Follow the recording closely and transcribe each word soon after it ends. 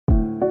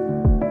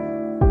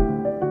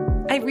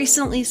I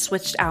recently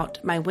switched out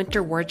my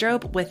winter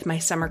wardrobe with my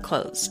summer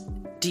clothes.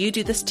 Do you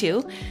do this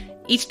too?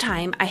 Each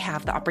time I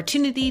have the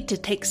opportunity to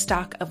take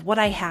stock of what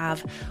I have,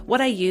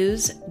 what I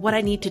use, what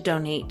I need to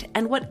donate,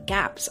 and what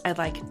gaps I'd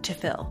like to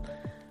fill.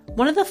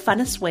 One of the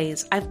funnest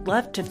ways I've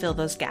loved to fill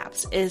those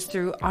gaps is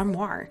through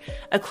Armoire,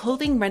 a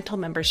clothing rental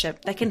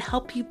membership that can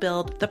help you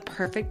build the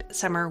perfect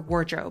summer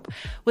wardrobe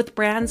with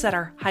brands that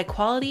are high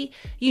quality,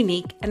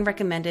 unique, and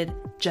recommended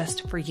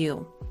just for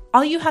you.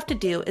 All you have to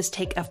do is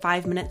take a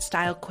 5-minute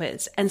style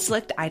quiz and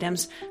select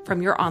items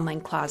from your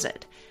online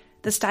closet.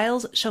 The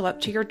styles show up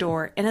to your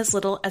door in as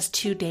little as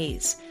 2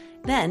 days.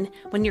 Then,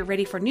 when you're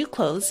ready for new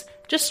clothes,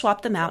 just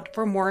swap them out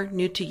for more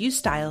new-to-you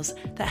styles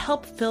that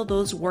help fill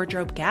those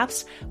wardrobe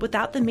gaps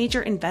without the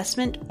major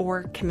investment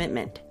or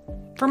commitment.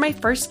 For my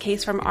first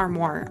case from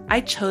Armoire,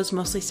 I chose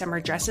mostly summer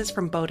dresses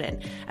from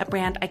Boden, a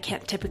brand I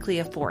can't typically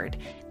afford,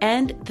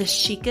 and the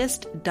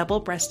chicest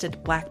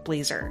double-breasted black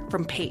blazer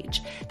from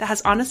Paige that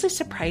has honestly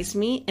surprised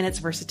me in its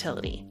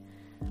versatility.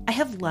 I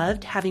have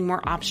loved having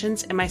more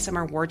options in my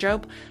summer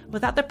wardrobe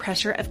without the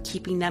pressure of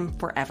keeping them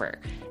forever.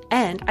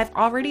 And I've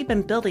already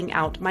been building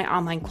out my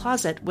online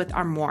closet with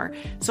Armoire,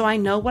 so I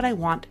know what I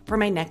want for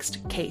my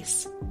next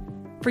case.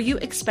 For you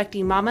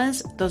expecting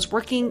mamas, those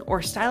working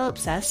or style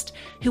obsessed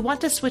who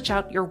want to switch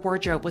out your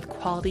wardrobe with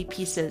quality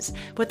pieces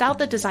without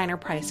the designer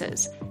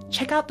prices,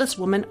 check out this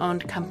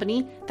woman-owned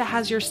company that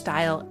has your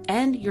style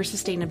and your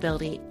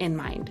sustainability in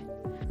mind.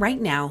 Right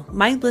now,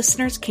 my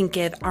listeners can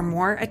give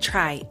Armoire a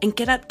try and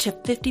get up to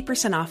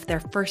 50% off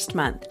their first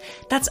month.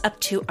 That's up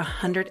to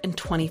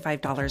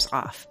 $125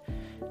 off.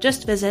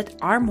 Just visit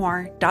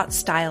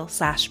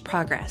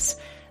armoire.style/progress.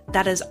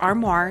 That is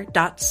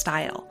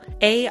armoire.style,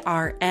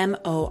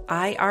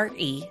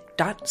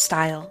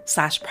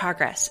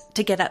 ARMOIRE.style/progress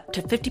to get up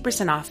to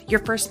 50% off your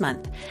first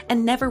month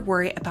and never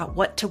worry about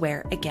what to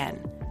wear again.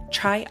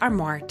 Try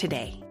Armoire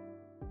today.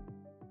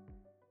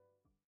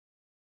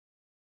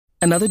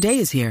 Another day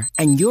is here,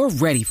 and you're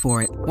ready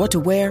for it. What to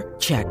wear?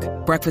 Check.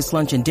 Breakfast,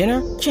 lunch, and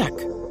dinner? Check.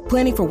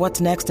 Planning for what's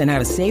next and how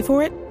to save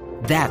for it?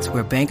 That's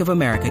where Bank of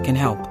America can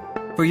help.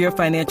 For your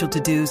financial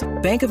to-dos,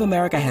 Bank of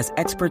America has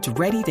experts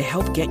ready to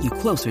help get you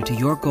closer to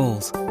your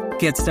goals.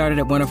 Get started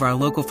at one of our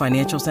local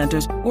financial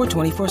centers or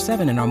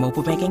 24/7 in our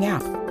mobile banking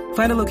app.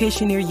 Find a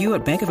location near you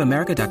at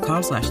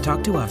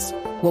bankofamerica.com/talktous.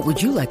 What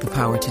would you like the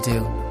power to do?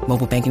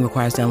 Mobile banking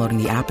requires downloading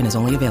the app and is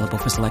only available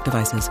for select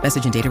devices.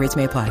 Message and data rates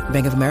may apply.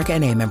 Bank of America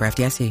N.A., member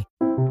FDIC.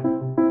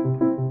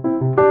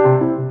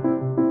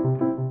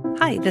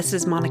 Hi, this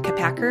is Monica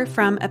Packer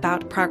from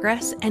About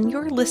Progress, and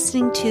you're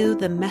listening to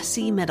The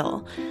Messy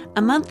Middle,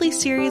 a monthly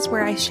series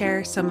where I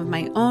share some of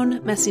my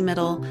own messy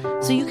middle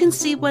so you can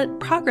see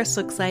what progress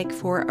looks like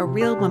for a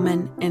real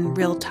woman in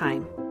real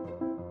time.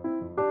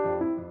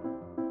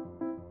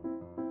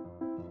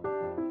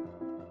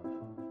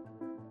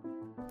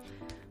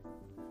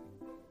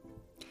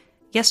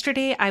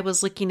 Yesterday, I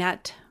was looking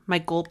at my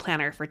goal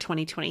planner for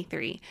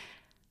 2023.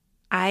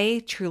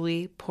 I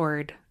truly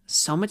poured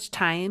so much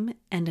time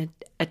and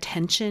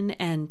attention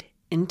and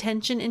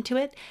intention into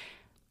it.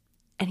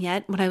 And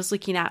yet, when I was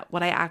looking at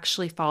what I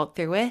actually followed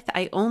through with,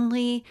 I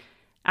only,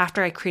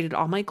 after I created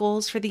all my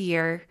goals for the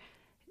year,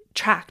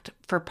 tracked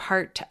for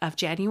part of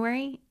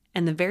January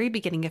and the very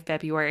beginning of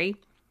February.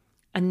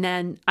 And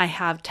then I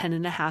have 10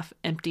 and a half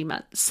empty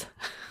months.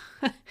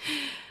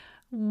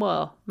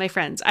 Well, my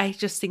friends, I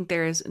just think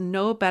there is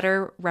no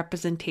better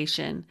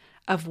representation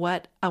of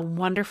what a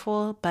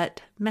wonderful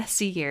but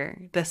messy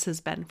year this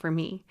has been for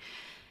me.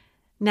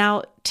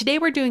 Now, today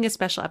we're doing a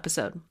special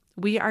episode.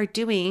 We are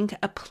doing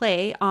a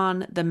play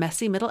on the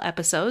messy middle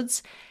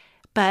episodes,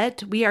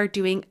 but we are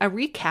doing a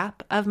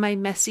recap of my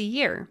messy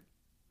year.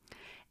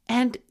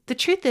 And the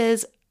truth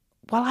is,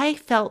 while I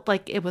felt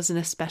like it was an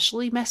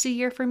especially messy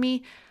year for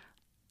me,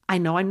 I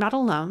know I'm not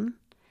alone.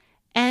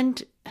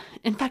 And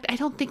in fact, I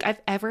don't think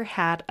I've ever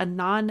had a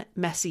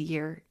non-messy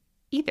year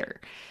either.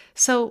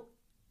 So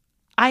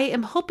I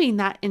am hoping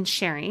that in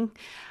sharing,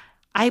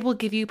 I will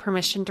give you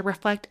permission to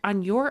reflect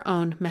on your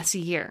own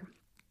messy year.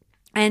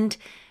 And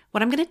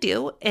what I'm going to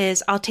do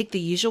is I'll take the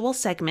usual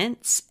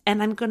segments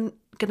and I'm going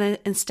to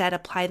instead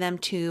apply them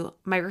to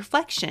my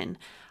reflection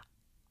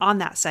on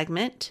that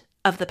segment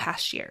of the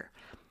past year.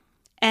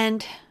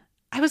 And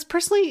I was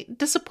personally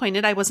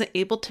disappointed I wasn't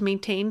able to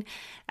maintain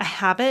a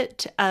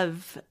habit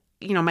of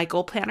my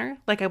goal planner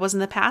like I was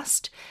in the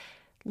past.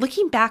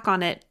 Looking back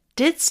on it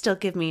did still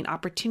give me an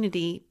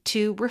opportunity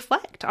to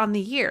reflect on the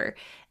year.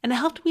 And it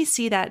helped me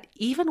see that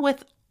even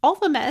with all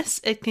the mess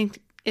it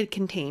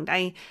contained,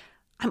 I'm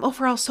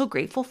overall so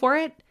grateful for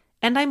it.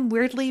 And I'm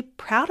weirdly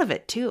proud of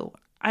it too.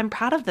 I'm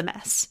proud of the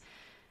mess.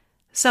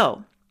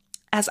 So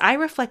as I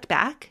reflect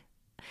back,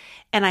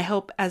 and I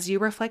hope as you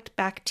reflect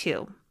back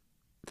too,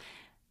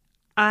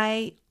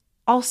 I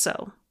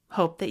also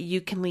hope that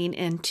you can lean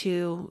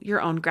into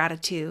your own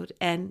gratitude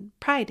and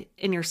pride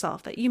in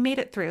yourself that you made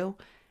it through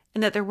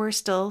and that there were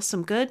still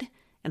some good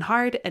and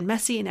hard and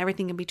messy and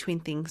everything in between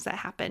things that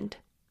happened.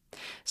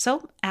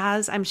 So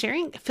as I'm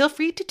sharing, feel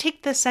free to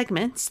take the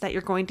segments that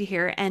you're going to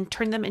hear and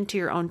turn them into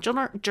your own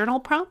journal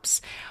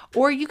prompts,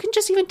 or you can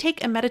just even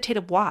take a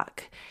meditative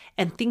walk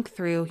and think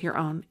through your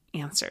own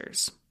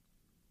answers.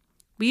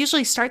 We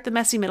usually start the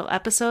Messy Middle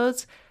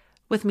episodes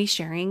with me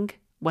sharing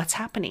what's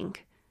happening.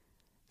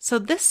 So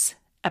this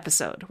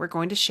episode, we're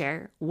going to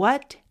share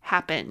what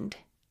happened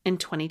in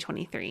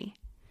 2023.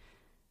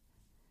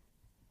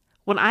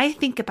 When I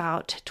think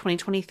about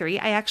 2023,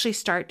 I actually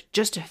start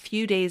just a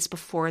few days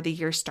before the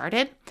year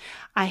started.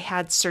 I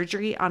had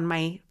surgery on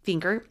my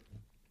finger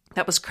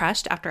that was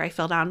crushed after I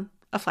fell down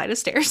a flight of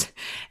stairs.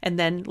 And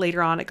then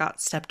later on, it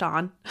got stepped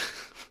on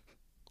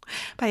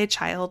by a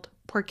child,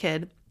 poor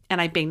kid, and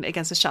I banged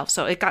against a shelf.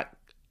 So it got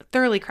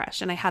thoroughly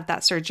crushed and I had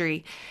that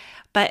surgery.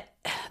 But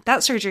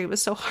that surgery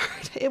was so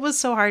hard. It was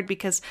so hard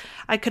because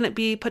I couldn't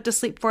be put to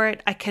sleep for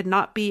it. I could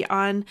not be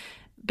on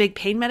big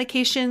pain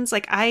medications.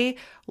 Like I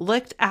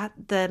looked at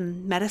the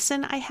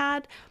medicine I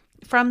had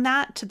from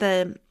that,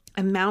 the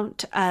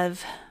amount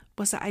of,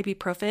 was it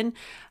ibuprofen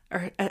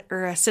or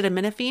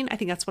acetaminophen? I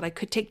think that's what I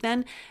could take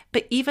then.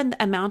 But even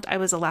the amount I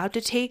was allowed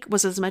to take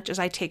was as much as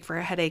I take for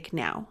a headache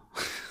now.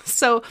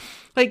 So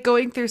like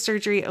going through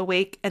surgery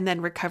awake and then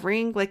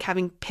recovering, like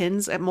having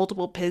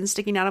multiple pins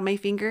sticking out of my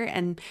finger.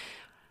 And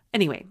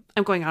anyway,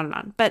 I'm going on and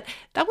on, but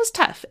that was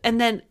tough.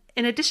 And then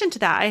in addition to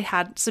that, I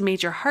had some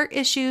major heart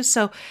issues.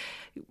 So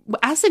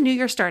as the new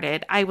year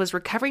started, I was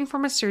recovering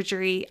from a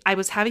surgery. I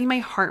was having my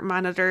heart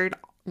monitored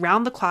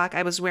round the clock.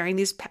 I was wearing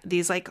these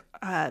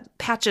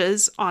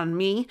patches on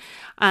me.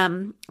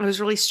 I was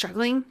really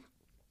struggling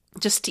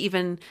just to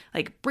even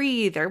like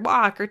breathe or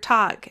walk or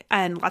talk,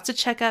 and lots of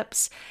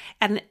checkups.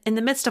 And in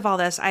the midst of all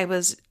this, I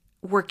was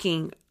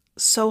working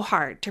so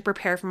hard to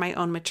prepare for my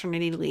own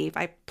maternity leave.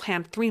 I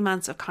planned 3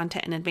 months of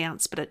content in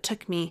advance, but it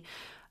took me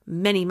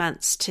many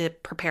months to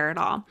prepare it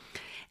all.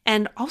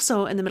 And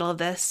also in the middle of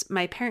this,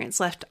 my parents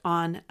left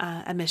on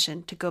a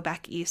mission to go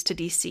back east to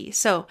DC.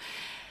 So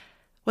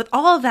with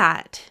all of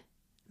that,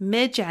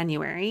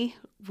 mid-January,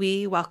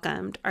 we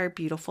welcomed our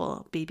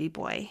beautiful baby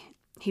boy.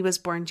 He was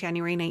born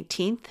January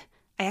 19th.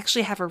 I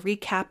actually have a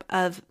recap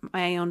of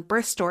my own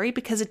birth story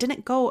because it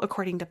didn't go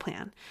according to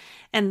plan.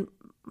 And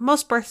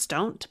most births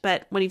don't,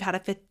 but when you've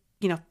had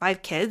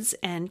 5 kids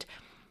and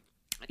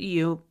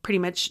you pretty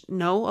much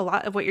know a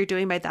lot of what you're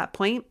doing by that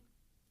point,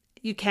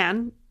 you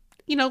can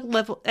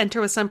enter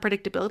with some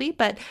predictability,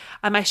 but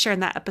I share in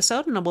that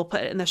episode and we'll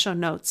put it in the show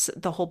notes,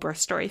 the whole birth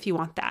story if you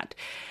want that.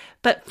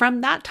 But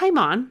from that time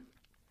on,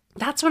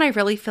 that's when I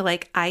really feel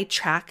like I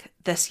track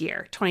this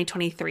year,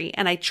 2023,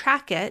 and I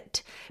track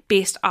it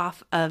based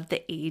off of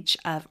the age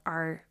of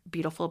our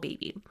beautiful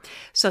baby.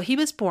 So he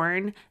was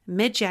born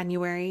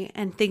mid-January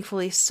and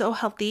thankfully so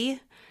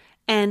healthy.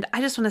 And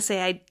I just want to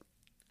say,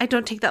 I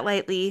don't take that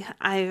lightly.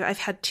 I've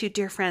had 2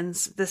 dear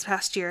friends this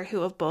past year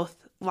who have both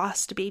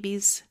lost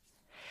babies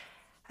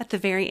at the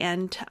very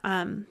end.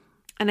 And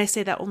I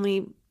say that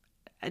only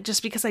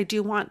just because I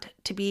do want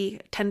to be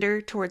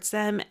tender towards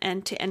them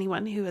and to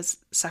anyone who has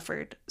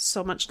suffered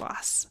so much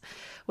loss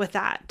with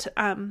that.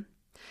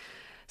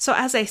 So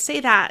as I say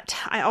that,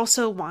 I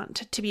also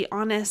want to be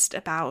honest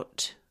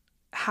about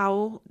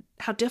how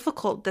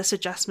difficult this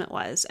adjustment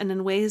was and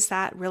in ways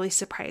that really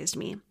surprised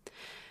me.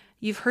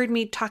 You've heard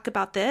me talk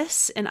about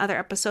this in other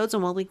episodes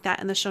and we'll link that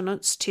in the show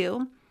notes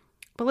too.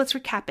 But let's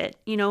recap it.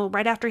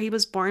 Right after he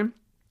was born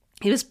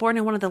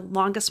in one of the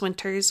longest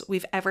winters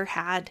we've ever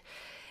had,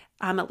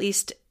 at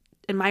least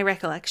in my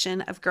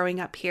recollection of growing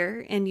up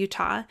here in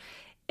Utah.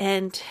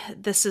 And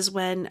this is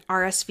when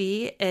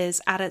RSV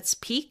is at its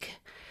peak,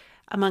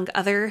 among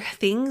other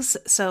things.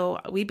 So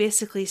we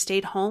basically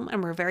stayed home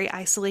and were very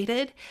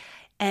isolated.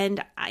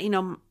 And,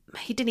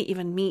 he didn't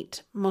even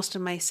meet most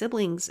of my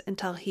siblings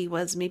until he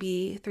was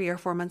maybe 3 or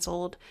 4 months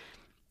old.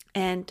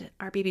 And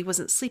our baby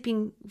wasn't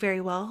sleeping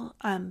very well,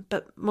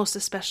 but most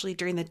especially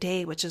during the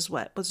day, which is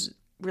what was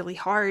really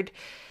hard.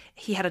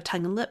 He had a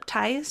tongue and lip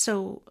tie,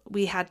 so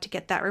we had to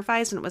get that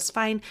revised and it was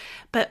fine.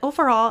 But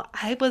overall,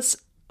 I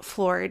was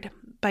floored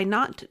by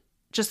not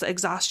just the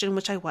exhaustion,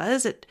 which I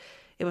was. It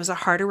was a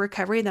harder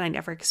recovery than I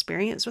never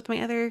experienced with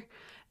my other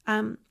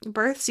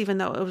births, even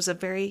though it was a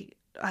very,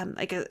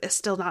 it's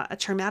still not a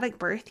traumatic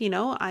birth,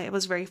 I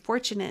was very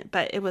fortunate,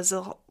 but it was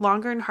a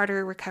longer and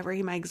harder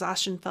recovery. My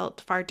exhaustion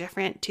felt far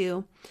different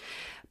too.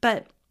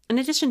 But in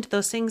addition to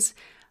those things,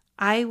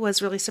 I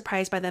was really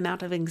surprised by the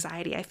amount of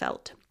anxiety I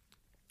felt.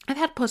 I've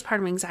had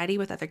postpartum anxiety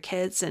with other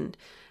kids and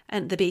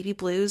the baby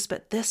blues,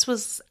 but this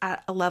was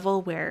at a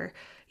level where,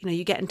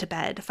 you get into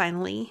bed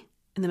finally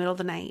in the middle of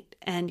the night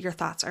and your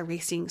thoughts are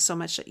racing so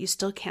much that you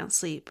still can't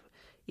sleep,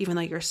 even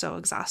though you're so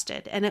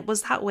exhausted. And it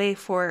was that way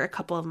for a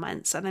couple of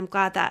months. And I'm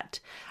glad that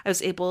I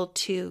was able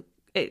to,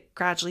 it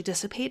gradually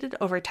dissipated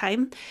over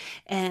time.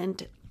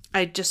 And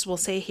I just will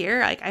say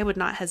here, I would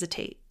not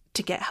hesitate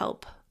to get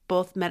help,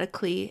 both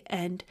medically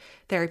and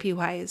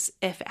therapy-wise,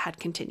 if it had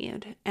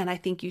continued. And I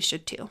think you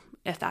should too,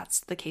 if that's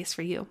the case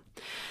for you.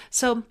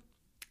 So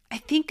I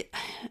think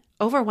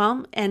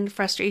overwhelm and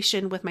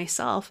frustration with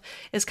myself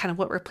is kind of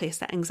what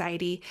replaced that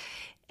anxiety.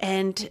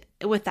 And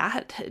with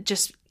that,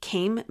 just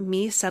came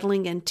me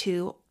settling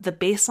into the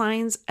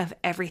baselines of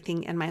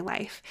everything in my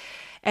life.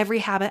 Every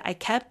habit I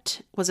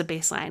kept was a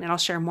baseline, and I'll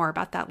share more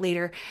about that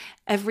later.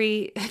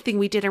 Everything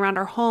we did around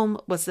our home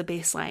was the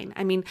baseline.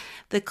 I mean,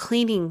 the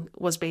cleaning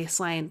was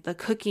baseline, the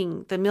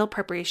cooking, the meal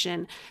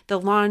preparation, the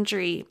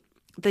laundry,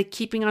 the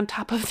keeping on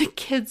top of the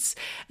kids'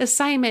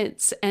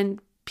 assignments and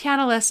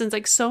piano lessons.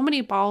 Like, so many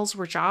balls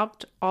were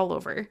dropped all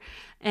over.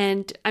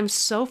 And I'm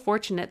so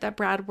fortunate that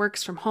Brad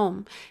works from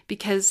home,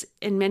 because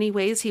in many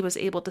ways he was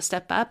able to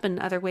step up, and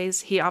other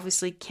ways he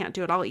obviously can't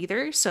do it all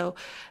either. So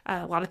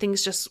a lot of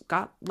things just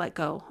got let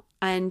go,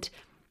 and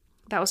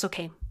that was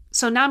okay.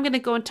 So now I'm going to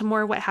go into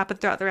more what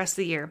happened throughout the rest of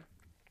the year.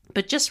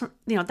 But just,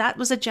 that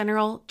was a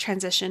general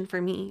transition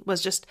for me.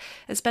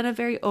 It's been a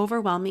very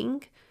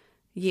overwhelming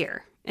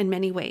year in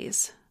many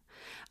ways.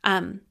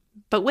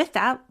 But with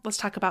that, let's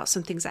talk about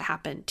some things that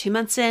happened. 2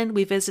 months in,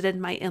 we visited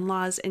my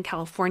in-laws in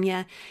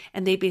California,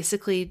 and they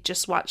basically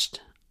just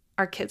watched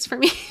our kids for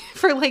me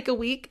for like a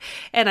week.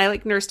 And I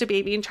nursed a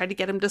baby and tried to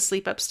get him to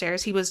sleep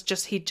upstairs.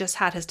 He just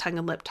had his tongue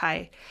and lip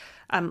tie,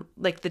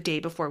 like the day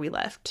before we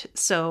left.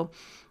 So,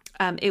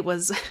 it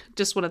was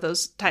just one of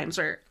those times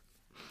where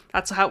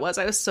that's how it was.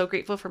 I was so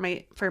grateful for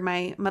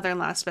my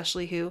mother-in-law,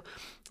 especially, who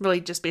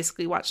really just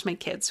basically watched my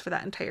kids for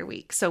that entire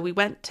week. So we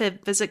went to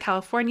visit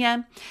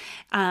California.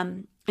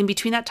 In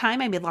between that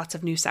time, I made lots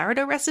of new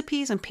sourdough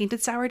recipes and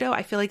painted sourdough.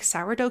 I feel like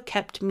sourdough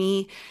kept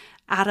me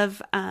out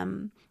of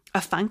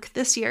a funk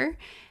this year.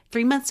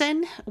 3 months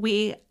in,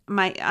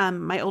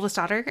 my oldest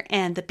daughter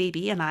and the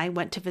baby and I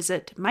went to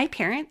visit my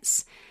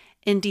parents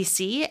in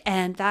DC,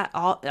 and that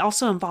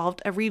also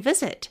involved a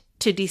revisit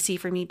to DC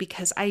for me,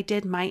 because I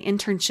did my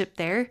internship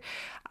there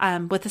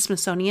with the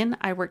Smithsonian.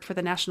 I worked for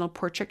the National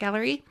Portrait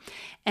Gallery,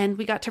 and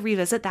we got to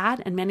revisit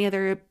that and many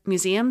other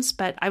museums,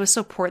 but I was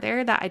so poor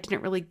there that I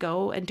didn't really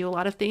go and do a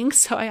lot of things.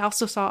 So I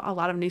also saw a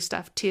lot of new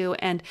stuff too,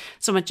 and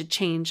so much had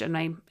changed, and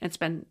it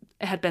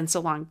had been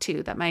so long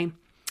too that my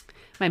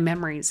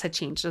memories had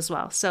changed as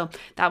well. So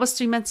that was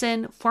 3 months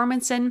in. 4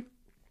 months in,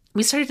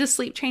 we started to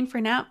sleep train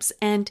for naps,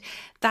 and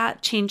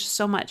that changed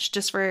so much.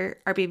 Just for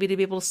our baby to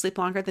be able to sleep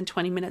longer than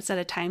 20 minutes at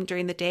a time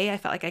during the day, I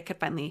felt like I could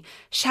finally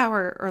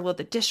shower or load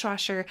the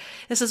dishwasher.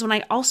 This is when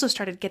I also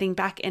started getting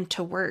back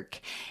into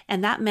work,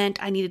 and that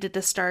meant I needed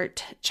to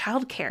start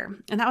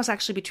childcare. And that was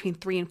actually between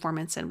 3 and 4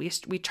 months in.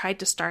 We tried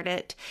to start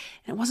it,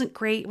 and it wasn't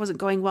great. It wasn't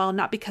going well,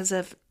 not because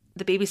of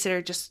the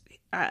babysitter, just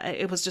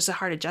it was just a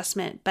hard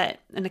adjustment. But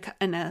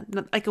in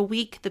a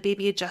week, the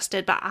baby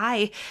adjusted, but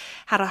I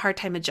had a hard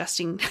time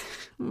adjusting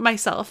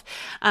myself.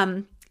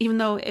 Even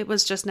though it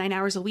was just 9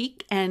 hours a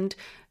week, and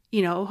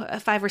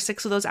 5 or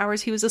 6 of those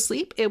hours he was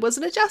asleep, it was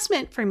an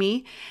adjustment for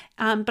me.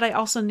 But I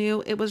also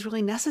knew it was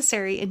really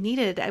necessary and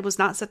needed. It was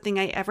not something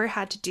I ever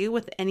had to do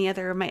with any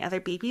other of my other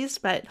babies,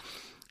 but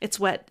it's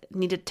what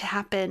needed to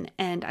happen.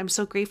 And I'm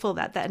so grateful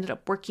that ended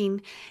up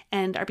working,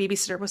 and our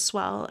babysitter was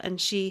swell,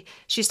 and she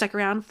stuck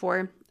around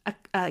for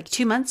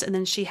 2 months, and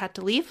then she had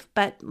to leave.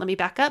 But let me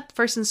back up.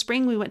 First, in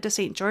spring, we went to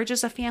St. George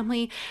as a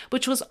family,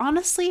 which was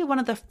honestly one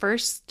of the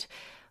first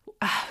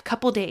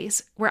couple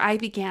days where I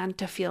began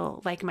to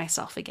feel like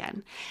myself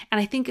again. And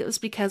I think it was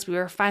because we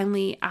were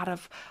finally out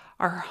of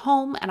our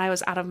home, and I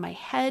was out of my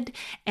head,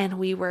 and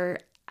we were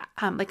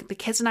like, the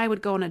kids and I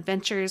would go on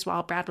adventures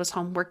while Brad was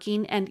home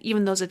working. And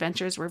even those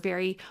adventures were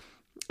very,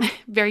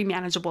 very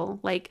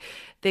manageable. Like,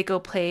 they go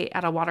play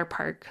at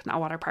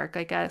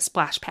like a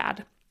splash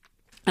pad,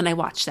 and I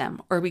watch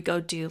them, or we go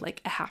do like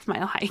a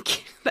half-mile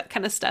hike, that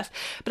kind of stuff.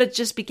 But it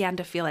just began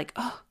to feel like,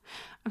 oh,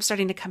 I'm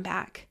starting to come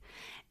back.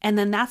 And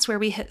then that's where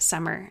we hit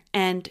summer,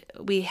 and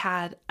we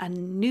had a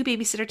new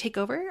babysitter take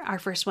over. Our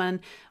first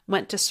one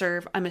went to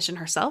serve a mission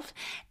herself,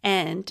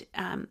 and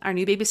our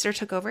new babysitter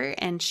took over,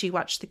 and she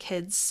watched the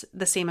kids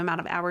the same amount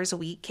of hours a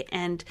week.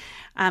 And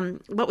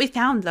what we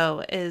found,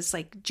 though, is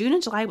like June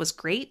and July was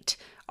great.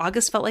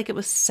 August felt like it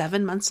was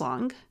 7 months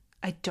long.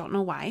 I don't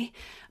know why,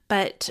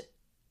 but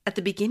at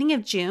the beginning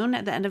of June,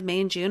 at the end of May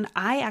and June,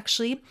 I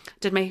actually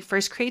did my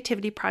first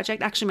creativity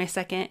project, actually my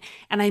second,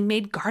 and I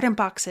made garden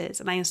boxes,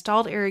 and I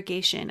installed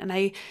irrigation, and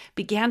I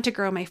began to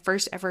grow my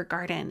first ever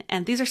garden.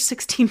 And these are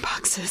 16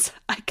 boxes.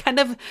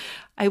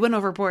 I went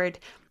overboard.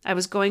 I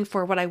was going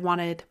for what I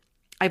wanted.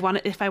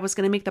 If I was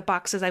going to make the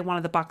boxes, I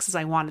wanted the boxes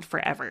I wanted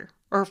forever,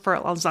 or for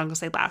as long as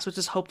they last, which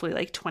is hopefully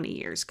like 20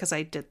 years, because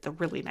I did the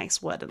really nice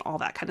wood and all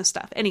that kind of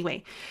stuff.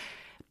 Anyway,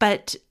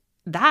 but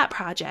that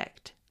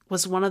project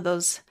was one of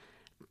those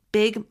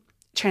big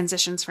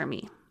transitions for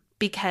me,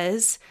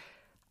 because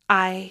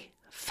I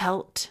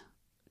felt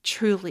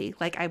truly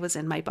like I was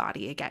in my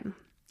body again.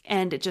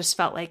 And it just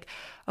felt like,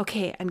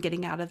 okay, I'm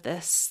getting out of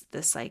this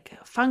like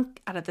funk,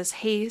 out of this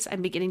haze.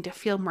 I'm beginning to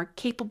feel more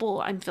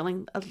capable. I'm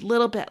feeling a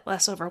little bit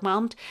less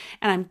overwhelmed,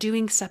 and I'm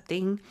doing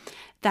something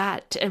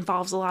that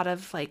involves a lot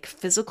of like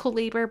physical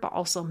labor, but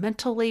also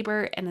mental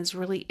labor, and is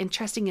really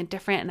interesting and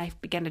different. And I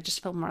began to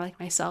just feel more like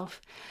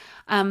myself.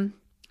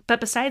 But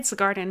besides the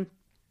garden,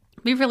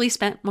 we really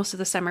spent most of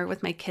the summer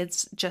with my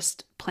kids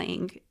just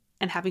playing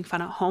and having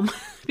fun at home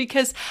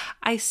because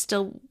I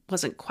still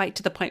wasn't quite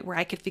to the point where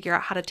I could figure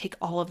out how to take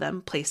all of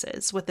them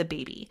places with a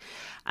baby.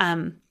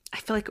 I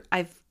feel like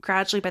I've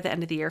gradually by the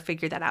end of the year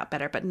figured that out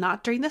better, but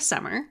not during the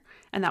summer.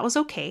 And that was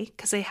okay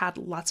because they had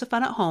lots of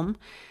fun at home.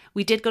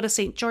 We did go to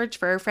St. George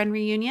for a friend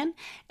reunion.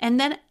 And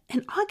then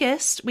in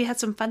August, we had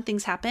some fun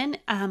things happen.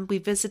 We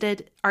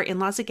visited our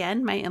in-laws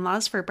again, my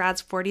in-laws, for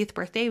Brad's 40th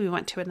birthday. We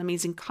went to an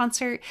amazing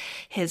concert.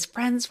 His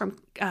friends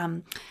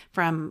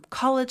from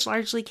college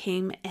largely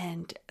came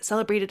and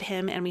celebrated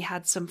him. And we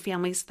had some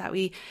families that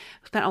we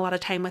spent a lot of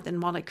time with in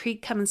Walnut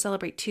Creek come and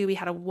celebrate too. We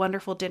had a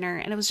wonderful dinner,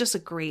 and it was just a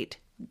great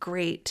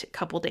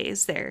couple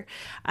days there,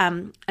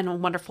 and a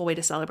wonderful way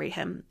to celebrate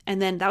him.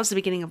 And then that was the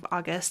beginning of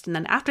August. And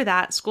then after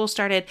that, school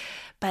started,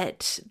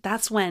 but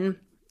that's when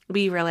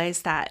we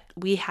realized that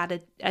we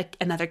had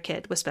another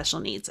kid with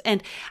special needs.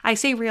 And I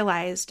say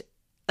realized,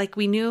 like,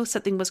 we knew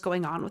something was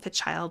going on with a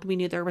child. We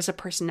knew there was a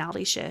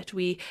personality shift.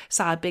 We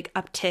saw a big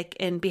uptick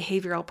in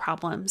behavioral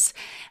problems.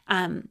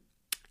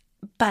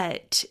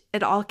 But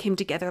it all came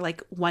together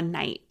like one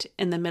night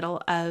in the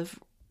middle of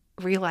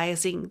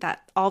realizing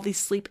that all these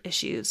sleep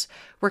issues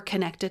were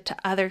connected to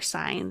other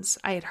signs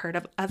I had heard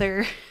of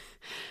other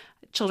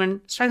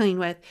children struggling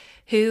with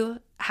who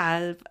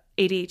have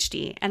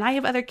ADHD. And I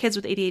have other kids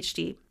with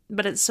ADHD,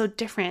 but it's so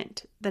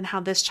different than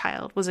how this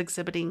child was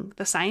exhibiting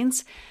the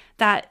signs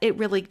that it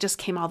really just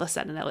came all of a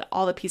sudden.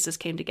 All the pieces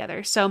came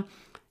together. So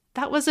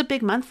that was a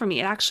big month for me.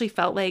 It actually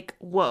felt like,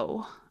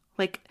 whoa,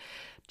 like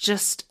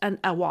just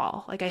a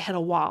wall. Like I hit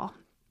a wall.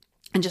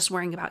 And just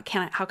worrying about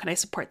how can I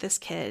support this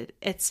kid?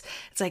 It's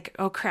like,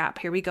 oh crap,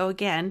 here we go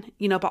again,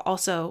 but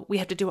also we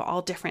have to do it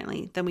all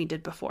differently than we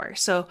did before.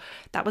 So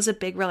that was a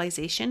big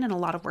realization, and a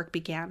lot of work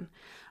began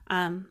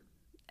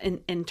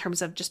in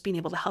terms of just being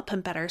able to help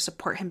him better,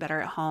 support him better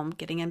at home,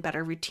 getting in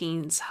better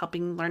routines,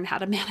 helping learn how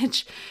to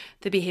manage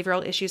the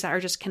behavioral issues that are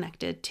just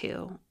connected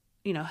to,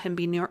 him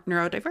being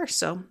neurodiverse.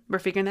 So we're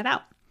figuring that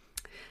out.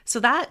 So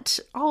that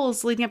all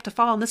is leading up to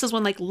fall. And this is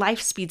when like life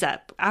speeds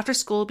up. After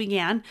school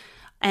began,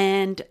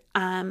 and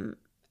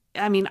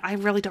I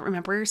really don't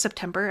remember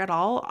September at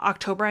all.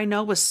 October, I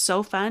know, was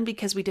so fun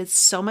because we did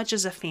so much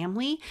as a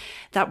family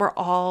that were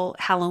all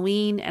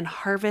Halloween and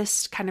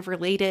harvest kind of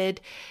related.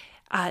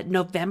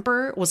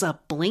 November was a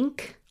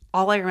blink.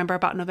 All I remember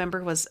about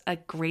November was a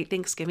great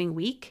Thanksgiving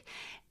week.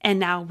 And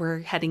now we're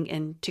heading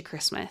into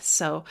Christmas.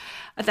 So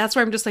that's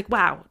where I'm just like,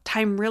 wow,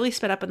 time really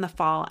sped up in the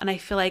fall. And I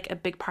feel like a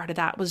big part of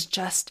that was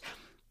just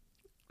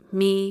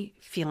me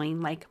feeling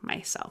like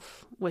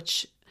myself,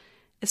 which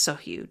is so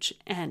huge.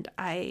 And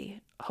I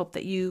hope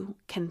that you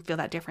can feel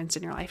that difference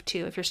in your life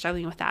too, if you're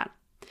struggling with that.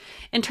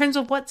 In terms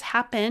of what's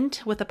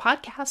happened with the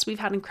podcast, we've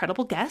had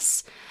incredible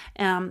guests.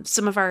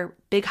 Some of our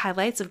big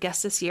highlights of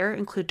guests this year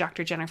include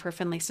Dr. Jennifer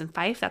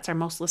Finlayson-Fife. That's our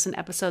most listened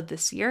episode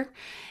this year.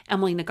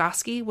 Emily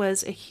Nagoski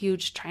was a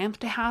huge triumph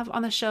to have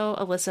on the show.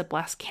 Alyssa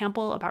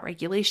Blass-Campbell about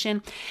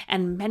regulation,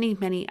 and many,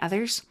 many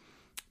others.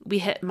 We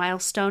hit a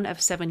milestone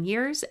of 7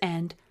 years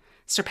and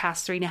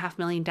surpassed 3.5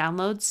 million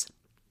downloads.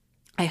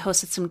 I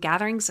hosted some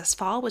gatherings this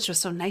fall, which was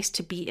so nice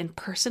to be in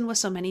person with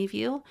so many of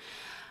you.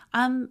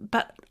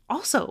 But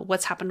also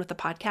what's happened with the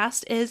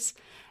podcast is,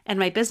 and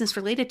my business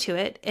related to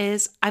it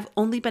is, I've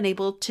only been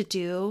able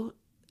to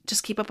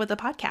just keep up with the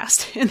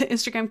podcast and the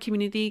Instagram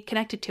community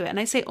connected to it. And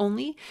I say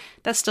only,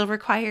 that still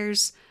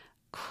requires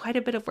quite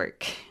a bit of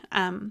work,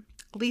 at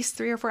least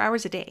 3 or 4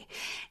 hours a day.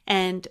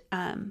 And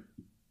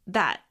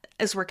that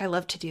is work I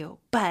love to do.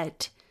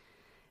 But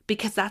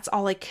because that's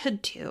all I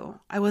could do,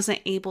 I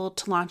wasn't able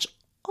to launch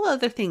all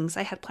other things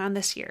I had planned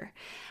this year.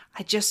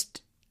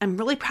 I'm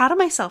really proud of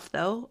myself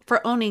though,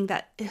 for owning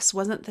that this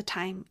wasn't the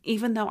time,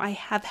 even though I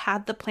have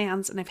had the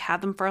plans and I've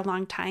had them for a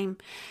long time.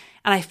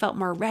 And I felt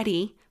more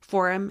ready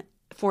for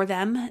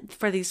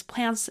these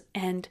plans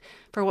and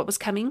for what was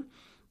coming.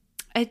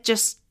 It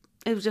just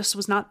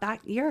was not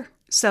that year.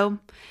 So,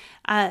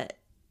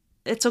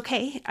 it's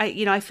okay.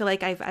 I feel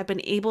like I've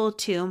been able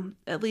to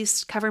at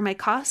least cover my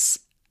costs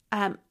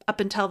up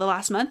until the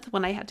last month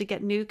when I had to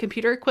get new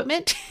computer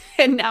equipment.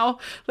 And now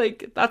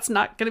that's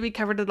not going to be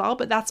covered at all,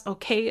 but that's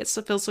okay. It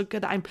still feels so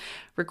good. I'm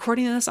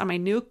recording this on my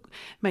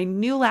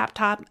new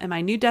laptop, and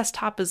my new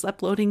desktop is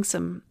uploading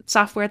some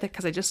software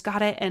because I just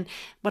got it. And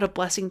what a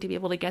blessing to be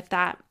able to get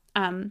that.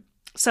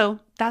 So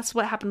that's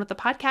what happened with the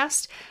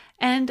podcast.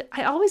 And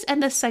I always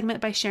end this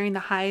segment by sharing the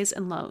highs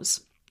and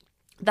lows.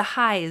 The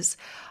highs,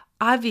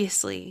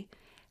 obviously,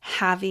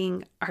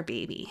 having our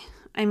baby.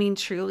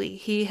 Truly,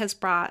 he has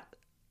brought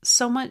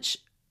so much,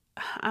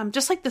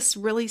 just like this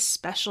really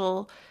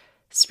special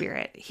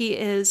spirit. He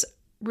is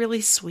really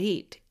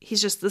sweet.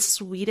 He's just the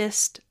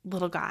sweetest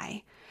little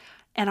guy.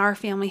 And our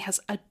family has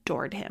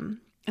adored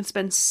him. It's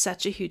been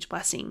such a huge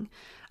blessing.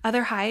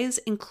 Other highs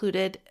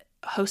included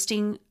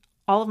hosting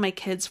all of my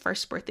kids'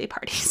 first birthday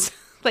parties,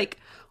 like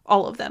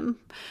all of them.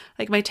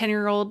 Like my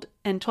 10-year-old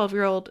and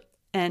 12-year-old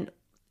and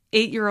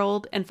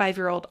 8-year-old and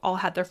 5-year-old all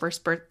had their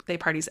first birthday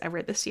parties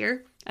ever this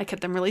year. I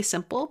kept them really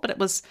simple, but it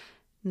was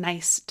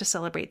nice to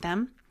celebrate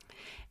them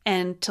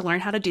and to learn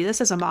how to do this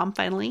as a mom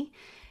finally.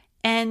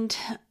 And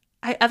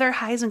Other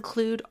highs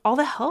include all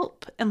the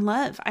help and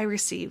love I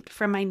received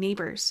from my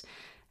neighbors.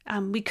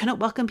 We couldn't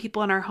welcome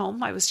people in our home.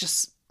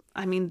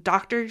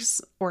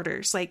 Doctor's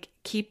orders, like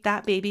keep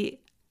that baby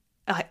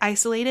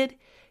isolated,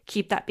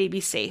 keep that baby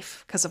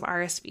safe because of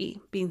RSV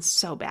being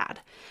so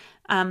bad.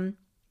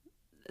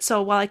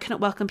 So while I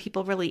couldn't welcome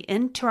people really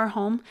into our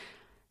home,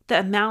 the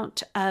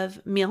amount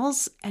of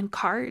meals and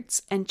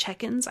cards and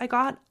check-ins I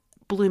got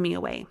blew me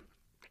away,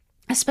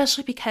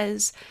 especially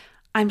because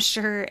I'm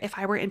sure if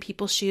I were in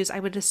people's shoes,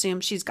 I would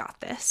assume she's got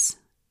this.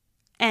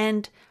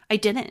 And I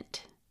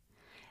didn't.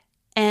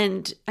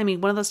 And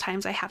one of those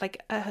times I had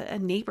like a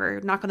neighbor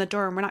knock on the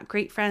door, and we're not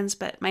great friends,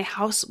 but my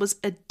house was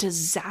a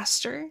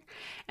disaster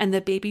and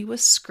the baby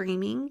was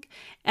screaming.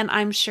 And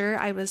I'm sure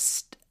I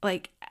was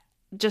like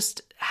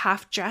just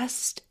half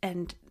dressed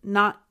and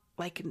not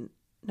like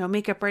no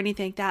makeup or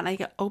anything like that. And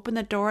I opened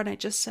the door and I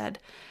just said,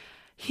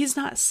 he's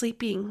not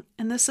sleeping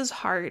and this is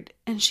hard.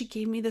 And she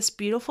gave me this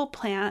beautiful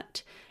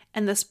plant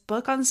and this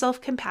book on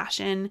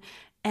self-compassion,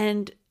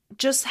 and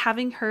just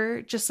having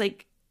her just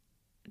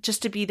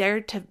to be there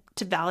to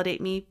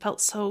validate me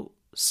felt so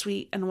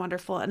sweet and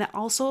wonderful. And it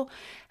also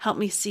helped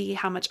me see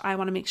how much I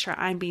want to make sure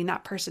I'm being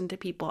that person to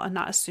people and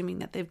not assuming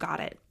that they've got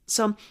it.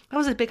 So that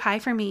was a big high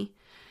for me.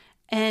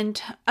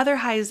 And other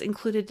highs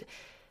included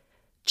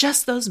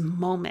just those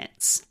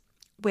moments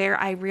where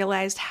I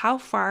realized how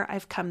far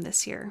I've come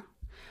this year.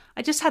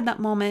 I just had that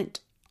moment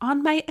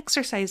on my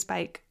exercise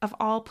bike of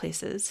all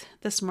places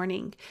this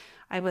morning.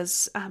 I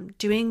was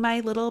doing my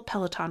little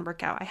Peloton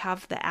workout. I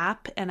have the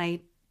app and I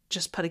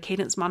just put a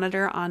cadence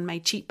monitor on my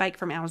cheap bike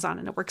from Amazon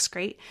and it works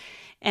great.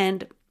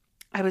 And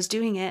I was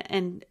doing it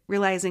and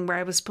realizing where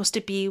I was supposed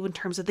to be in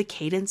terms of the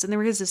cadence and the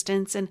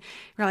resistance, and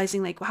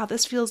realizing like, wow,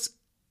 this feels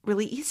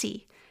really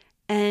easy.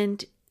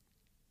 And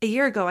a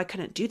year ago, I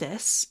couldn't do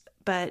this,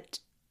 but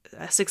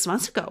 6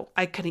 months ago,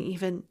 I couldn't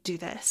even do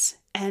this.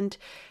 And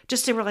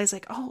just to realize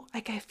like, oh,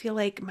 like I feel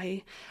like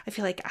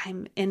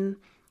I'm in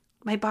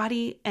my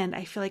body and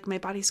I feel like my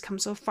body's come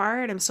so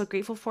far and I'm so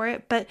grateful for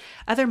it. But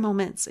other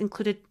moments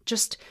included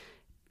just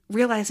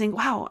realizing,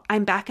 wow,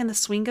 I'm back in the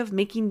swing of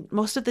making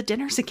most of the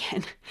dinners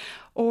again,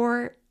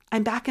 or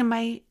I'm back in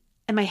my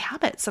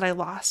habits that I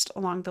lost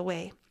along the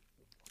way.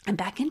 I'm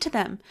back into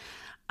them.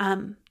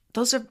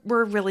 Those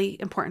were really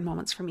important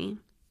moments for me.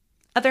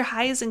 Other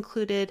highs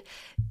included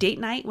date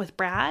night with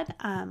Brad.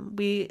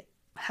 We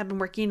have been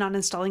working on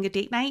installing a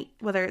date night,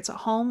 whether it's at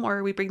home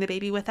or we bring the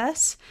baby with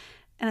us.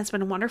 And it's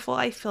been wonderful.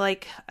 I feel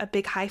like a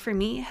big high for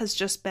me has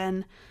just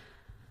been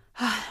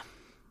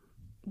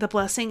the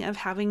blessing of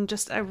having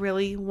just a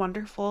really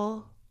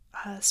wonderful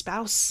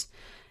spouse.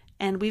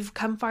 And we've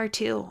come far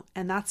too.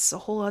 And that's a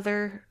whole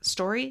other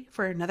story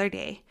for another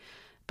day.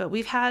 But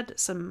we've had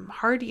some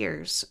hard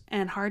years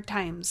and hard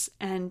times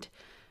and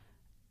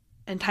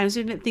times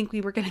we didn't think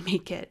we were going to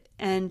make it.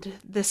 And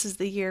this is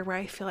the year where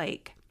I feel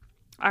like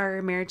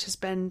our marriage has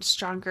been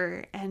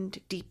stronger and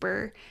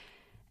deeper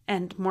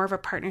and more of a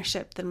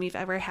partnership than we've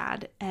ever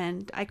had.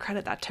 And I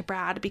credit that to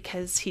Brad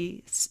because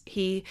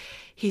he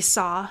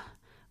saw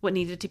what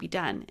needed to be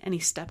done and he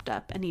stepped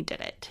up and he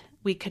did it.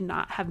 We could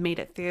not have made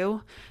it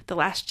through the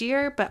last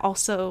year, but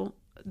also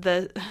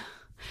the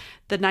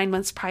 9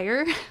 months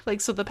prior,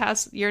 so the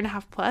past year and a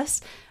half plus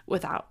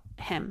without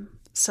him.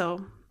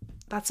 So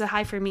that's a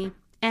high for me.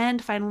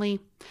 And finally,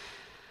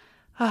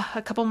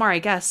 a couple more, I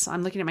guess.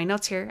 I'm looking at my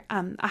notes here.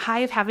 A high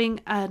of having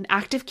an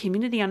active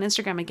community on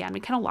Instagram again. We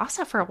kind of lost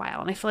that for a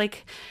while. And I feel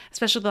like,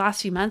 especially the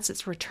last few months,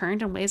 it's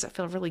returned in ways that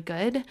feel really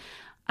good.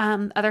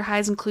 Other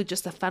highs include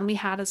just the fun we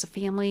had as a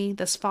family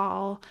this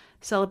fall,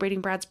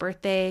 celebrating Brad's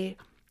birthday,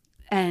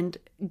 and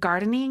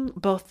gardening,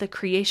 both the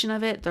creation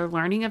of it, the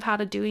learning of how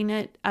to doing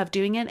it,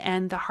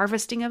 and the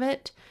harvesting of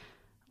it.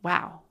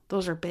 Wow,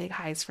 those are big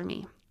highs for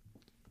me.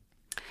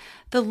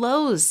 The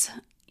lows,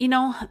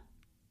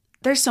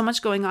 there's so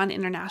much going on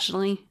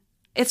internationally.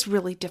 It's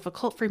really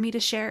difficult for me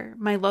to share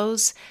my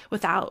lows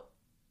without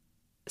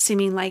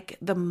seeming like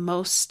the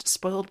most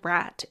spoiled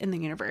brat in the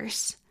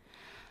universe.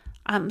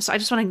 So I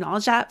just want to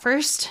acknowledge that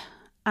first.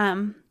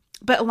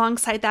 But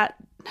alongside that,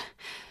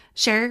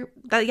 share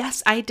that,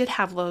 yes, I did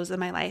have lows in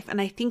my life.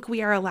 And I think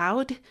we are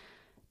allowed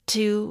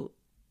to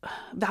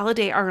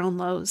validate our own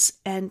lows.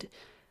 And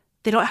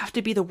they don't have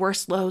to be the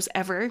worst lows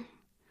ever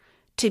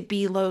to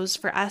be lows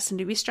for us and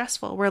to be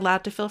stressful. We're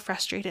allowed to feel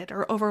frustrated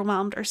or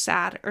overwhelmed or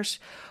sad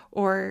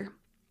or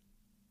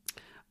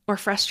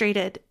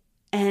frustrated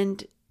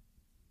and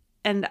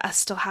us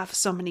still have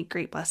so many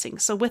great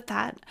blessings. So with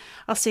that,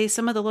 I'll say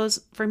some of the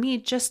lows for me,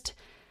 just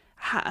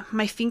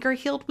my finger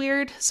healed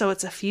weird. So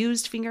it's a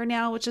fused finger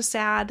now, which is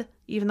sad,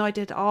 even though I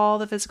did all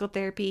the physical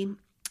therapy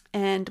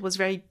and was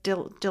very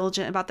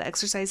diligent about the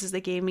exercises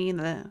they gave me and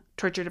the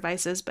torture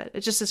devices, but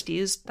it just is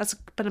fused. That's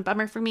been a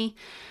bummer for me.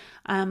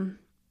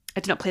 I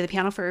did not play the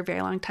piano for a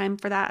very long time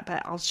for that,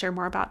 but I'll share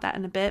more about that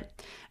in a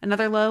bit.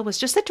 Another low was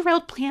just the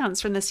derailed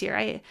plans from this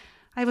year.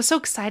 I was so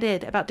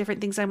excited about different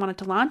things I wanted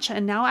to launch,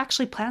 and now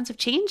actually plans have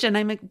changed, and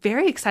I'm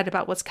very excited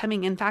about what's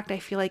coming. In fact, I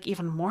feel like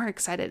even more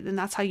excited, and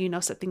that's how you know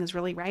something is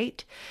really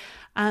right.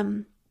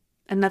 And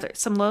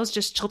some lows,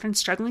 just children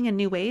struggling in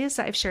new ways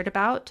that I've shared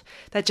about,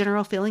 that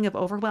general feeling of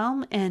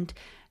overwhelm and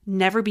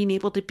never being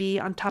able to be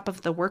on top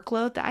of the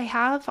workload that I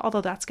have,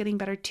 although that's getting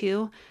better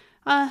too.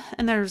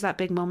 And there was that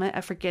big moment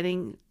of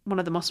forgetting one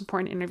of the most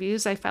important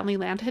interviews I finally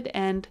landed.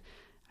 And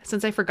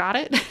since I forgot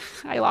it,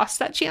 I lost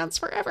that chance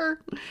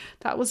forever.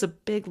 That was a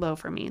big low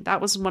for me.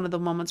 That was one of the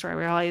moments where I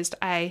realized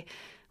I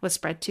was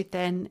spread too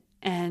thin.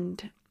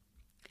 And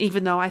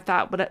even though I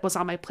thought what was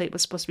on my plate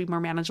was supposed to be more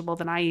manageable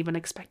than I even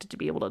expected to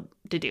be able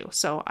to do.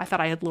 So I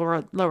thought I had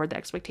lowered the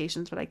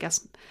expectations, but I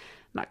guess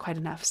not quite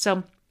enough.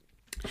 So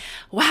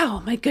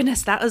wow, my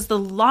goodness, that was the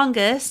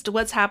longest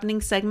What's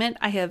Happening segment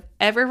I have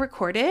ever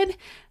recorded.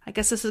 I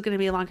guess this is going to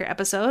be a longer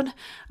episode.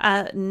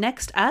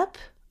 Next up,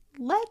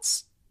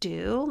 let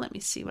me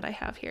see what I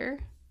have here.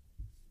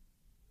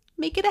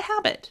 Make it a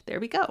habit. There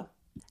we go.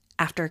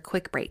 After a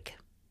quick break.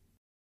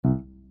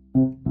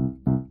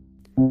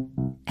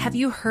 Have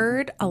you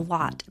heard a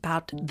lot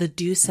about the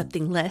do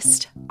something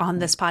list on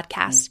this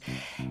podcast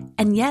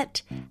and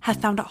yet have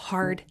found it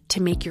hard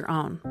to make your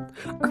own?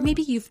 Or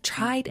maybe you've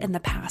tried in the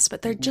past,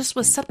 but there just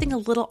was something a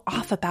little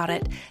off about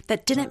it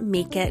that didn't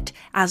make it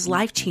as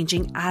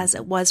life-changing as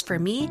it was for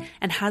me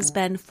and has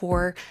been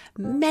for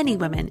many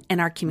women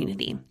in our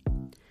community.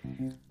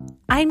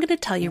 I'm going to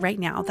tell you right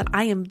now that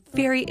I am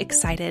very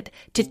excited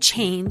to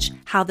change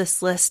how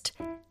this list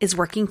is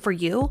working for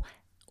you,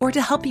 or to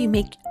help you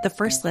make the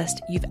first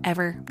list you've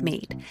ever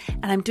made.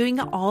 And I'm doing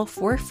it all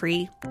for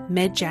free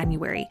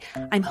mid-January.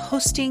 I'm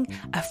hosting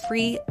a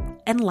free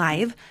and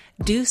live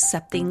Do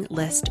Something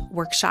List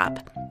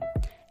workshop.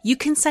 You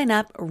can sign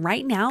up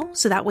right now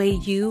so that way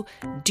you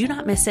do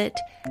not miss it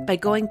by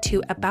going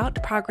to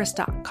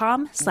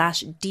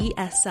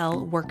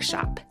aboutprogress.com/DSL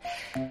workshop.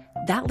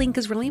 That link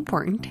is really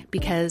important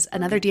because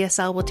another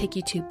DSL will take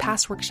you to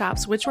past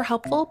workshops, which were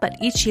helpful, but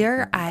each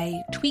year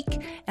I tweak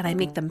and I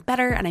make them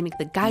better and I make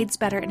the guides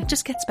better, and it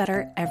just gets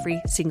better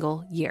every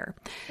single year.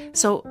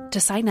 So to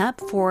sign up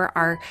for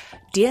our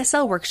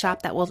DSL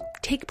workshop that will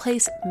take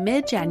place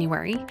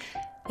mid-January,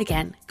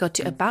 again, go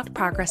to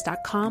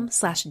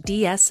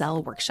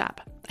aboutprogress.com/DSL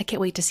workshop. I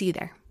can't wait to see you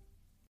there.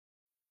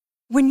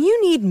 When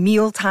you need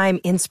mealtime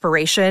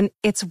inspiration,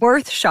 it's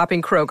worth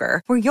shopping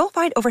Kroger, where you'll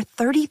find over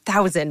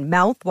 30,000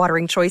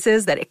 mouth-watering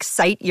choices that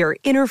excite your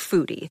inner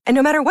foodie. And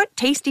no matter what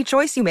tasty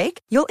choice you make,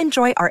 you'll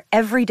enjoy our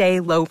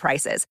everyday low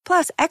prices,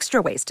 plus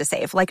extra ways to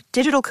save, like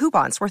digital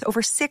coupons worth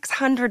over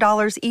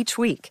 $600 each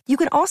week. You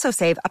can also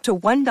save up to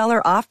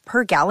 $1 off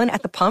per gallon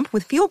at the pump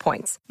with fuel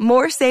points.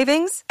 More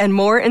savings and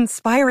more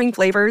inspiring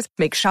flavors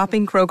make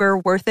shopping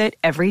Kroger worth it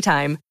every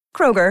time.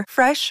 Kroger,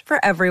 fresh for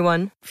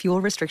everyone.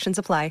 Fuel restrictions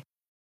apply.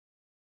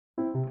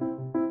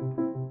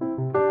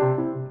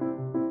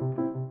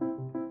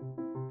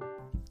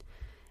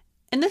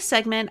 In this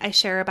segment, I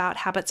share about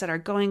habits that are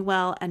going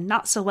well and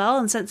not so well.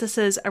 And since this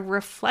is a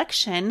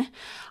reflection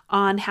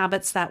on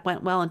habits that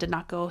went well and did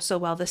not go so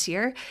well this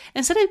year,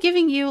 instead of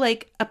giving you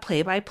like a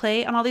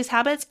play-by-play on all these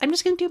habits, I'm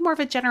just going to do more of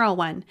a general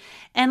one.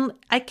 And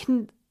I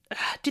can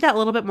do that a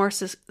little bit more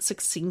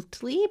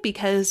succinctly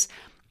because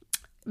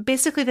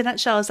basically the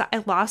nutshell is that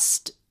I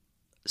lost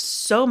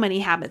so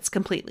many habits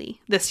completely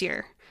this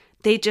year.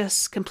 They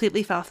just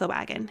completely fell off the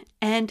wagon.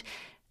 And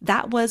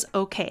that was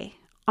okay.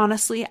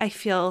 Honestly, I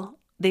feel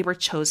they were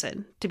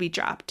chosen to be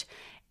dropped.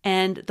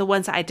 And the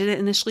ones that I didn't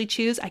initially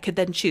choose, I could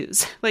then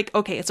choose. Like,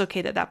 okay, it's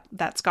okay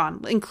that's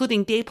gone,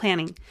 including day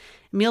planning,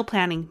 meal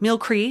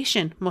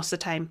creation most of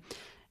the time,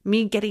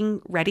 me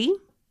getting ready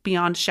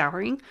beyond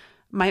showering,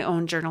 my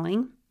own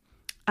journaling.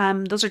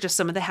 Those are just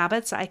some of the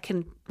habits I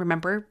can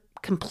remember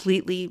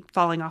completely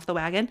falling off the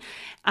wagon.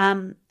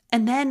 And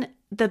then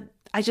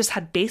I just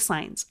had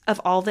baselines of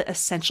all the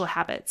essential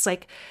habits.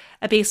 Like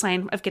a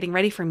baseline of getting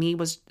ready for me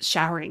was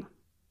showering.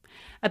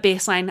 A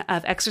baseline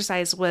of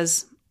exercise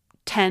was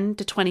 10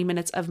 to 20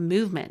 minutes of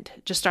movement,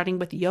 just starting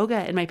with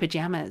yoga in my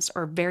pajamas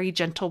or very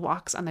gentle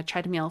walks on the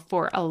treadmill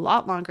for a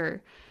lot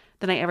longer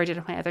than I ever did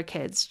with my other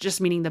kids, just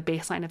meaning the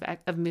baseline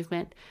of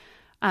movement.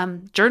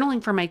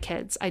 Journaling for my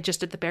kids, I just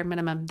did the bare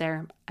minimum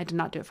there. I did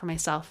not do it for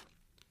myself.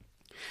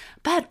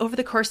 But over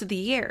the course of the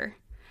year,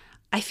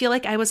 I feel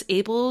like I was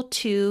able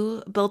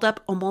to build up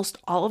almost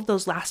all of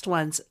those last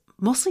ones,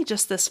 mostly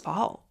just this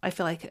fall. I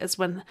feel like is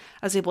when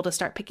I was able to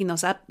start picking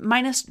those up,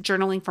 minus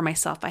journaling for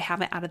myself. I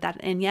haven't added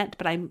that in yet,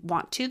 but I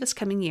want to this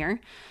coming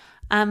year.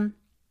 And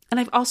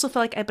I've also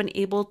felt like I've been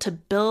able to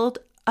build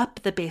up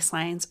the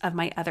baselines of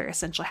my other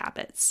essential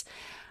habits.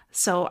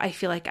 So I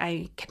feel like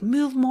I can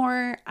move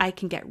more, I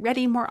can get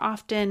ready more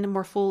often,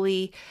 more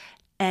fully,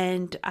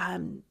 and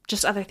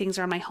just other things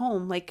around my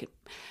home. Like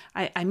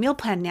I meal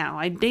plan now,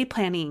 I'm day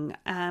planning,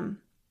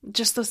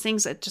 just those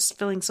things that just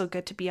feeling so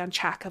good to be on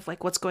track of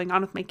like what's going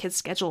on with my kids'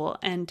 schedule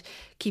and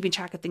keeping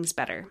track of things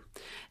better.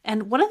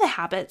 And one of the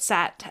habits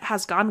that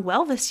has gone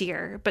well this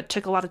year, but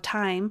took a lot of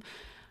time,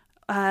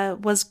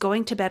 was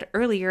going to bed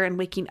earlier and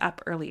waking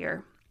up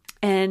earlier.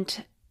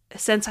 And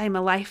since I'm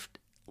a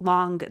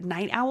lifelong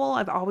night owl,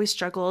 I've always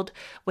struggled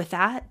with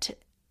that.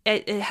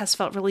 It has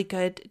felt really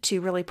good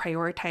to really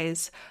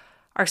prioritize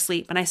our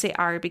sleep. And I say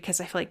our because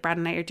I feel like Brad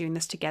and I are doing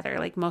this together.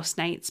 Like most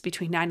nights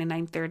between 9 and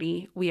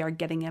 9:30, we are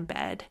getting in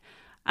bed.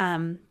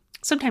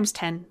 Sometimes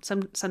 10.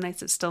 Some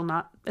nights it's still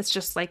not. It's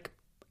just like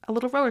a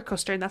little roller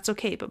coaster, and that's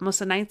okay. But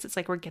most of the nights it's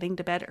like we're getting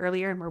to bed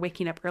earlier and we're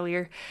waking up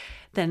earlier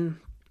than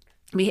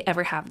we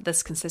ever have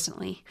this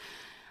consistently.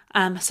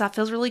 So that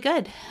feels really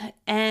good.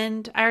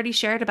 And I already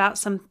shared about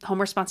some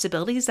home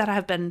responsibilities that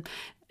have been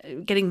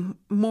getting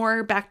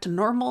more back to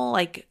normal.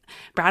 Like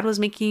Brad was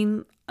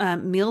making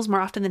meals more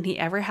often than he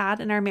ever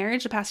had in our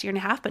marriage the past year and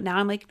a half. But now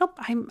I'm like, nope,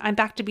 I'm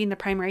back to being the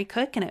primary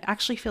cook, and it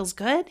actually feels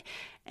good.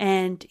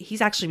 And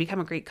he's actually become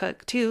a great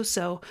cook too.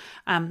 So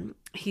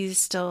he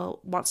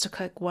still wants to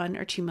cook 1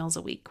 or 2 meals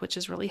a week, which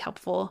is really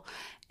helpful.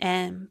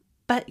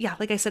 But yeah,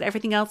 like I said,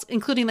 everything else,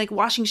 including like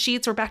washing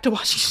sheets, we're back to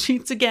washing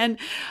sheets again.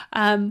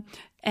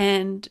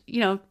 And,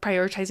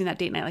 prioritizing that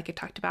date night, like I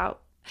talked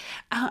about.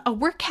 A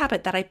work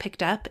habit that I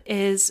picked up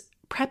is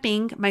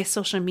prepping my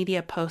social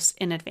media posts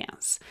in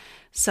advance.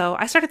 So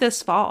I started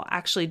this fall,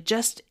 actually,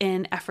 just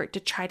in effort to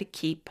try to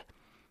keep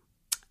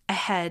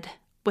ahead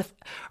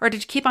or to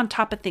keep on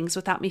top of things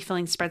without me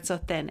feeling spread so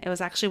thin. It was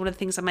actually one of the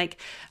things I'm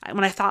like,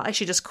 when I thought I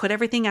should just quit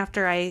everything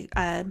after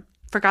I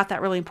forgot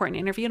that really important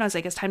interview, and I was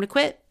like, it's time to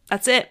quit.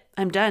 That's it.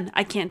 I'm done.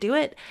 I can't do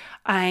it.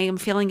 I am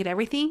failing at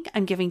everything.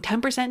 I'm giving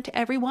 10% to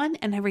everyone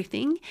and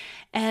everything.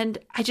 And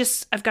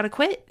I've got to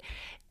quit.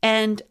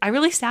 And I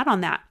really sat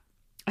on that.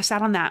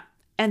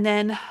 And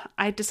then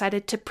I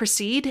decided to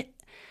proceed,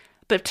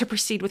 but to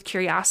proceed with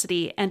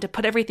curiosity and to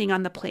put everything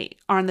on the plate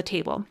or on the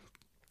table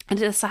and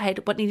to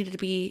decide what needed to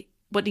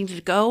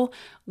go,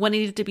 what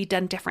needed to be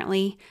done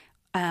differently.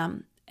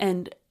 One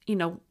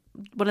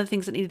of the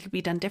things that needed to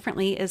be done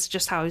differently is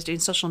just how I was doing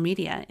social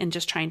media and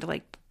just trying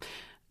to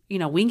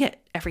wing it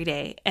every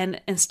day.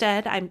 And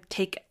instead I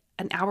take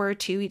an hour or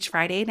 2 each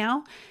Friday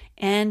now,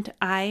 and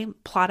I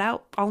plot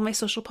out all of my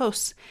social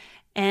posts.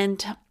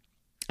 And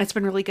it's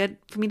been really good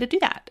for me to do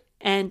that.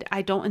 And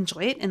I don't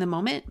enjoy it in the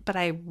moment, but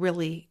I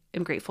really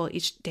am grateful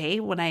each day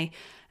when I'm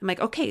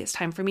like, okay, it's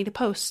time for me to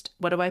post.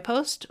 What do I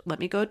post? Let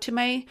me go to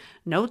my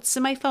notes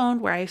in my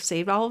phone where I've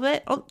saved all of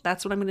it. Oh,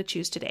 that's what I'm going to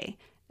choose today.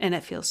 And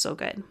it feels so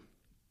good.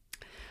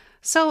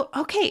 So,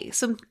 okay,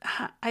 so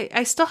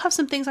I still have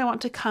some things I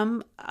want to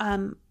come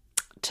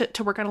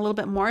to work on a little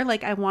bit more.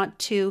 Like I want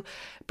to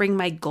bring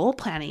my goal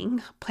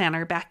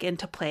planner back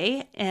into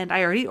play, and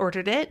I already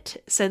ordered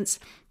it since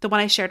the one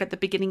I shared at the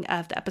beginning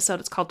of the episode.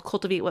 It's called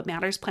Cultivate What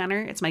Matters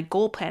Planner. It's my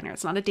goal planner.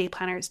 It's not a day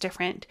planner. It's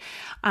different.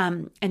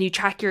 And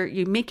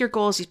you make your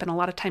goals. You spend a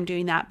lot of time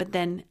doing that, but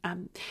then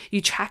you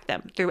track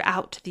them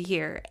throughout the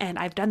year. And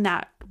I've done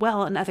that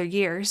well in other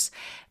years.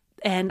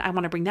 And I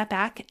want to bring that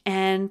back.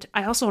 And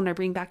I also want to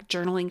bring back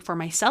journaling for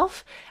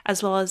myself,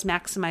 as well as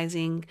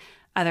maximizing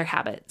other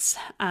habits.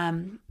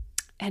 And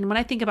when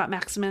I think about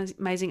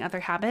maximizing other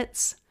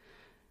habits,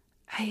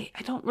 I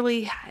don't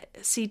really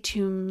see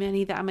too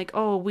many that I'm like,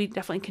 oh, we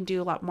definitely can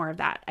do a lot more of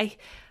that. I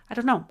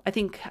don't know. I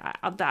think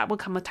that will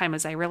come with time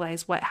as I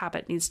realize what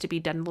habit needs to be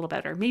done a little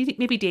better.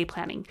 Maybe day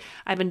planning.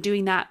 I've been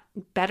doing that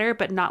better,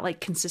 but not like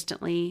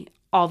consistently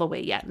all the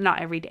way yet. Not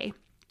every day.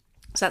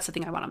 So that's the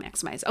thing I want to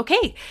maximize.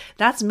 Okay,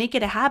 that's make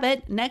it a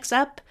habit. Next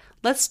up,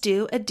 let's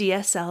do a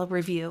DSL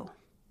review.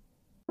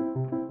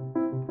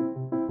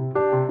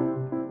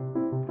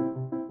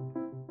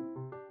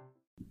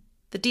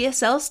 The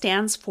DSL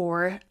stands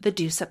for the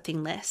Do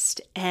Something List,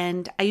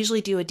 and I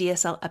usually do a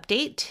DSL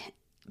update,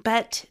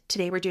 but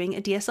today we're doing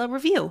a DSL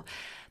review.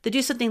 The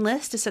Do Something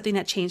List is something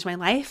that changed my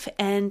life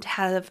and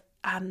have,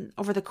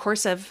 over the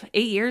course of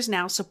 8 years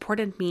now,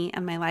 supported me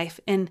and my life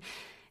in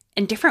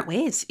different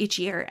ways each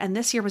year. And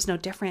this year was no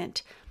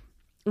different.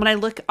 When I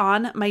look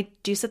on my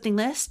Do Something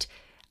List,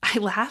 I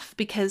laugh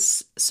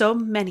because so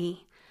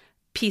many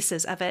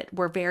pieces of it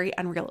were very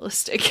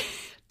unrealistic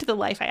to the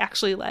life I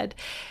actually led.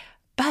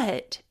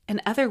 But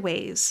in other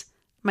ways,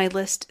 my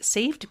list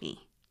saved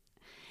me.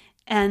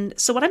 And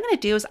so what I'm going to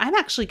do is I'm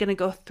actually going to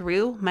go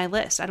through my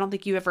list. I don't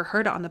think you ever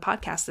heard it on the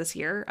podcast this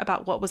year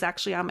about what was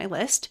actually on my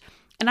list.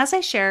 And as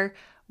I share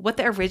what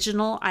the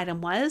original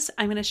item was,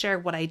 I'm going to share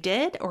what I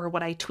did or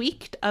what I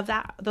tweaked of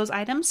those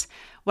items,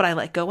 what I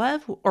let go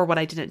of or what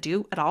I didn't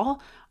do at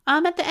all.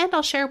 At the end,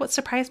 I'll share what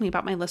surprised me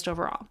about my list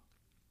overall.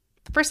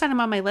 The first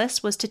item on my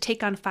list was to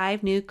take on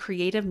 5 new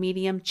creative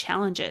medium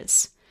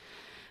challenges.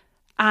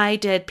 I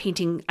did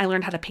painting. I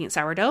learned how to paint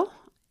sourdough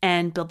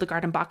and build the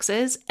garden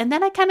boxes. And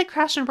then I kind of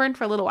crashed and burned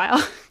for a little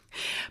while,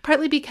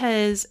 partly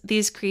because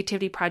these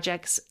creativity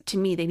projects, to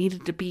me, they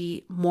needed to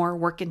be more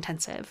work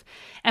intensive.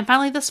 And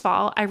finally this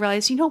fall, I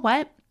realized, you know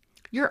what?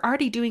 You're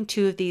already doing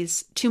 2 of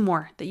these, 2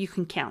 more that you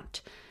can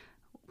count.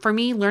 For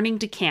me, learning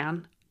to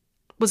can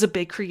was a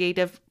big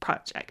creative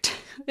project.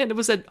 And it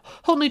was a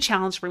whole new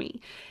challenge for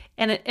me.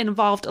 And it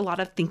involved a lot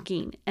of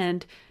thinking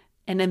and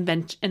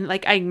invent, and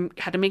like I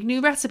had to make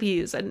new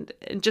recipes and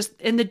just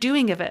in the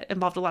doing of it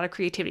involved a lot of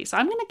creativity. So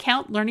I'm going to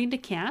count learning to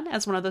can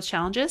as one of those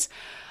challenges.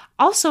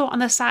 Also on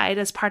the side,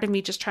 as part of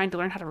me just trying to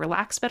learn how to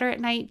relax better at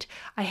night,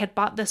 I had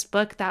bought this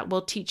book that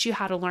will teach you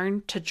how to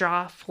learn to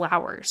draw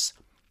flowers.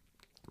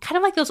 kind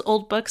of like those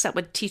old books that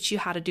would teach you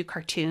how to do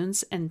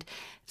cartoons and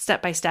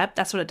step by step.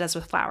 That's what it does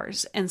with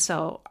flowers. And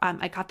so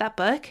I got that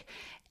book,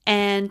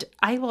 and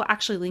I will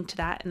actually link to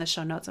that in the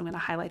show notes. I'm going to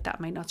highlight that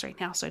in my notes right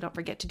now so I don't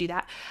forget to do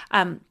that.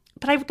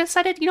 But I've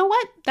decided, you know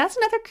what? That's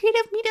another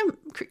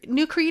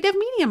new creative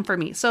medium for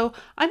me. So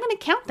I'm going to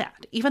count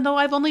that, even though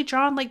I've only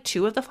drawn like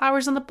 2 of the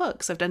flowers in the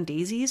books. I've done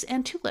daisies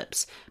and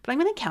tulips, but I'm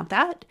going to count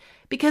that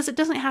because it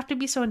doesn't have to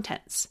be so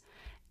intense.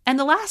 And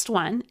the last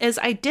one is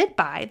I did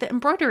buy the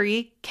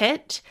embroidery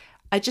kit.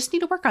 I just need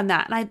to work on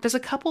that. And there's a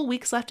couple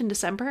weeks left in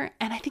December,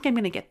 and I think I'm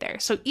going to get there.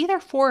 So either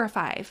 4 or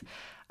 5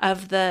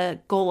 of the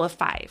goal of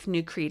 5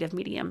 new creative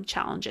medium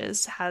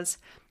challenges has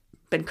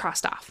been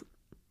crossed off.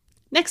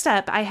 Next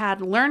up, I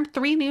had learned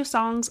 3 new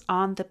songs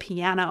on the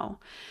piano.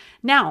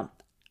 Now,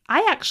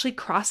 I actually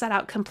crossed that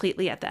out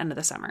completely at the end of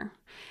the summer,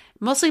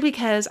 mostly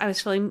because I was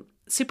feeling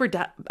super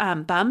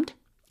bummed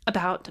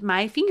about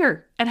my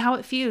finger and how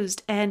it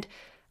fused. And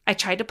I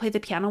tried to play the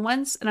piano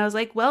once, and I was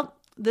like, well,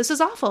 this is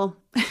awful.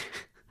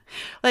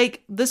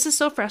 Like, this is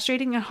so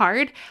frustrating and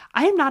hard.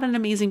 I am not an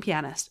amazing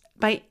pianist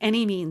by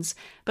any means,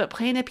 but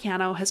playing the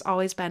piano has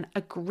always been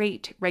a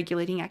great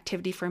regulating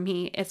activity for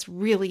me. It's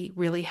really,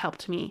 really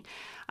helped me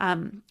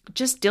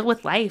just deal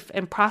with life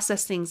and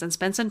process things and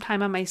spend some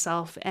time on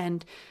myself.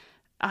 And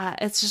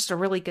it's just a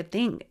really good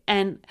thing.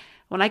 And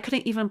when I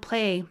couldn't even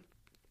play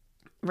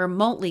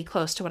remotely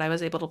close to what I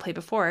was able to play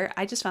before,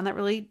 I just found that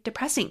really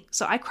depressing.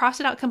 So I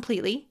crossed it out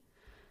completely.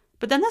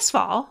 But then this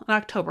fall, in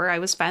October, I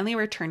was finally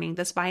returning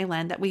this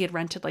violin that we had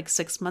rented like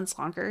 6 months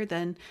longer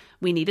than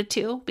we needed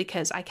to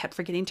because I kept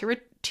forgetting to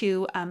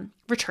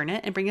return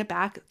it and bring it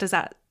back. Does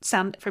that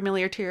sound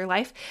familiar to your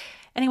life?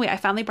 Anyway, I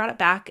finally brought it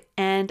back.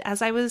 And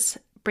as I was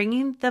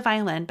bringing the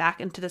violin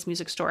back into this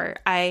music store,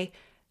 I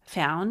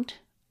found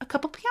a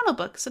couple piano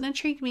books that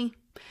intrigued me.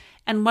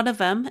 And one of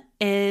them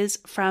is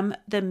from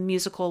the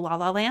musical La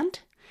La Land,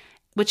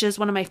 which is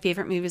one of my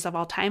favorite movies of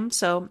all time.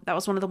 So that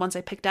was one of the ones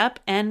I picked up.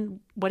 And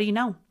what do you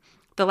know?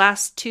 The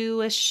last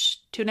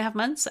 2.5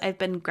 months, I've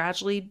been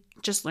gradually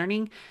just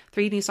learning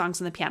 3 new songs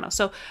on the piano.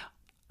 So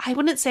I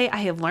wouldn't say I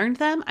have learned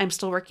them. I'm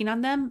still working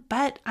on them,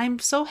 but I'm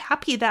so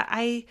happy that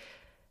I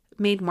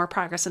made more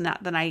progress in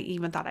that than I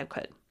even thought I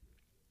could.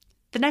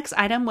 The next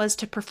item was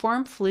to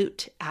perform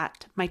flute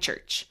at my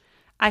church.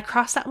 I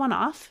crossed that one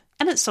off,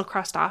 and it's still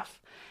crossed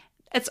off.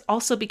 It's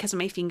also because of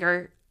my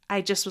finger. I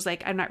just was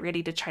like, I'm not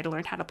ready to try to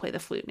learn how to play the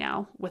flute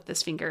now with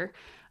this finger.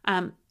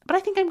 But I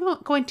think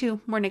I'm going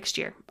to more next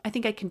year. I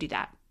think I can do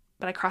that.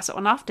 But I crossed that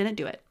one off, didn't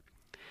do it.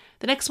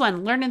 The next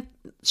one, learn and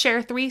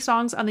share 3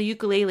 songs on the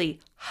ukulele.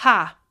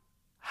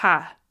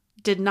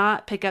 Did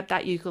not pick up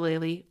that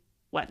ukulele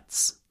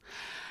once.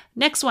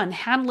 Next one,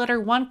 hand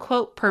letter 1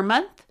 quote per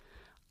month.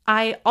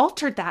 I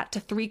altered that to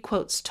 3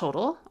 quotes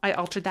total. I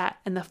altered that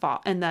in the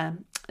fall, in the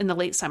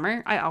late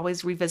summer. I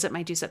always revisit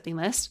my do something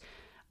list,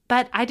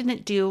 but I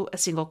didn't do a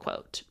single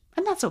quote,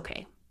 and that's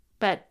okay.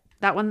 But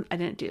that one I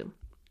didn't do.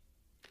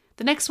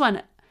 The next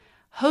one,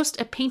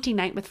 host a painting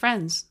night with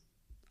friends.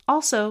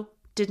 Also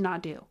did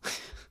not do.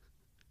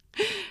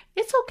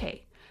 It's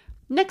okay.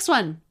 Next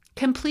one,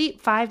 complete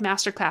 5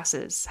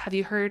 masterclasses. Have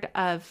you heard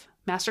of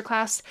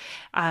Masterclass?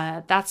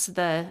 That's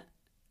the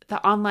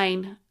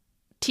online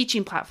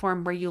teaching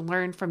platform where you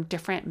learn from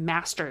different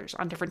masters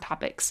on different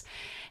topics.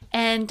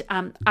 And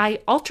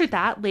I altered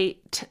that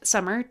late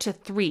summer to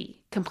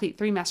 3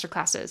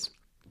 masterclasses.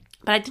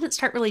 But I didn't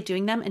start really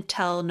doing them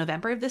until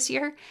November of this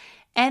year.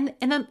 And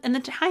in the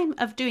time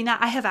of doing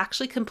that, I have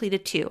actually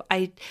completed 2.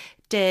 I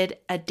did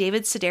a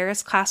David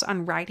Sedaris class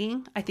on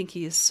writing. I think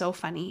he is so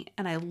funny,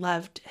 and I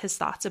loved his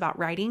thoughts about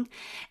writing.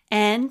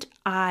 And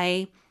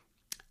I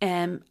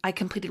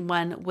completed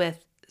one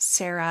with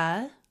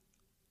Sarah.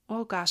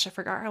 Oh gosh, I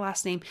forgot her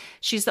last name.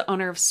 She's the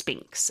owner of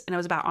Spanx, and it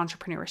was about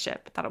entrepreneurship.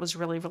 I thought it was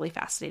really, really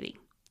fascinating.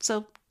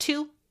 So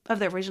 2 of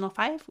the original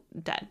 5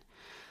 done.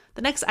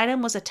 The next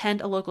item was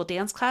attend a local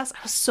dance class.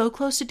 I was so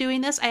close to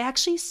doing this. I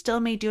actually still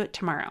may do it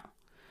tomorrow.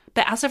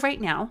 But as of right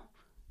now,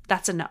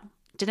 that's a no.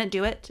 Didn't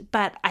do it,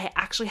 but I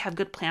actually have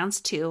good plans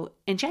to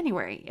in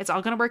January. It's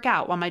all going to work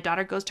out. While my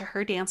daughter goes to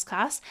her dance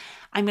class,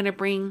 I'm going to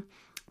bring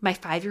my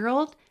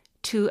 5-year-old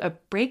to a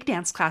break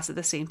dance class at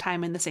the same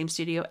time in the same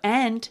studio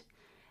and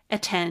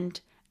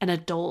attend an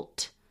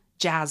adult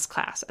jazz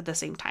class at the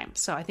same time.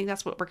 So I think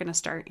that's what we're going to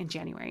start in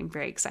January. I'm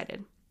very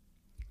excited.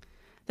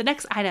 The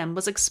next item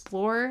was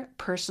explore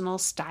personal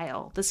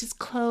style. This is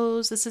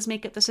clothes, this is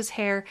makeup, this is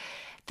hair.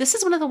 This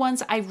is one of the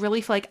ones I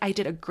really feel like I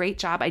did a great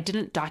job. I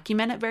didn't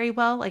document it very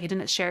well. Like I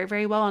didn't share it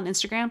very well on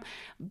Instagram,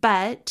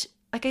 but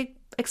like I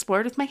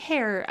explored with my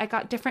hair. I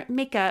got different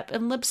makeup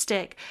and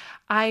lipstick.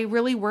 I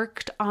really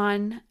worked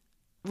on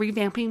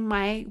revamping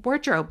my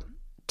wardrobe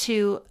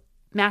to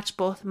match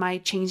both my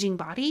changing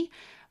body,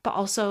 but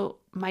also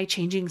my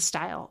changing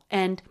style.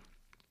 And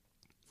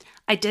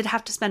I did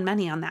have to spend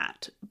money on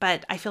that,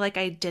 but I feel like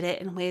I did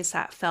it in ways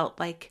that felt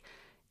like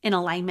in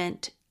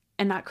alignment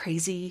and not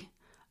crazy.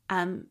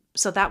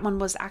 So that one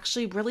was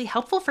actually really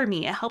helpful for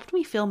me. It helped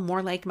me feel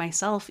more like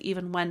myself,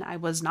 even when I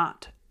was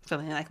not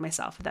feeling like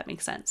myself, if that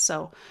makes sense.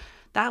 So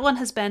That one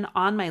has been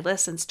on my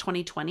list since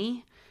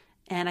 2020,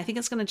 and I think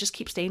it's going to just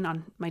keep staying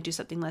on my do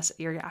something list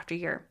year after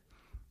year.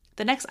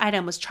 The next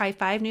item was try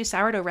 5 new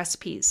sourdough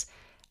recipes,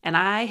 and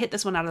I hit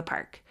this one out of the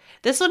park.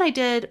 This one I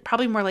did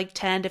probably more like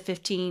 10 to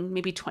 15,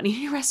 maybe 20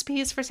 new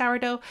recipes for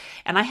sourdough,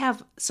 and I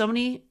have so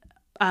many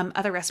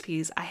other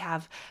recipes I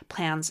have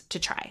plans to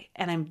try,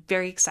 and I'm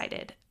very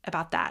excited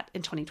about that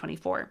in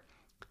 2024.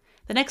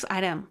 The next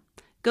item,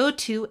 go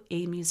to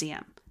a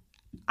museum.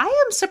 I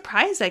am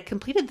surprised I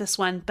completed this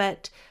one,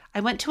 but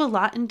I went to a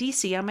lot in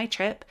DC on my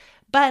trip,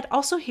 but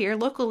also here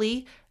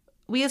locally,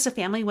 we as a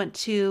family went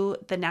to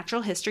the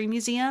Natural History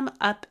Museum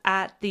up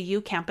at the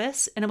U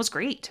campus, and it was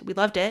great. We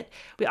loved it.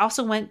 We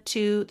also went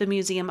to the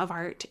Museum of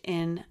Art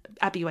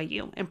at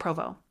BYU in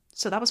Provo,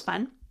 so that was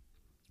fun.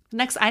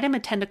 Next item,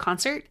 attend a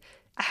concert.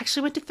 I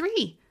actually went to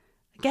 3.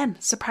 Again,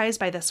 surprised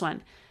by this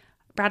one.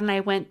 Brad and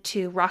I went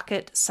to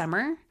Rocket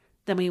Summer.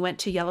 Then we went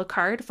to Yellow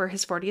Card for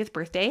his 40th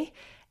birthday.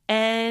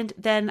 And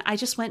then I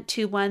just went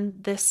to one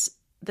this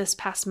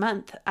past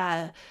month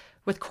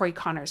with Corey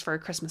Connors for a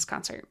Christmas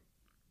concert.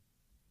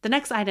 The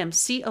next item,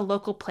 see a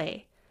local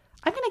play.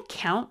 I'm going to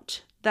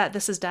count that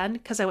this is done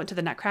because I went to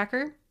the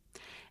Nutcracker.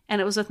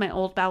 And it was with my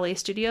old ballet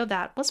studio.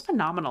 That was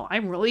phenomenal.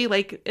 I'm really,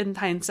 in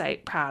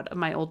hindsight, proud of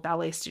my old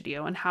ballet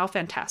studio and how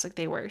fantastic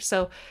they were.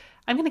 So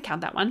I'm going to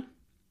count that one.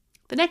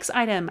 The next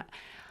item,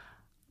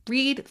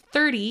 read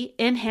 30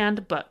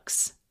 in-hand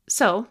books.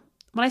 So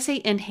when I say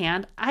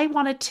in-hand,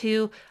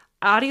 audiobooks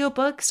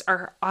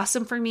are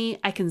awesome for me.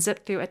 I can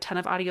zip through a ton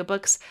of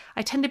audiobooks.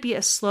 I tend to be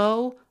a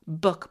slow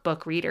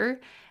book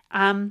reader.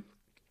 And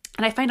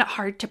I find it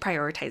hard to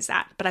prioritize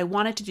that, but I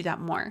wanted to do that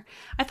more.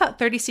 I thought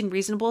 30 seemed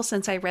reasonable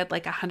since I read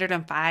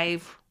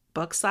 105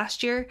 books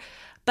last year,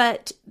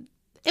 but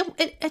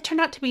it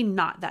turned out to be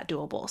not that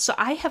doable. So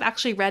I have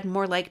actually read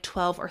more like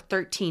 12 or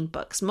 13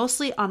 books,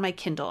 mostly on my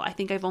Kindle. I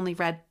think I've only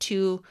read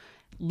 2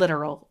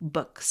 literal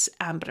books,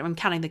 but I'm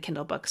counting the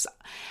Kindle books.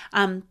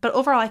 But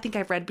overall, I think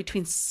I've read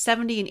between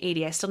 70 and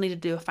 80. I still need to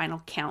do a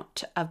final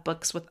count of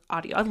books with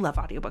audio. I love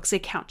audiobooks. They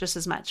count just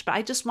as much, but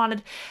I just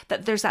wanted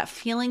that there's that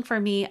feeling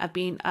for me of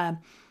being a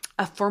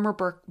former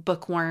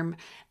bookworm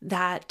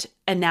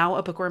and now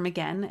a bookworm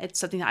again. It's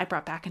something that I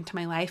brought back into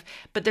my life,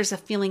 but there's a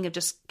feeling of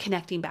just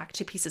connecting back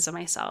to pieces of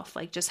myself,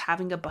 like just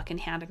having a book in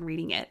hand and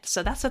reading it.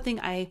 So that's something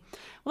I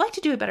would like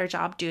to do a better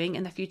job doing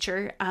in the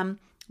future.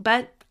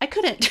 But I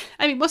couldn't.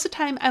 I mean, most of the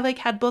time I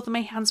had both of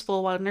my hands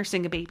full while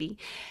nursing a baby.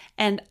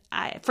 And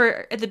at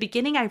the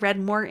beginning, I read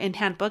more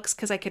in-hand books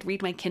because I could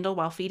read my Kindle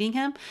while feeding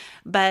him.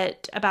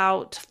 But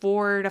about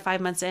 4 to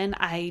 5 months in,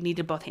 I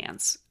needed both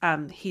hands.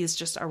 He's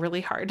just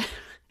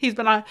he's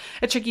been a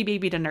tricky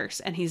baby to nurse,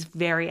 and he's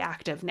very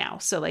active now.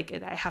 So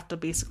I have to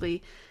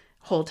basically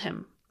hold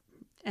him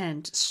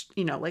and,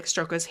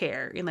 stroke his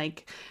hair.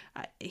 And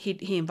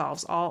he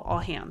involves all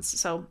hands.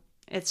 So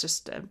it's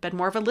just been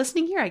more of a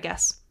listening year, I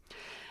guess.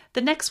 The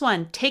next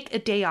one, take a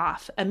day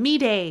off, a me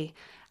day.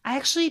 I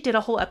actually did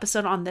a whole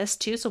episode on this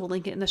too, so we'll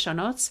link it in the show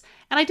notes.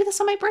 And I did this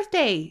on my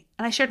birthday,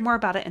 and I shared more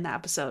about it in that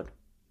episode.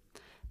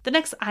 The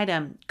next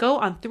item, go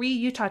on 3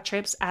 Utah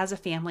trips as a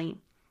family.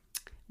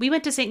 We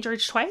went to St.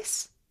 George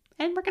twice,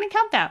 and we're going to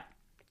count that.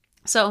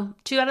 So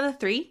 2 out of the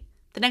 3.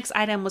 The next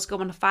item was go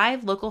on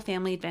 5 local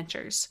family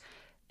adventures.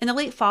 In the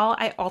late fall,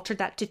 I altered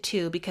that to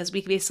 2 because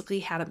we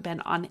basically hadn't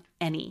been on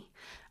any.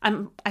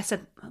 I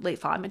said late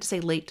fall, I meant to say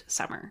late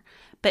summer.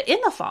 But in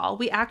the fall,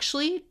 we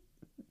actually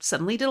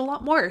suddenly did a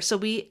lot more. So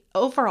we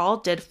overall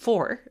did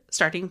 4,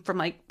 starting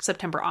from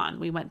September on.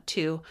 We went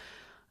to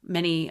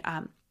many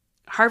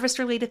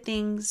harvest-related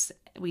things.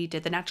 We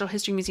did the Natural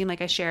History Museum,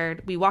 like I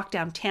shared. We walked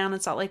downtown in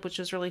Salt Lake, which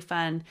was really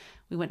fun.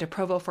 We went to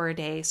Provo for a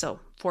day. So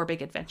 4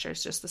 big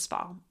adventures just this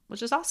fall,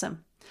 which is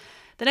awesome.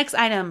 The next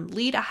item,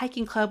 lead a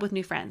hiking club with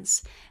new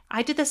friends.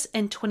 I did this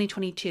in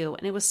 2022,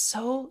 and it was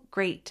so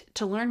great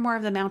to learn more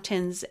of the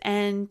mountains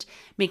and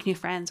make new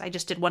friends. I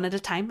just did one at a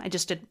time. I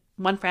just did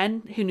one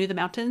friend who knew the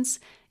mountains.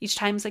 Each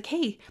time it's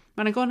hey, I'm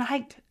going to go on a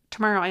hike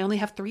tomorrow. I only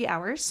have 3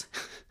 hours.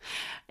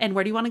 And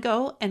where do you want to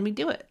go? And we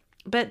do it.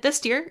 But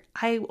this year,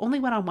 I only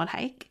went on one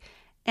hike,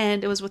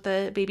 and it was with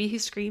a baby who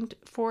screamed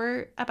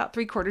for about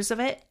 3/4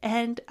 of it.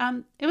 And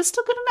it was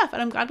still good enough,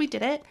 and I'm glad we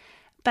did it.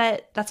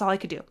 But that's all I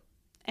could do.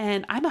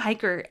 And I'm a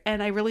hiker,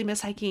 and I really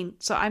miss hiking.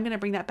 So I'm going to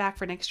bring that back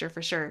for next year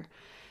for sure.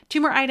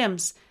 2 more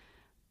items.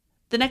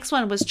 The next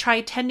one was try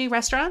 10 new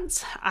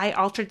restaurants. I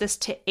altered this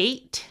to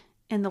 8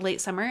 in the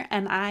late summer,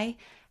 and I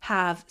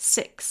have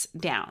 6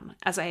 down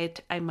as I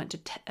went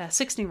to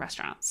 6 new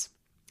restaurants.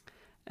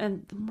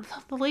 And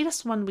the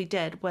latest one we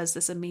did was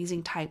this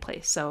amazing Thai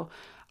place. So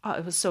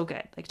it was so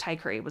good. Thai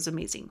curry was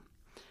amazing.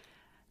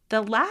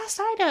 The last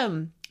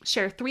item,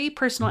 share 3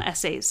 personal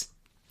essays.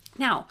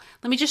 Now,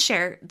 let me just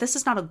share, this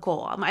is not a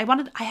goal.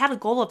 I had a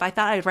goal of I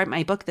thought I'd write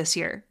my book this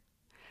year.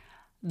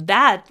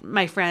 That,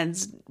 my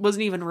friends,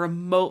 wasn't even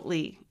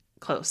remotely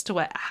close to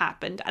what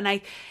happened.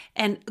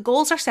 And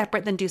goals are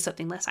separate than do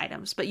something list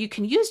items, but you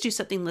can use do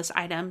something list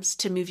items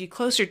to move you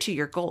closer to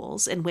your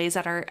goals in ways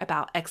that are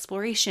about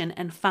exploration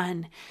and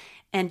fun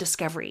and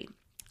discovery.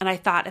 And I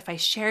thought if I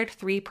shared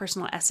 3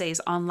 personal essays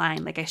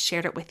online, like I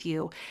shared it with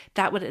you,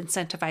 that would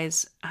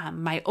incentivize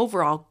my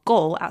overall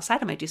goal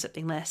outside of my do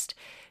something list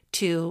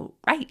to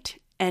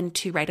write and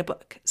to write a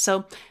book.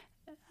 So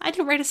I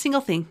didn't write a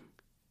single thing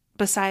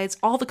besides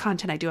all the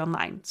content I do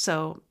online.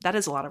 So that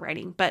is a lot of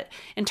writing. But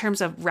in terms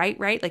of write,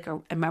 like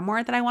a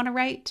memoir that I want to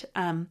write,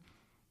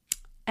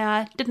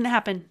 didn't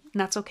happen.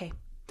 And that's okay.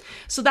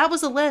 So that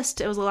was a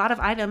list. It was a lot of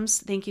items.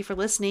 Thank you for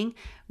listening.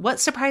 What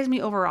surprised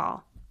me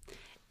overall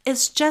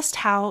is just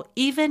how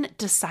even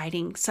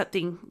deciding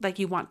something like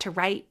you want to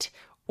write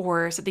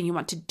or something you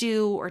want to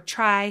do or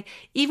try,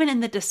 even in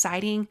the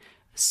deciding,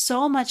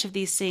 so much of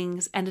these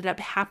things ended up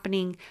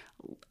happening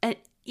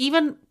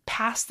even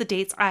past the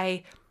dates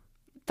I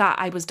thought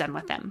I was done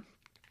with them.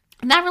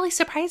 And that really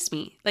surprised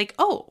me. Like,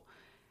 oh,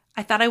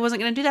 I thought I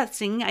wasn't going to do that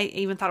thing. I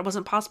even thought it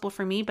wasn't possible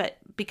for me, but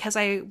because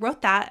I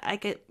wrote that,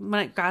 when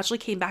it gradually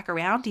came back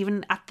around,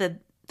 even at the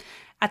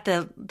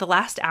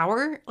last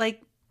hour,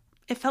 like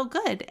it felt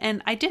good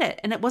and I did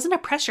it. And it wasn't a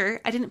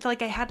pressure. I didn't feel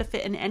like I had to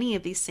fit in any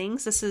of these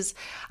things.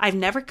 I've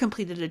never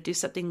completed a do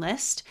something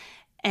list,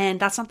 and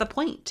that's not the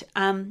point.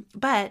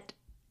 But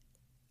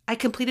I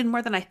completed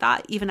more than I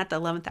thought, even at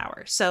the 11th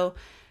hour. So,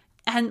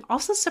 and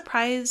also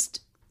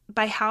surprised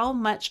by how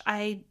much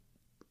I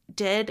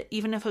did,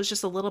 even if it was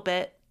just a little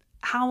bit,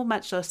 how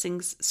much those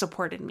things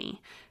supported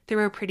me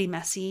through a pretty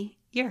messy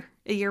year,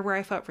 a year where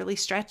I felt really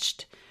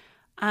stretched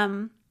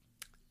in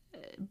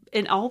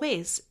all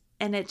ways.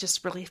 And it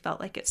just really felt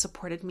like it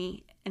supported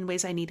me in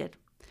ways I needed.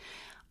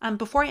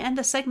 Before I end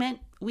the segment,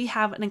 we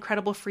have an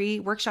incredible free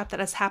workshop that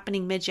is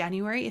happening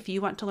mid-January. If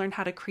you want to learn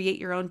how to create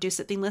your own do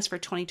something list for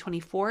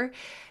 2024,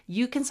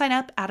 you can sign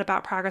up at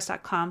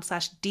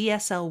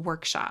aboutprogress.com/DSL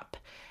workshop.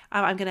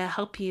 I'm going to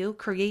help you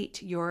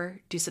create your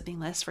do something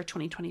list for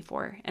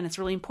 2024. And it's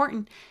really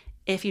important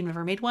if you've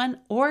never made one,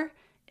 or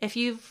if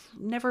you've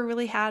never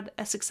really had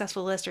a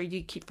successful list, or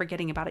you keep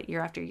forgetting about it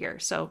year after year.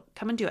 So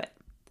come and do it.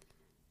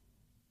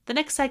 The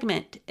next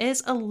segment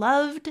is a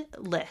loved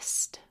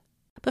list.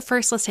 But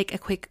first, let's take a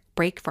quick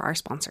break for our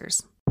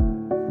sponsors.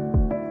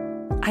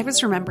 I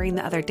was remembering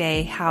the other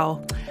day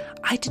how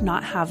I did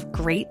not have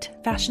great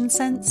fashion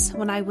sense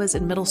when I was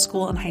in middle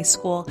school and high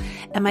school,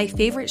 and my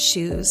favorite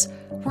shoes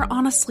were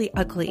honestly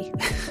ugly.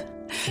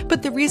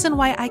 But the reason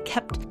why I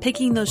kept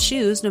picking those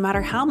shoes, no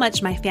matter how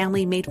much my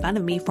family made fun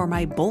of me for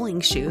my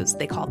bowling shoes,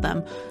 they called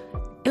them,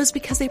 it was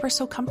because they were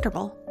so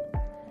comfortable.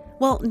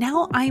 Well,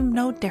 now I'm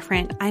no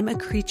different. I'm a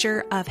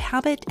creature of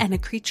habit and a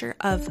creature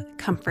of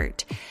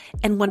comfort.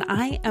 And when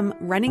I am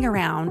running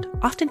around,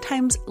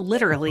 oftentimes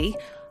literally,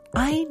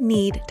 I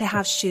need to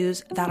have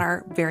shoes that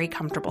are very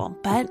comfortable.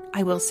 But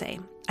I will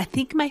say, I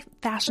think my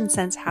fashion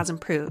sense has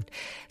improved.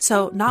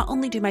 So not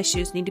only do my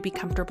shoes need to be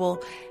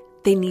comfortable,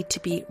 they need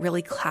to be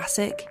really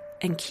classic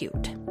and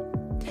cute.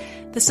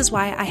 This is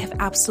why I have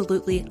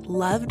absolutely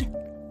loved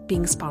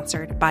being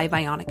sponsored by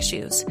Vionic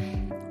Shoes.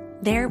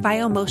 Their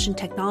VioMotion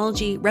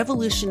technology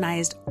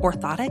revolutionized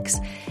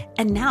orthotics,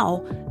 and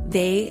now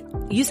they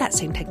use that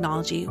same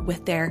technology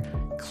with their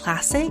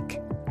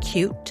classic,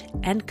 cute,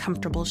 and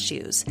comfortable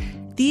shoes.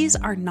 These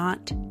are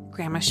not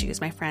grandma shoes,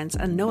 my friends,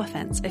 and no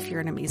offense if you're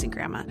an amazing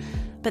grandma,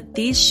 but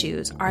these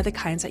shoes are the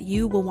kinds that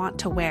you will want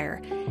to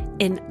wear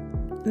in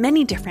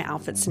many different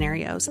outfit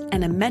scenarios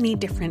and in many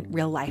different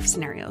real life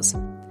scenarios.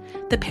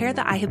 The pair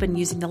that I have been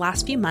using the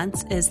last few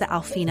months is the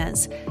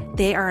Alfinas.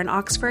 They are an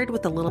Oxford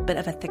with a little bit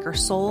of a thicker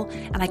sole,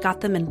 and I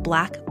got them in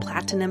black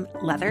platinum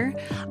leather.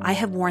 I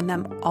have worn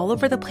them all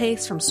over the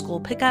place, from school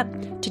pickup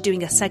to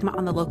doing a segment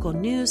on the local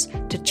news,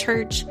 to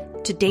church,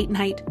 to date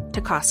night,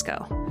 to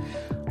Costco.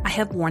 I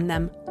have worn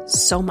them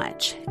so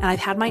much, and I've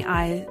had my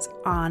eyes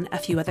on a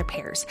few other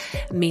pairs,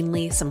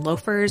 mainly some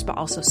loafers, but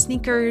also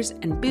sneakers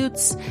and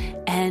boots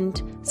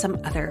and some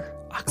other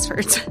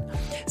Oxfords.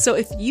 So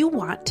if you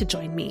want to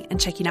join me in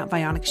checking out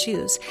Vionic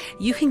Shoes,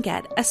 you can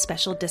get a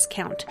special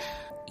discount.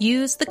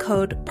 Use the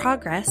code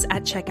PROGRESS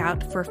at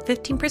checkout for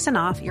 15%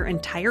 off your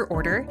entire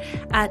order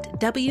at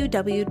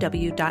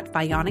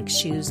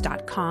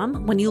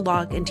www.vionicshoes.com when you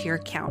log into your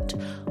account.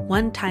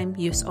 One-time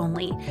use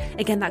only.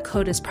 Again, that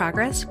code is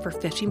PROGRESS for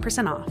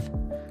 15% off.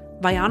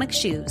 Vionic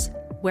Shoes,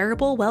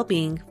 wearable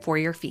well-being for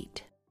your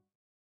feet.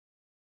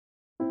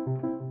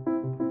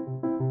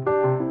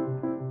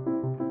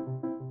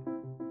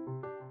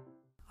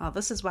 Well,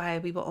 this is why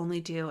we will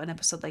only do an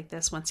episode like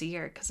this once a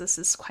year, because this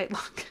is quite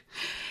long.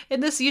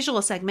 In this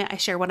usual segment, I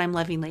share what I'm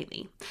loving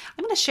lately.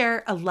 I'm going to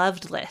share a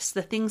loved list,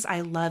 the things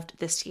I loved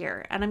this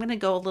year, and I'm going to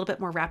go a little bit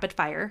more rapid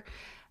fire.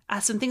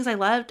 Some things I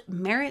loved: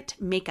 Merit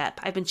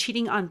makeup. I've been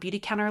cheating on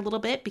Beautycounter a little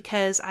bit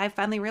because I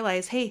finally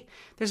realized, hey,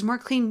 there's more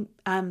clean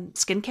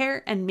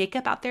skincare and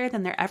makeup out there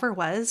than there ever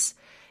was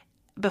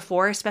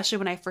before, especially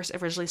when I first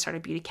originally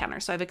started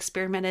Beautycounter. So I've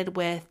experimented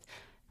with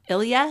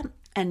Ilia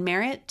and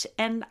Merit,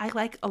 and I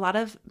like a lot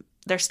of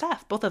their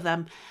stuff, both of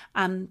them.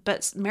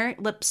 But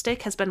Merit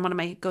lipstick has been one of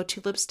my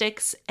go-to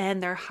lipsticks,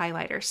 and their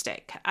highlighter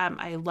stick.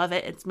 I love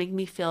it. It's made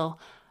me feel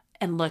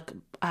and look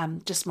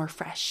just more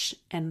fresh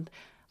and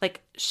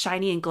like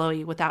shiny and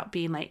glowy without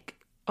being like,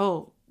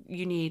 oh,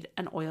 you need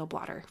an oil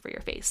blotter for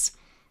your face.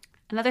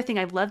 Another thing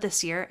I love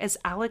this year is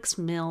Alex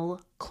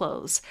Mill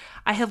clothes.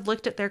 I have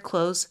looked at their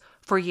clothes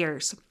for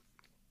years.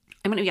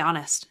 I'm going to be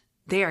honest,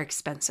 they are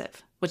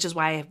expensive, which is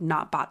why I have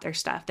not bought their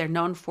stuff. They're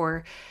known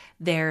for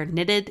their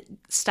knitted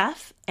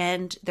stuff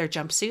and their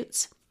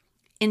jumpsuits.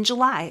 In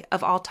July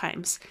of all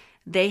times,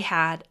 they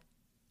had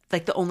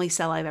like the only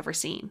sale I've ever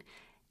seen.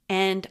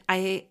 And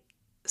I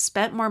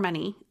spent more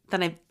money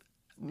than I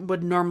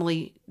would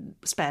normally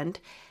spend.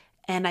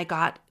 And I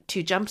got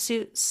 2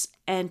 jumpsuits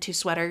and 2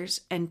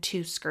 sweaters and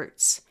 2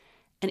 skirts.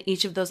 And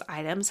each of those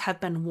items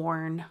have been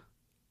worn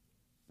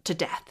to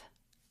death.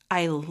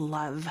 I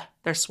love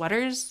their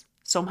sweaters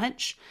so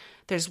much.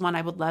 There's one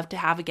I would love to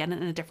have again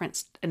in a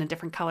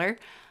different color.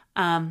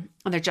 And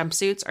their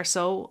jumpsuits are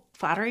so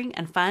flattering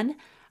and fun.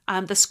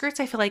 The skirts,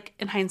 I feel like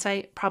in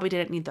hindsight, probably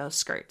didn't need those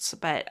skirts.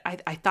 But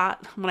I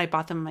thought when I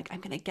bought them, I'm like,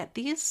 I'm going to get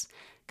these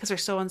because they're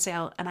so on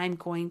sale and I'm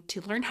going to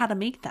learn how to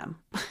make them.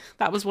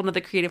 That was one of the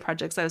creative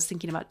projects I was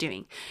thinking about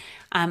doing.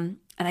 And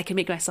I can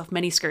make myself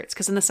many skirts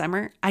because in the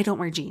summer, I don't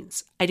wear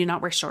jeans. I do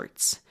not wear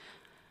shorts.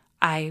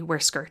 I wear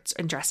skirts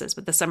and dresses,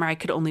 but this summer I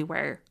could only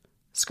wear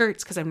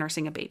skirts because I'm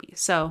nursing a baby.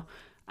 So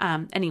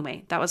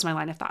anyway, that was my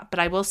line of thought. But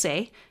I will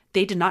say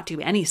they did not do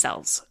any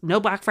sales.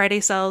 No Black Friday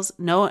sales,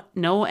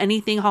 no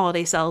anything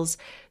holiday sales.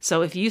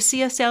 So if you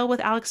see a sale with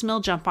Alex Mill,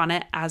 jump on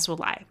it, as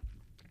will I.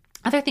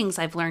 Other things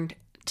I've learned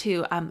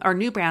to, or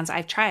new brands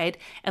I've tried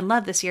and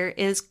love this year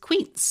is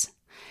Queens.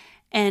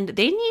 And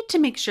they need to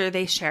make sure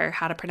they share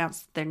how to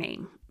pronounce their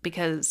name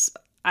because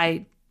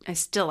I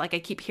still, like, I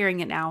keep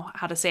hearing it now,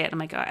 how to say it. I'm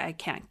like, oh, I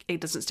can't,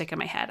 it doesn't stick in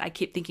my head. I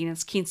keep thinking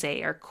it's Quince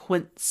or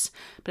Quince,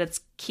 but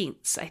it's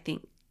Quince, I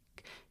think.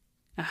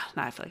 Now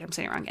I feel like I'm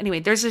saying it wrong. Anyway,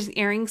 there's these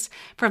earrings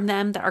from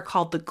them that are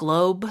called the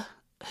Globe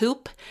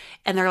Hoop,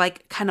 and they're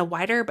like kind of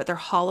wider, but they're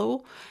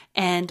hollow,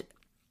 and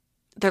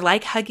they're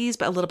like Huggies,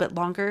 but a little bit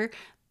longer.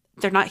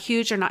 They're not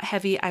huge, they're not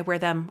heavy. I wear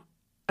them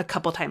a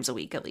couple times a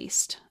week at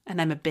least, and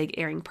I'm a big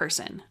earring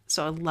person,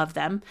 so I love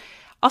them.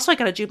 Also, I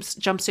got a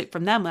jumpsuit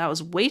from them that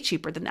was way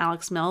cheaper than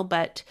Alex Mill,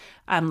 but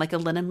like a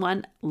linen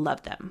one.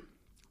 Loved them.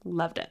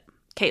 Loved it.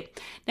 Okay,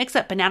 next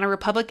up, Banana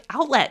Republic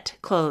outlet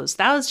clothes.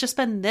 That has just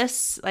been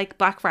this like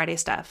Black Friday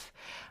stuff.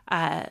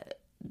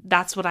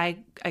 That's what I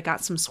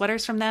got some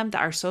sweaters from them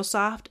that are so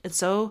soft and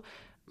so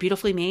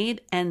beautifully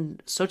made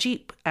and so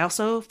cheap. I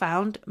also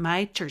found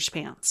my church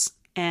pants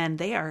and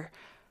they are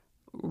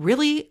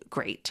really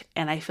great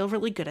and I feel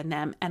really good in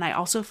them. And I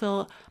also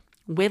feel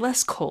way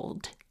less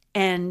cold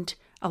and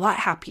a lot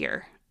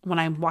happier when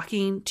I'm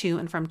walking to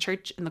and from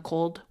church in the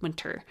cold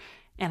winter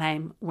and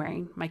I'm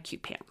wearing my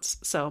cute pants.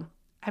 So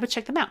I would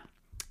check them out.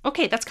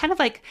 Okay, that's kind of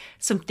like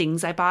some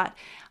things I bought.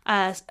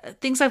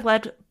 Things I've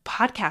led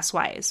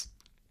podcast-wise.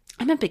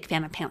 I'm a big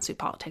fan of Pantsuit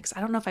Politics.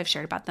 I don't know if I've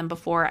shared about them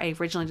before. I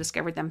originally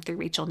discovered them through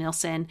Rachel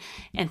Nielsen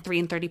and 3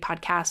 and 30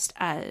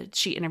 podcast.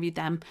 She interviewed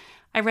them.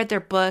 I read their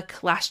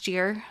book last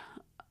year.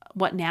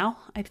 What Now?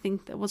 I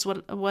think that was what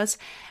it was.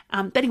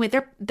 But anyway,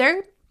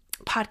 their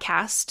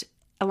podcast,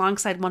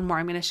 alongside one more,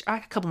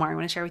 a couple more I'm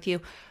going to share with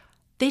you.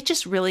 They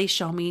just really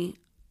show me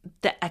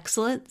the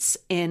excellence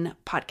in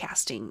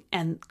podcasting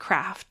and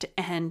craft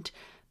and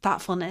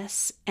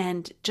thoughtfulness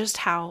and just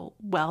how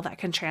well that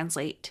can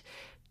translate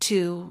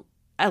to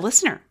a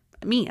listener,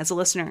 me as a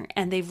listener.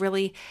 And they've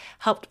really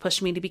helped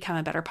push me to become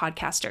a better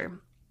podcaster.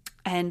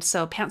 And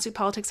so Pantsuit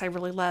Politics, I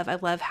really love. I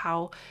love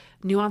how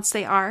nuanced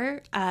they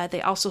are.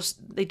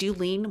 They do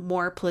lean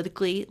more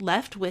politically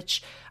left,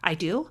 which I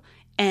do.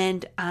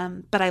 And,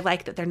 but I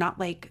like that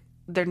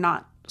they're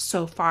not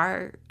so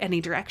far any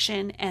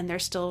direction and they're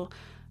still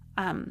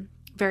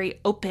very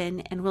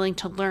open and willing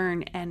to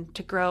learn and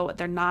to grow.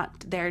 They're not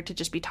there to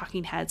just be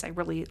talking heads. I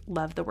really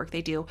love the work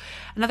they do.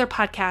 Another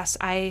podcast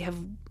I have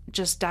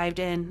just dived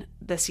in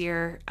this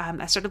year.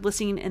 I started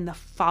listening in the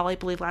fall, I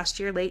believe last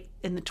year, late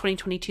in the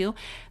 2022,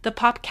 the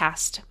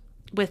Popcast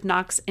with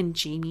Knox and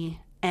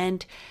Jamie.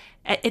 And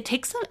it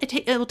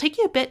will take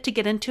you a bit to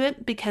get into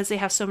it because they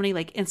have so many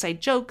like inside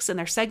jokes and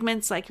their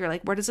segments. Like you're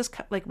like, what does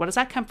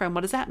that come from?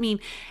 What does that mean?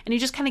 And you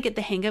just kind of get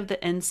the hang of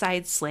the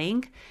inside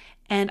slang.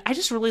 And I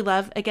just really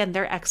love, again,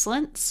 their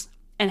excellence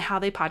and how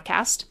they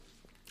podcast.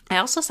 I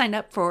also signed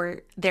up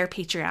for their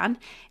Patreon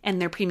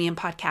and their premium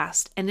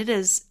podcast, and it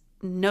is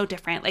no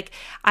different. Like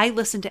I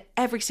listen to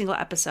every single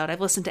episode.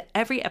 I've listened to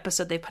every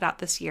episode they put out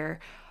this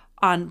year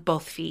on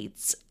both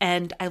feeds,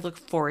 and I look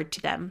forward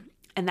to them.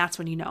 And that's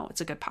when you know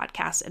it's a good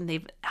podcast, and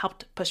they've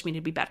helped push me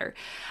to be better.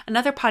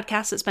 Another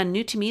podcast that's been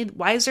new to me,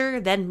 Wiser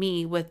Than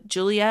Me, with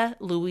Julia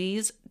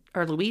Louis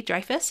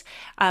Dreyfus.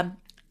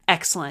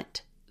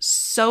 Excellent.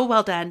 So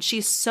well done.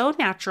 She's so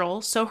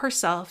natural, so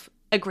herself,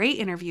 a great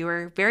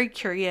interviewer, very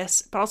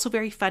curious, but also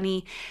very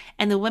funny.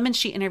 And the women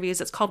she interviews,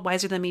 it's called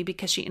Wiser Than Me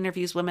because she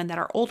interviews women that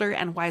are older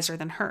and wiser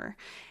than her.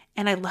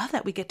 And I love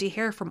that we get to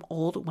hear from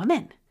old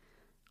women.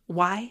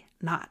 Why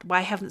not? Why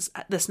haven't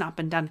this not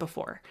been done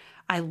before?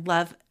 I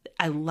love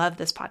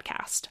this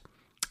podcast.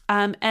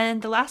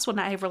 And the last one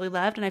that I really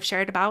loved and I've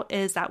shared about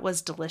is That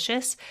Was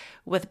Delicious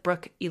with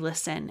Brooke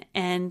Ellison.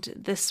 And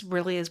this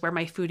really is where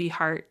my foodie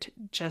heart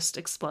just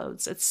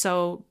explodes. It's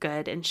so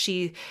good. And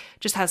she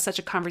just has such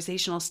a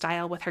conversational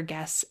style with her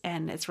guests,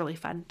 and it's really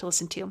fun to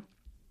listen to.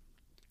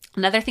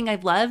 Another thing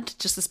I've loved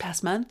just this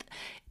past month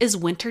is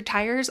winter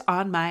tires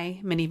on my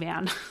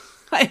minivan.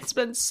 It's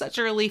been such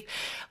a relief.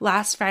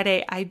 Last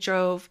Friday, I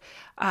drove,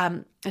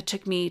 it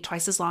took me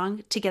twice as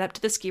long to get up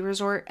to the ski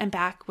resort and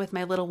back with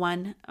my little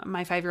one,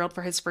 my 5-year-old,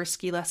 for his first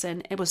ski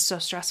lesson. It was so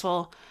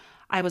stressful.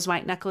 I was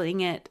white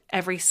knuckling it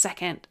every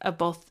second of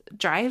both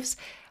drives.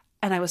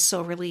 And I was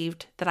so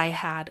relieved that I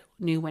had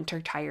new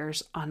winter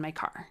tires on my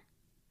car.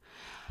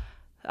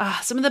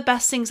 Some of the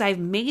best things I've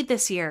made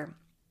this year.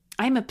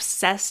 I'm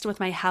obsessed with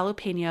my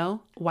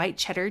jalapeno white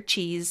cheddar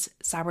cheese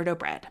sourdough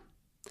bread.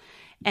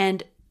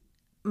 And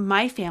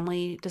my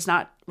family does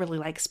not really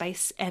like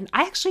spice. And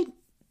I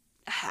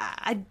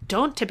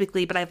don't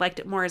typically, but I've liked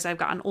it more as I've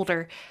gotten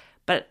older.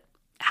 But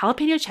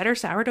jalapeno cheddar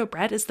sourdough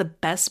bread is the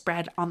best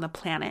bread on the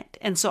planet.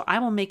 And so I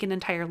will make an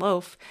entire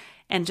loaf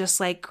and just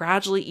like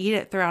gradually eat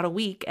it throughout a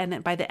week.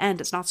 And by the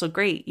end, it's not so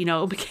great,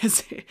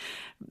 because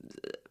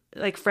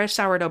like fresh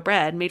sourdough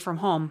bread made from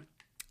home,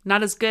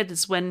 not as good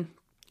as when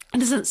it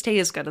doesn't stay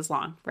as good as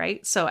long,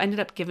 right? So I ended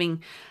up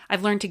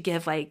I've learned to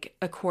give like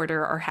a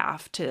quarter or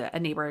half to a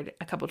neighbor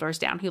a couple doors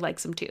down who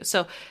likes them too.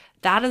 So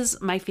that is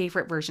my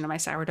favorite version of my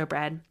sourdough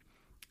bread.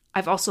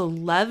 I've also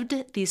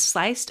loved these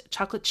sliced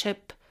chocolate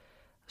chip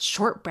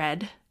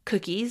shortbread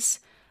cookies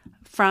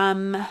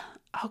from,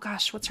 oh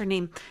gosh, what's her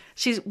name?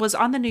 She was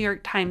on the New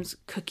York Times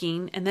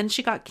cooking, and then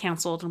she got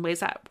canceled in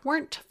ways that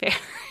weren't fair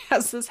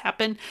as this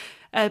happened.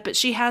 But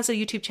she has a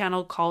YouTube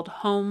channel called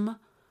Home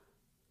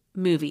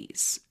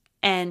Movies.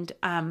 And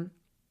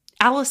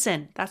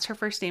Allison, that's her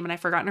first name, and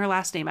I've forgotten her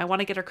last name. I want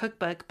to get her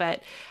cookbook,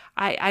 but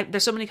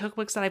there's so many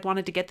cookbooks that I've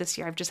wanted to get this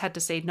year. I've just had to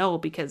say no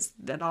because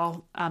that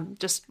all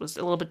just was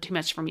a little bit too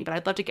much for me. But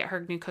I'd love to get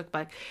her new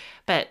cookbook.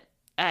 But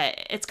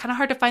it's kind of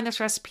hard to find this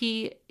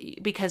recipe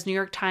because New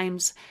York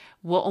Times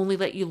will only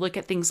let you look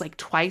at things like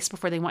twice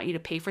before they want you to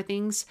pay for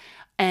things.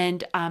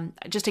 And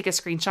just take a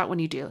screenshot when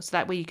you do, so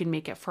that way you can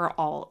make it for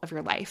all of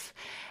your life.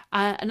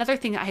 Another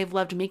thing I have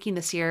loved making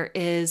this year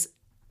is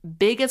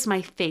big as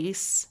my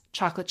face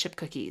chocolate chip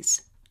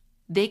cookies.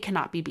 They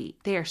cannot be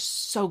beat. They are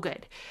so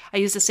good. I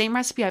use the same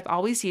recipe I've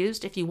always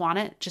used. If you want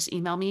it, just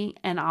email me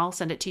and I'll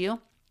send it to you.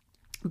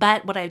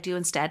 But what I do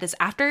instead is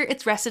after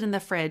it's rested in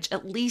the fridge,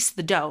 at least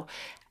the dough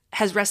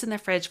has rested in the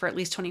fridge for at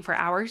least 24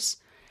 hours,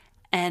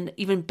 and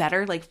even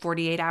better, like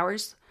 48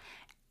 hours,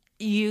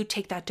 you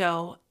take that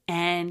dough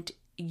and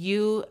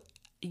you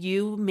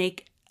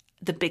make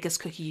the biggest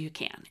cookie you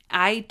can.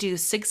 I do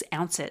 6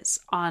 ounces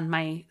on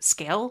my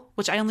scale,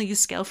 which I only use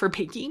scale for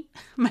baking.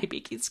 My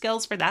baking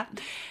scale's for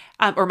that,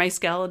 or my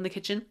scale in the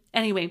kitchen.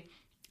 Anyway,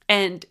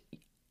 and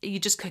you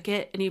just cook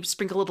it and you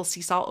sprinkle a little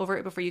sea salt over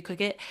it before you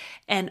cook it.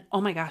 And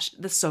oh my gosh,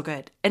 this is so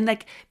good. And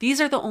like, these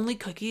are the only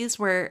cookies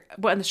and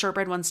the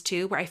shortbread ones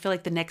too, where I feel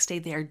like the next day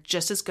they are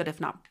just as good,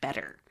 if not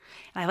better.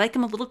 And I like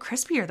them a little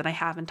crispier than I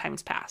have in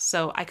times past.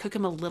 So I cook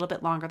them a little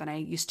bit longer than I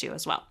used to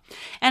as well.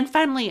 And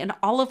finally, an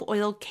olive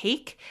oil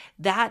cake.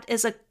 That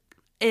is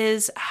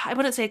I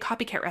wouldn't say a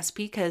copycat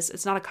recipe because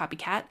it's not a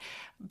copycat,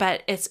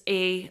 but it's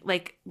I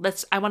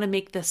want to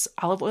make this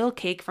olive oil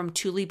cake from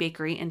Thule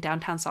Bakery in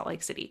downtown Salt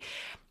Lake City.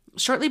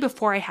 Shortly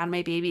before I had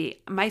my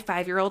baby, my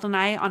 5-year-old and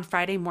I, on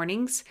Friday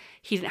mornings,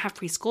 he didn't have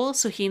preschool,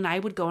 so he and I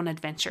would go on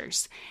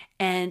adventures.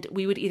 And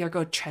we would either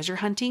go treasure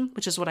hunting,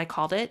 which is what I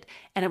called it.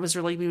 And it was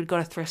really, we would go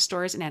to thrift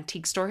stores and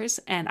antique stores,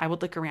 and I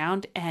would look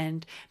around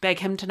and beg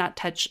him to not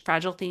touch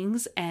fragile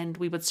things, and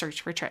we would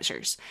search for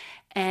treasures.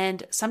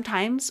 And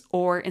sometimes,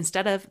 or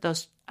instead of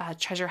those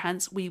treasure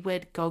hunts, we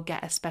would go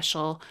get a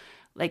special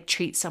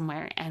treat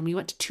somewhere. And we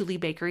went to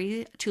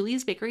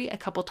Thule's Bakery a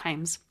couple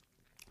times.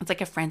 It's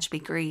like a French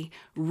bakery,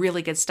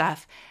 really good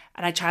stuff.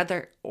 And I tried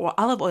their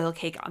olive oil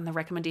cake on the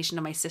recommendation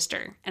of my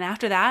sister. And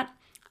after that,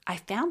 I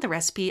found the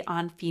recipe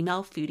on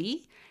Female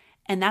Foodie,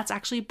 and that's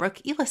actually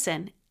Brooke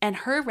Ellison. And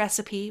her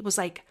recipe was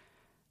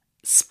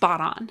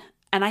spot on.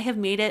 And I have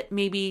made it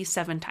maybe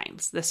 7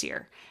 times this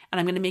year. And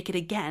I'm going to make it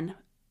again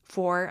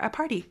for a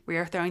party we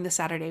are throwing this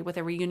Saturday with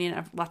a reunion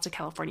of lots of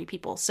California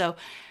people. So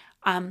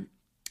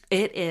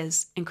it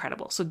is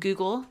incredible. So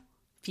Google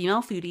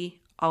Female Foodie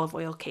olive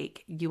oil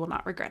cake. You will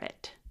not regret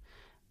it.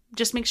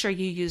 Just make sure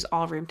you use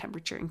all room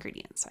temperature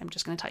ingredients. I'm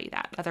just going to tell you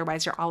that.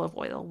 Otherwise, your olive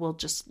oil will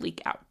just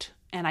leak out.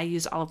 And I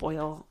use olive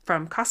oil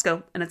from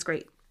Costco, and it's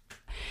great.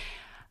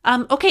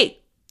 Okay,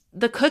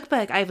 the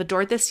cookbook I've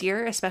adored this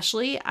year,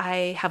 especially.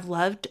 I have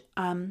loved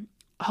Home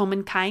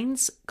and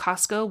Kind's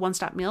Costco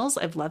One-Stop Meals.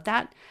 I've loved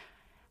that.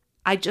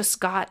 I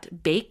just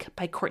got Bake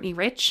by Courtney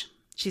Rich.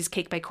 She's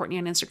Cake by Courtney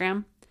on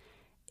Instagram.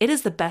 It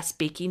is the best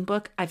baking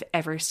book I've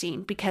ever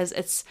seen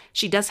because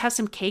she does have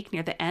some cake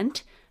near the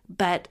end,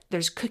 but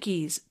there's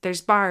cookies,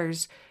 there's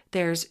bars,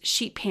 there's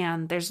sheet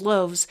pan, there's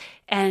loaves,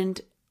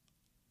 and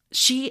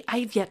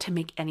I've yet to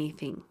make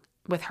anything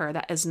with her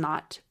that is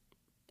not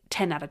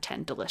 10 out of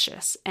 10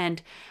 delicious.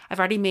 And I've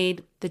already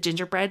made the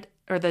gingerbread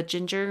or the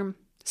ginger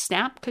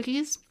snap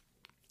cookies.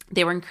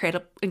 They were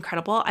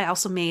incredible. I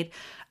also made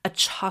a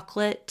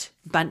chocolate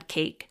bundt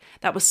cake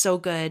that was so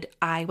good.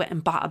 I went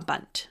and bought a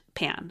bundt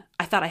pan.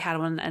 I thought I had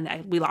one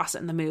and we lost it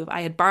in the move.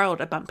 I had borrowed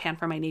a bundt pan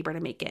from my neighbor to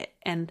make it.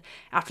 And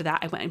after that,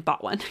 I went and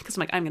bought one because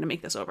I'm like, I'm going to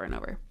make this over and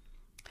over.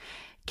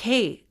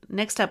 Okay,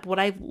 next up, what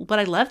I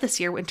love this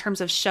year in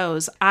terms of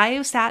shows,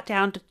 I sat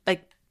down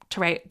to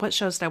write what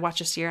shows did I watch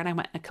this year, and I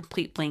went in a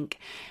complete blank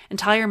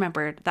until I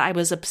remembered that I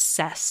was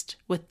obsessed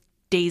with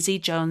Daisy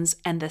Jones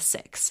and the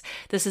Six.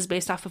 This is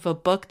based off of a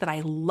book that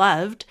I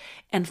loved,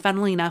 and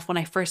funnily enough, when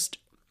I first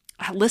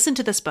listened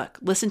to this book,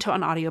 listened to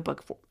an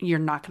audiobook, you're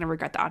not going to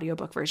regret the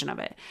audiobook version of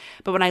it.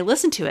 But when I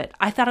listened to it,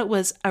 I thought it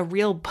was a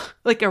real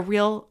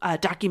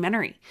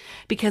documentary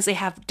because they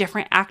have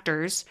different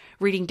actors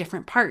reading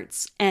different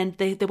parts. And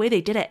the way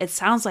they did it, it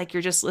sounds like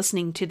you're just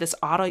listening to this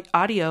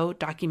audio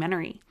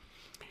documentary.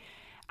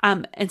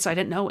 And so I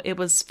didn't know it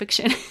was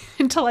fiction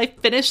until I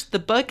finished the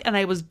book and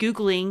I was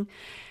Googling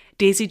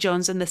Daisy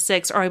Jones and the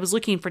Six, or I was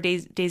looking for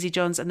Daisy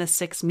Jones and the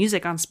Six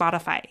music on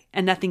Spotify,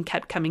 and nothing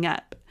kept coming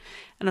up.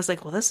 And I was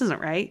like, well, this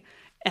isn't right.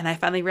 And I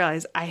finally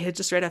realized I had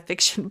just read a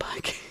fiction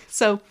book.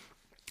 So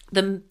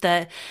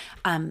the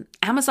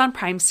Amazon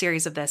Prime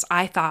series of this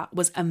I thought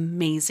was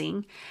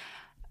amazing.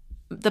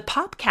 The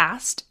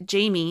Popcast,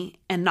 Jamie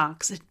and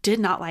Knox, did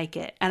not like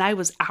it. And I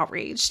was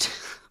outraged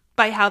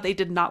by how they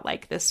did not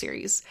like this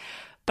series.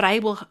 But I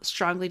will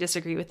strongly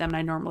disagree with them. And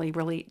I normally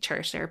really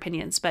cherish their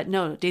opinions. But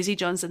no, Daisy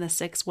Jones and the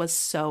Six was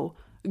so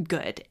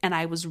good. And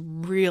I was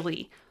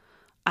really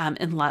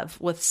in love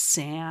with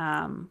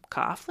Sam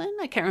Coughlin.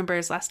 I can't remember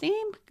his last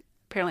name.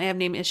 Apparently I have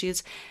name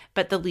issues.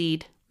 But the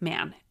lead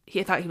man,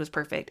 I thought he was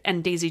perfect.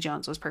 And Daisy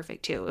Jones was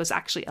perfect too. It was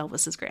actually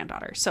Elvis's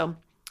granddaughter. So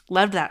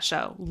loved that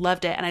show.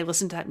 Loved it. And I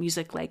listened to that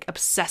music like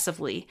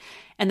obsessively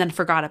and then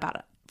forgot about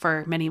it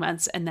for many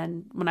months. And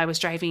then when I was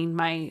driving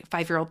my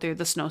 5-year-old through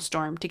the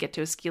snowstorm to get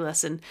to a ski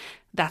lesson,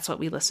 that's what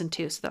we listened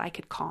to so that I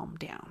could calm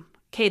down.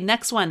 Okay,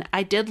 next one.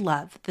 I did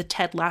love the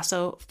Ted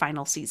Lasso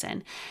final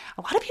season.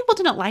 A lot of people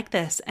didn't like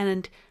this,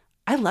 and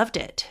I loved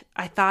it.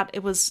 I thought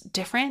it was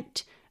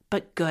different,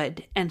 but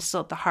good, and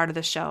still at the heart of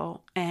the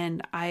show.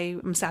 And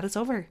I'm sad it's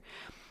over.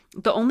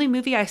 The only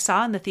movie I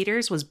saw in the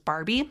theaters was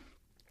Barbie.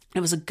 It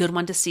was a good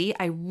one to see.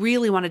 I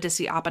really wanted to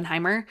see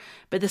Oppenheimer,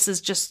 but this is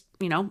just,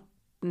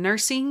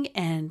 nursing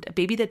and a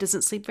baby that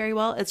doesn't sleep very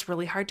well. It's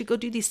really hard to go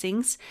do these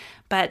things,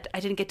 but I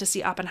didn't get to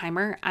see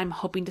Oppenheimer. I'm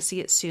hoping to see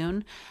it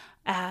soon.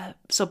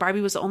 So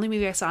Barbie was the only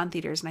movie I saw in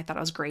theaters, and I thought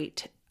it was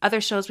great. Other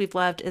shows we've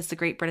loved is The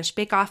Great British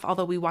Bake Off,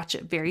 although we watch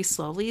it very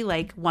slowly,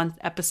 like one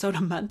episode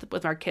a month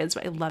with our kids,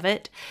 but I love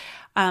it.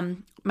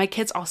 My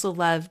kids also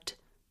loved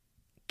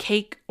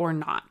Cake or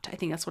Not. I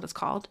think that's what it's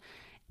called.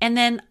 And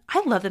then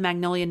I love the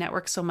Magnolia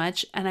Network so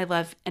much, and I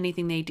love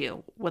anything they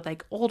do with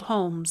like old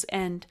homes,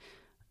 and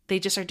they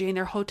just are doing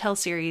their hotel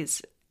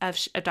series of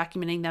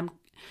documenting them,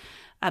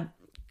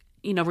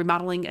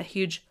 remodeling a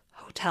huge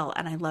hotel,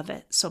 and I love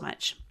it so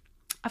much.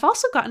 I've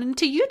also gotten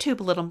into YouTube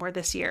a little more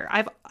this year.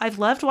 I've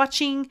loved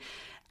watching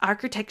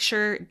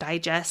Architecture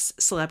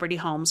Digest celebrity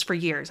homes for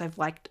years. I've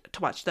liked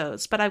to watch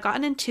those, but I've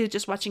gotten into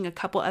just watching a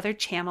couple other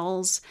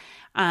channels.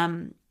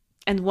 And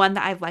one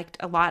that I've liked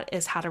a lot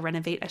is How to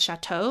Renovate a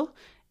Chateau.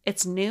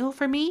 It's new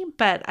for me,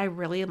 but I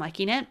really am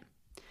liking it.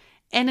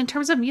 And in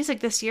terms of music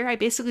this year, I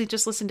basically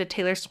just listened to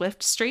Taylor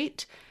Swift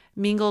straight,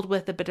 mingled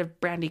with a bit of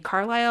Brandi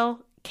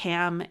Carlile,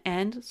 Cam,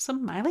 and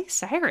some Miley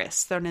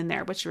Cyrus thrown in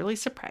there, which really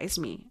surprised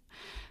me.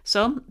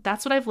 So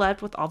that's what I've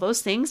loved with all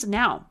those things.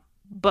 Now,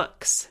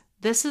 books.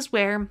 This is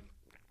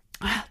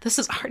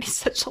already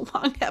such a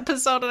long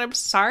episode, and I'm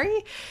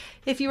sorry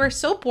if you are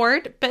so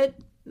bored, but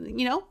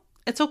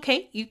it's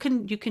okay. You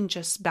can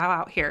just bow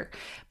out here.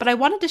 But I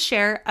wanted to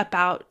share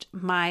about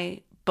my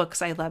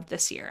books I loved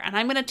this year. And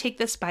I'm going to take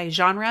this by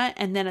genre,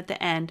 and then at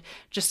the end,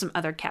 just some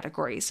other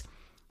categories.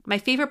 My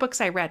favorite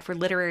books I read for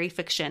literary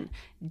fiction: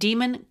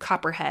 Demon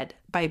Copperhead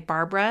by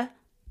Barbara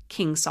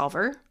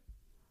Kingsolver.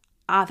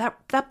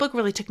 That book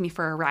really took me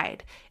for a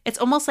ride. It's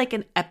almost like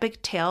an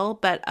epic tale,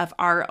 but of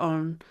our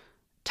own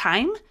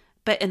time,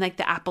 but in like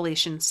the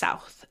Appalachian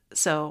South.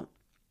 So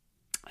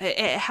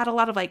it had a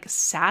lot of like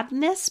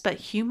sadness, but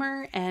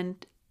humor,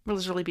 and it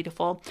was really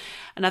beautiful.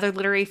 Another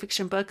literary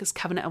fiction book is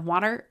Covenant of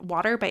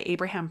Water by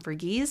Abraham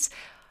Verghese.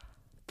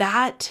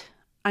 That,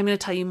 I'm going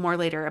to tell you more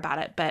later about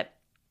it, but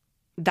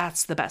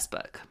that's the best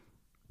book.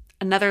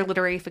 Another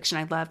literary fiction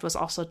I loved was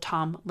also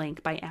Tom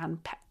Lake by Anne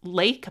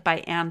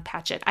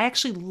Patchett. I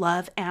actually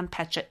love Anne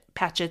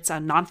Patchett's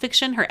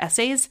nonfiction, her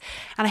essays,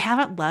 and I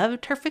haven't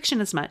loved her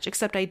fiction as much,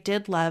 except I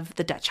did love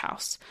The Dutch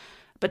House.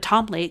 But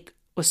Tom Lake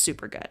was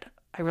super good.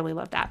 I really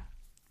love that.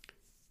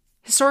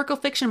 Historical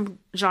fiction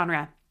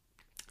genre.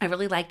 I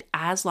really liked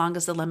As Long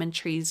as the Lemon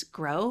Trees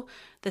Grow.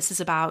 This is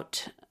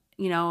about,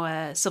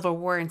 a civil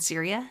war in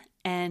Syria,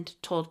 and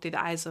told through the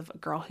eyes of a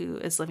girl who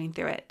is living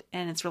through it.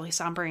 And it's really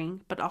sombering,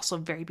 but also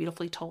very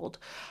beautifully told.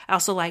 I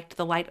also liked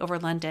The Light Over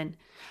London.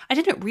 I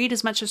didn't read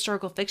as much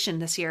historical fiction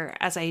this year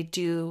as I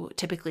do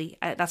typically.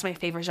 That's my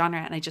favorite genre,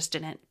 and I just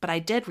didn't. But I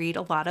did read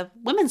a lot of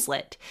women's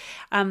lit.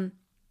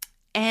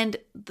 And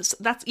that's,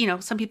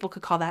 some people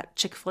could call that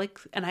chick flick,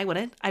 and I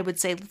wouldn't. I would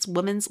say it's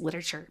women's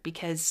literature,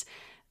 because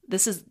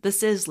this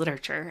is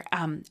literature.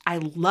 I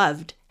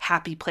loved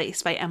Happy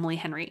Place by Emily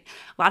Henry.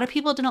 A lot of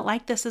people didn't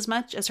like this as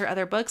much as her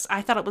other books.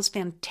 I thought it was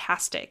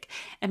fantastic.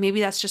 And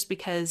maybe that's just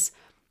because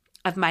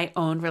of my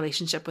own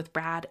relationship with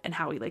Brad and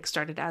how we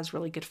started as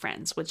really good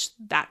friends, which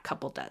that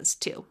couple does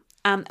too.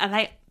 And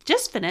I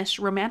just finished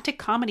Romantic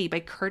Comedy by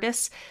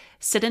Curtis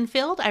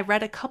Sittenfeld. I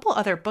read a couple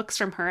other books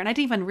from her, and I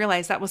didn't even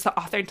realize that was the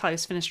author until I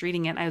was finished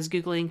reading it. I was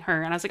Googling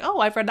her, and I was like,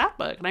 oh, I've read that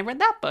book, and I read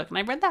that book, and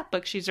I read that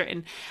book she's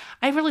written.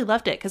 I really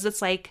loved it because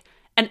it's like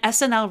an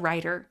SNL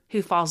writer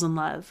who falls in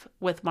love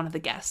with one of the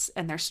guests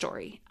and their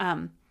story.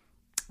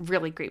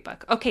 Really great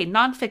book. Okay,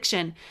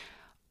 nonfiction.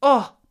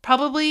 Oh,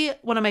 probably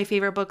one of my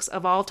favorite books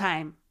of all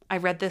time. I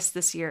read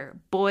this year,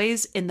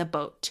 Boys in the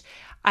Boat.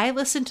 I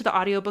listened to the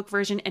audiobook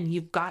version, and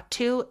you've got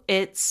to.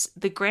 It's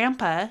the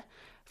grandpa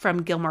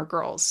from Gilmore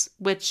Girls,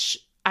 which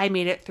I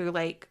made it through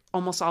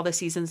almost all the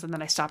seasons, and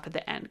then I stopped at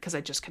the end because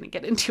I just couldn't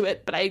get into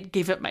it, but I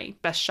gave it my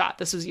best shot.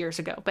 This was years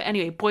ago. But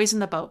anyway, Boys in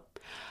the Boat.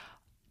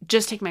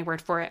 Just take my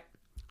word for it.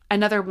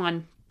 Another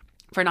one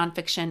for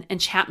nonfiction,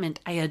 Enchantment.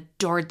 I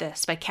adored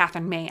this by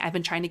Catherine May. I've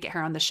been trying to get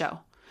her on the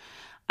show.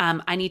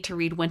 I need to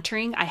read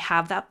Wintering. I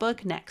have that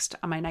book next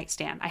on my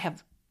nightstand. I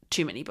have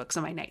too many books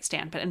on my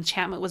nightstand, but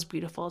Enchantment was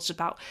beautiful. It's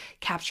about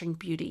capturing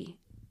beauty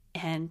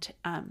and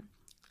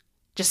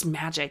just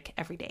magic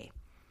every day.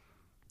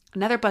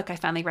 Another book I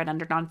finally read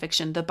under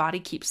nonfiction, The Body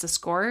Keeps the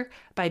Score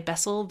by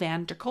Bessel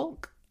van der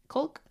Kolk.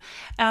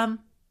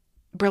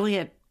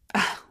 Brilliant,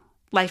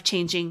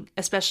 life-changing,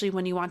 especially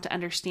when you want to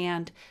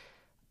understand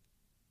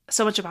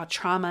so much about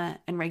trauma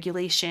and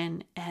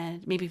regulation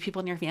and maybe people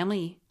in your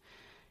family.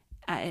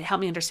 It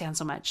helped me understand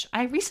so much.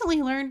 I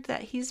recently learned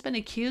that he's been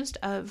accused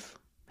of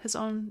his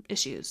own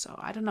issues, so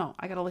I don't know.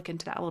 I got to look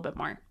into that a little bit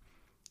more.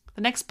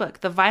 The next book,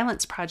 The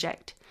Violence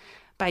Project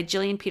by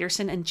Gillian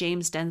Peterson and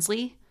James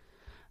Densley.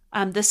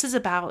 This is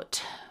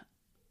about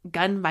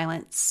gun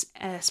violence,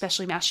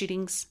 especially mass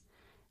shootings,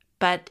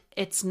 but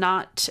it's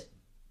not,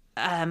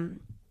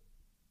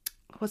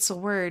 what's the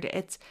word?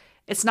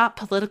 It's not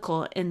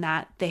political in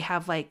that they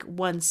have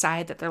one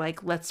side that they're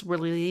let's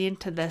really lean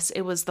into this.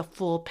 It was the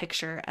full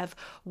picture of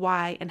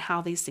why and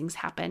how these things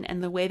happen.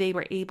 And the way they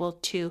were able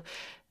to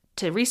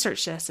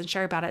research this and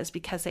share about it is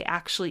because they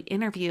actually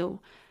interview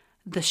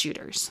the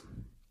shooters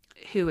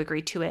who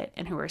agreed to it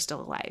and who are still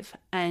alive,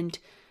 and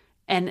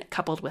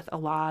coupled with a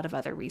lot of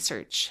other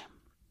research.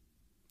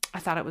 I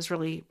thought it was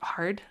really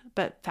hard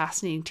but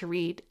fascinating to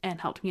read and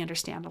helped me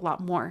understand a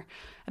lot more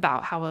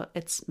about how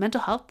it's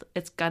mental health,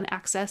 it's gun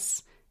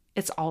access,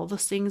 it's all of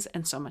those things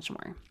and so much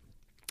more.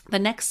 The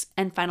next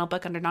and final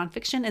book under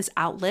nonfiction is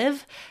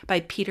Outlive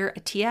by Peter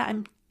Attia.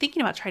 I'm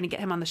thinking about trying to get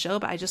him on the show,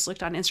 but I just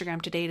looked on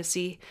Instagram today to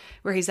see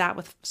where he's at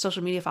with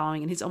social media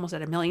following, and he's almost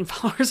at 1 million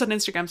followers on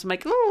Instagram. So I'm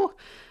like, oh,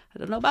 I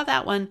don't know about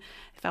that one,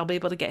 if I'll be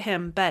able to get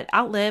him. But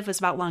Outlive is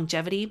about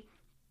longevity.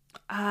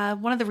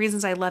 One of the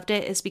reasons I loved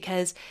it is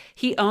because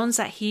he owns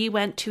that he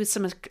went to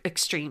some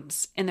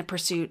extremes in the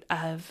pursuit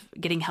of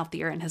getting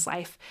healthier in his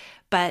life,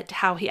 but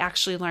how he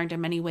actually learned in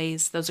many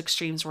ways those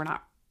extremes were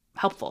not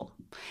helpful.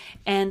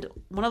 And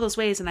one of those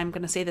ways, and I'm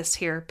going to say this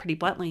here pretty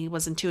bluntly,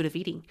 was intuitive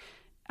eating.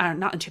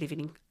 Not intuitive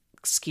eating.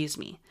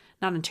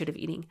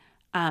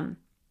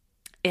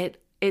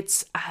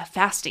 It's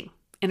fasting,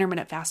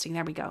 intermittent fasting.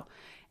 There we go.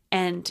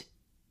 And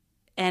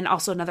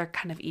also another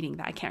kind of eating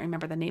that I can't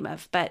remember the name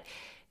of, but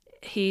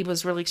he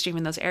was really extreme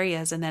in those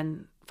areas, and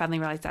then finally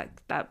realized that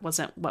that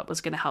wasn't what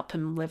was going to help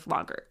him live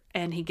longer.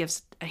 And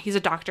he's a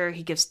doctor.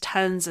 He gives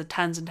tons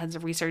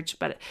of research,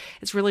 but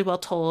it's really well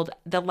told.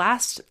 The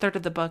last third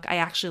of the book I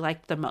actually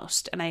liked the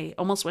most, and I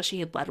almost wish he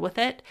had led with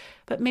it,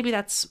 but maybe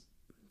that's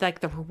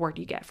the reward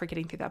you get for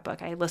getting through that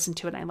book. I listened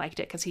to it and I liked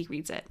it because he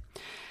reads it.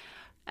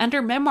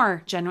 Under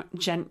memoir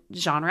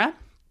genre,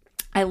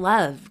 I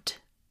loved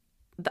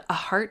A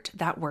Heart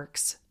That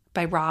Works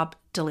by Rob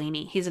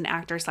Delaney. He's an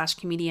actor /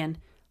 comedian.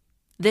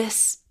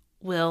 This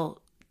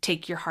will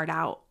take your heart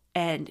out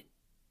and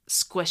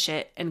squish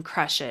it and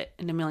crush it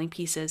into a million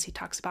pieces. He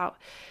talks about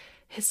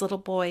his little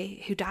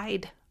boy who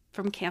died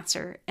from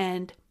cancer,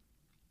 and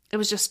it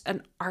was just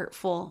an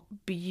artful,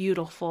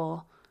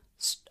 beautiful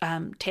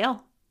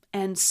tale,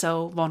 and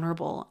so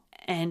vulnerable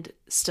and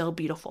still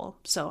beautiful.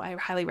 So I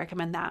highly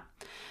recommend that.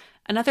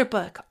 Another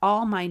book,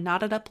 All My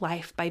Knotted Up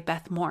Life by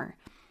Beth Moore.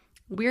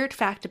 Weird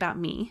fact about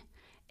me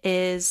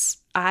is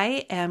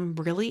I am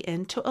really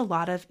into a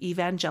lot of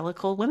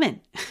evangelical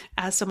women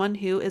as someone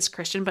who is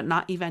Christian but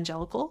not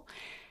evangelical.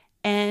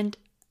 And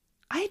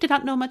I did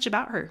not know much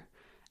about her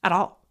at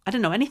all. I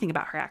didn't know anything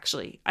about her,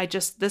 actually.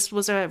 This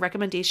was a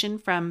recommendation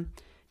from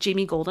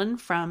Jamie Golden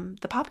from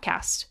the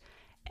podcast.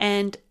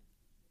 And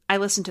I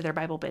listened to their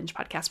Bible Binge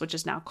podcast, which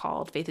is now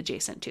called Faith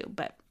Adjacent too.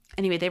 But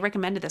anyway, they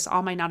recommended this,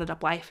 All My Knotted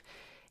Up Life.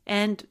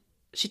 And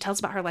she tells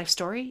about her life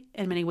story,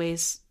 in many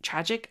ways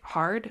tragic,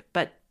 hard,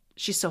 but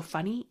she's so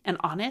funny and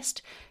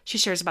honest. She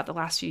shares about the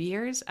last few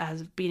years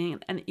as being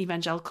an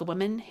evangelical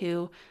woman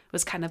who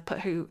was kind of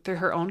put through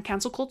her own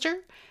cancel culture.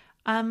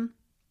 And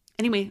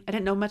Anyway, I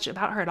didn't know much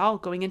about her at all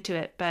going into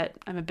it, but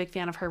I'm a big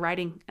fan of her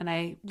writing. And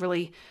I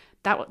really,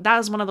 that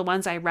was one of the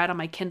ones I read on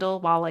my Kindle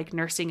while like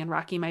nursing and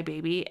rocking my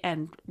baby,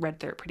 and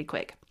read through it pretty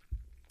quick.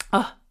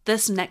 Oh,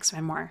 this next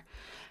memoir,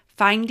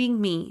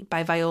 Finding Me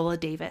by Viola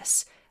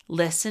Davis.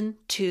 Listen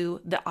to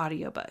the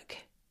audiobook.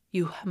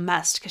 You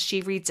must, because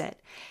she reads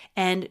it.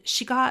 And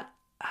she got,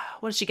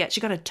 what did she get?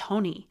 She got a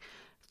Tony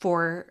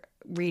for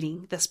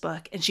reading this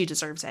book, and she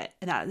deserves it.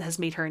 And that has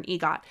made her an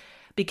EGOT,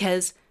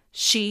 because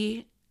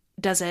she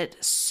does it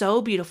so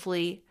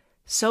beautifully,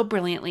 so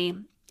brilliantly.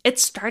 It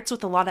starts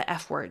with a lot of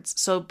F words,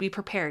 so be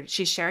prepared.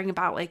 She's sharing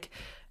about like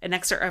an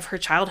excerpt of her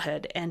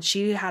childhood, and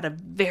she had a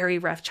very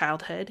rough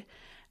childhood.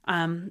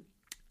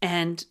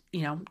 And,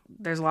 you know,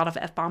 there's a lot of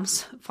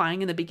F-bombs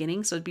flying in the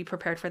beginning, so be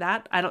prepared for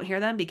that. I don't hear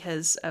them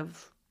because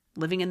of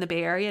living in the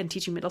Bay Area and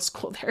teaching middle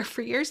school there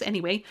for years.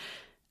 Anyway,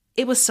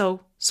 it was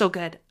so, so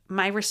good.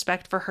 My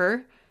respect for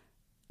her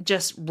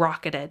just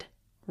rocketed.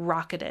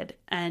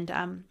 And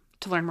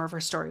to learn more of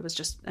her story was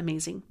just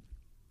amazing.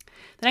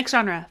 The next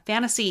genre,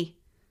 fantasy.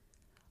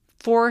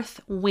 Fourth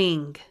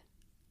Wing.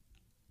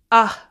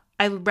 I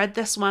read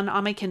this one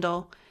on my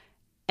Kindle,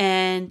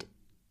 and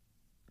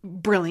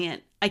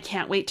brilliant. I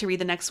can't wait to read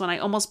the next one. I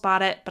almost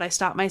bought it, but I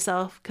stopped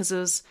myself because it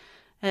was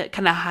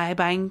kind of high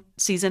buying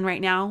season right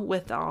now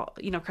with all,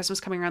 you know, Christmas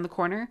coming around the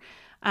corner.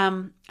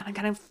 And I'm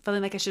kind of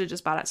feeling like I should have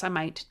just bought it, so I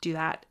might do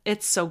that.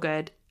 It's so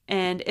good.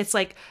 And it's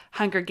like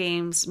Hunger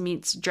Games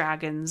meets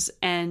dragons,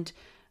 and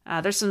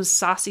there's some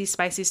saucy,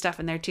 spicy stuff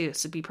in there too.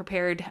 So be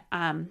prepared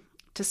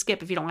to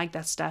skip if you don't like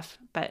that stuff.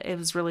 But it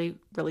was really,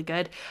 really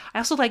good. I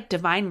also like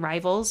Divine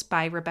Rivals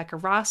by Rebecca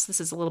Ross.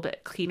 This is a little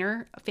bit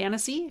cleaner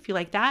fantasy, if you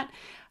like that.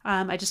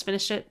 I just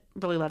finished it.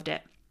 Really loved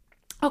it.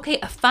 Okay,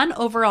 a fun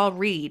overall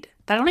read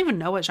that I don't even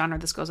know what genre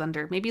this goes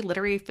under. Maybe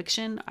literary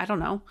fiction? I don't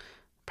know.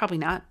 Probably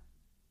not.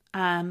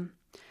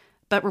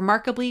 But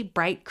Remarkably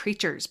Bright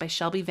Creatures by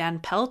Shelby Van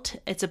Pelt.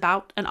 It's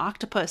about an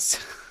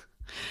octopus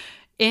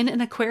in an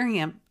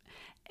aquarium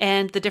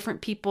and the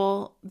different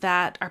people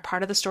that are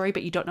part of the story,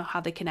 but you don't know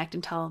how they connect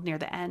until near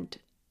the end.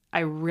 I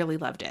really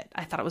loved it.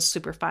 I thought it was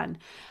super fun.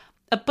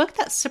 A book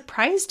that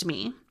surprised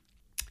me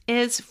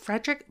is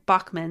Frederick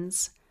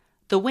Bachman's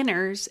The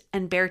Winners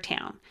and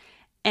Beartown.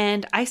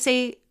 And I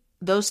say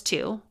those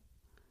two.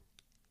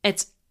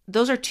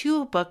 Those are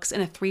two books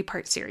in a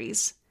 3-part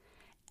series.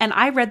 And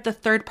I read the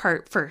 3rd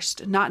part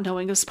first, not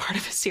knowing it was part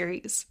of a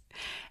series.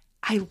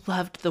 I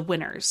loved The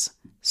Winners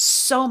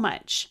so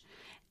much.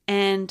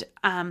 And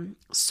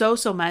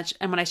so much.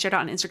 And when I shared it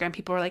on Instagram,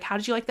 people were like, how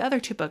did you like the other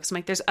 2 books? I'm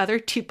like, there's other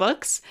 2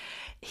 books.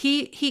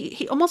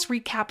 He almost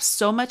recaps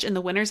so much in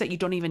The Winners that you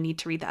don't even need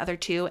to read the other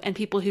 2. And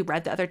people who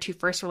read the other 2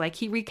 first were like,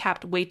 he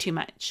recapped way too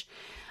much.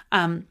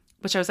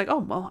 Which I was like, oh,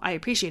 well, I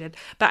appreciate it.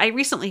 But I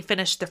recently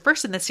finished the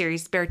first in the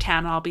series, Beartown,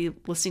 and I'll be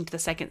listening to the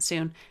second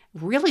soon.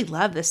 Really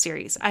love this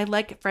series. I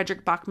like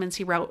Frederick Bachman's.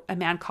 He wrote A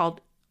Man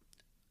Called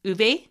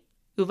Uwe.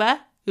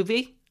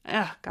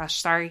 Oh, gosh,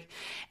 sorry.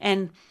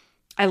 And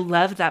I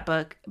loved that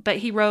book. But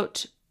he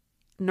wrote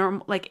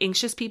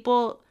Anxious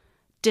People.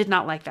 Did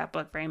not like that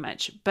book very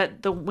much.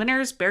 But The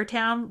Winners,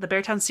 Beartown, the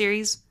Beartown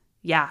series,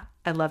 yeah,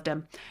 I loved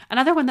him.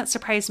 Another one that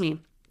surprised me,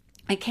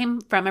 it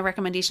came from a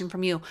recommendation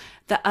from you,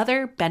 The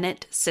Other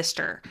Bennett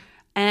Sister.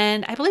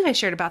 And I believe I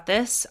shared about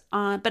this,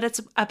 but it's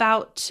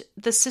about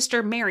the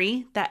sister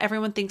Mary that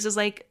everyone thinks is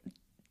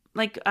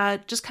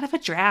just kind of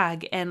a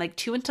drag and like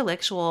too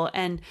intellectual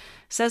and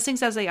says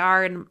things as they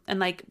are and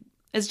like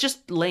is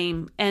just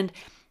lame. And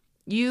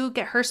you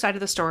get her side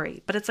of the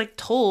story, but it's like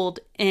told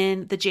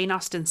in the Jane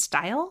Austen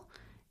style.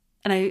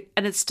 And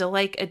it's still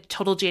like a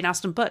total Jane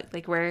Austen book,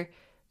 like where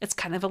it's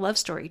kind of a love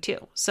story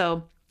too.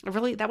 So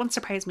really, that one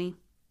surprised me.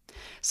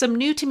 Some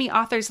new to me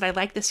authors that I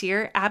like this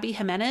year, Abby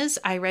Jimenez.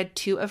 I read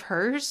 2 of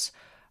hers,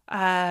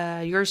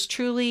 Yours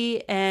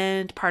Truly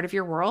and Part of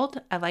Your World.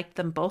 I liked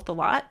them both a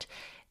lot.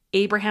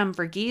 Abraham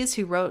Verghese,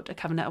 who wrote A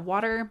Covenant of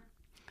Water.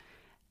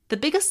 The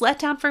biggest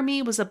letdown for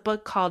me was a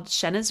book called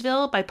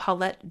Chenesville by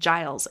Paulette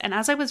Giles. And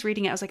as I was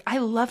reading it, I was like, I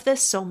love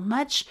this so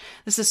much.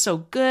 This is so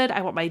good.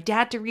 I want my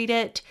dad to read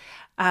it.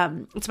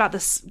 It's about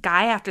this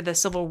guy after the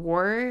Civil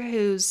War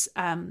who's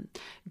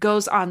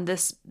goes on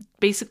this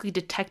basically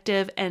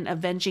detective and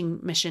avenging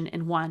mission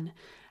in one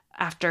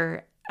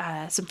after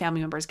some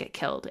family members get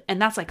killed.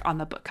 And that's like on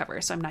the book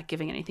cover, so I'm not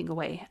giving anything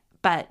away.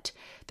 But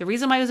the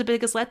reason why it was the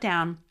biggest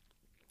letdown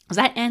was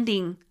that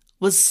ending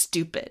was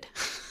stupid.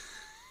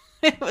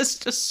 It was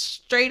just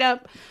straight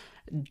up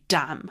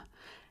dumb.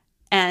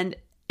 And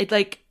it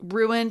like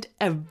ruined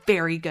a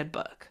very good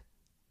book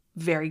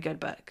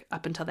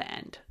up until the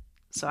end.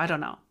 So I don't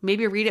know.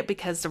 Maybe read it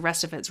because the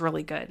rest of it's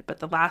really good. But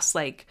the last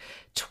like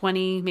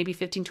 20, maybe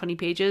 15, 20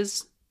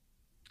 pages,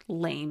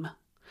 lame.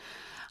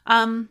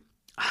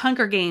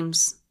 Hunger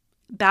Games,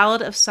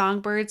 Ballad of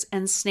Songbirds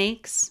and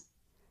Snakes,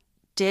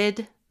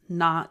 did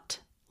not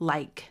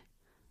like.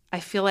 I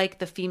feel like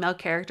the female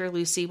character,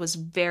 Lucy, was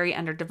very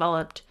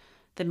underdeveloped.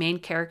 The main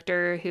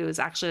character, who is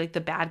actually like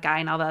the bad guy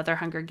in all the other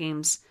Hunger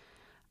Games,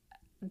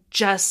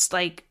 just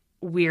like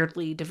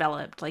weirdly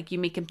developed. Like you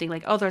make him think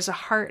like, oh, there's a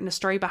heart and a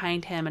story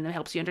behind him, and it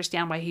helps you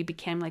understand why he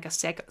became like a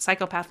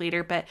psychopath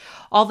leader. But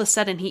all of a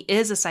sudden he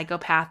is a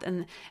psychopath,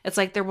 and it's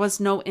like there was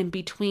no in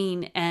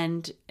between,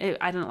 and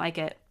I didn't like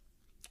it,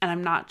 and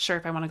I'm not sure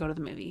if I want to go to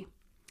the movie.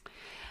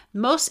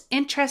 Most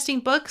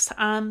interesting books,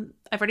 I've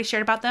already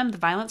shared about them. The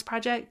Violence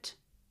Project,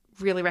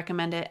 really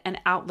recommend it, and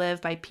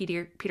Outlive by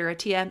Peter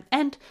Attia,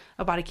 and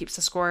A Body Keeps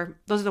the Score.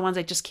 Those are the ones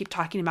I just keep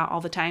talking about all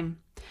the time.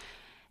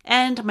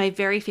 And my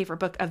very favorite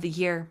book of the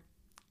year,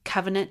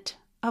 Covenant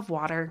of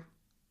Water.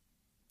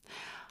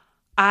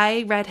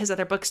 I read his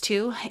other books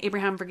too,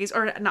 Abraham Verghese,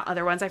 or not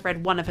other ones. I've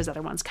read one of his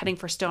other ones, Cutting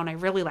for Stone. I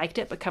really liked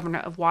it, but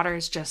Covenant of Water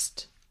is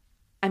just,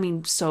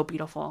 so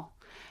beautiful.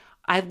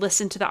 I've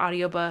listened to the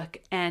audiobook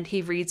and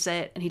he reads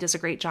it and he does a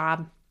great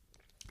job.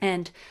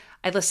 And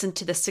I listened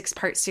to the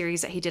 6-part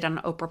series that he did on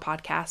Oprah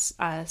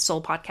podcast,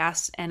 Soul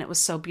podcast, and it was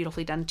so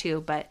beautifully done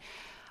too. But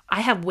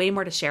I have way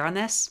more to share on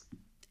this,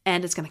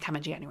 and it's going to come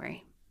in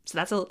January. So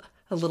that's a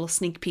little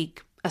sneak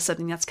peek of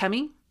something that's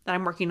coming that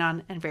I'm working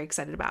on and very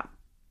excited about.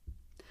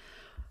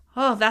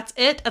 Oh, that's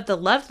it of the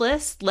love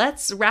list.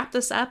 Let's wrap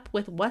this up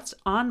with what's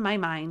on my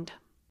mind.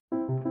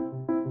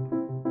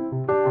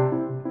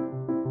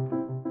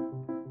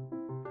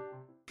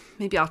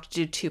 Maybe I'll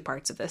do 2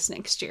 parts of this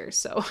next year.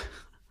 So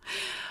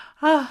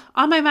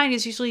on my mind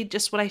is usually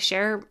just what I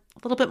share, a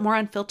little bit more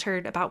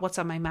unfiltered about what's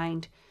on my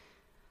mind.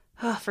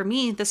 For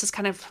me, this is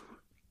kind of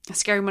a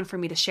scary one for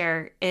me to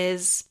share,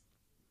 is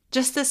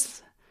just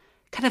this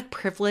kind of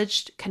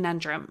privileged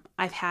conundrum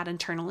I've had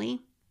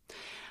internally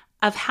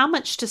of how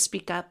much to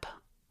speak up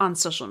on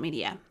social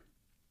media.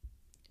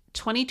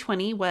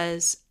 2020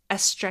 was a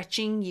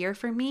stretching year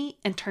for me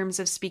in terms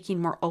of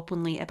speaking more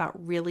openly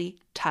about really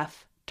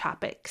tough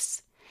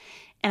topics.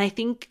 And I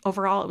think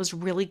overall it was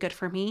really good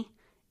for me.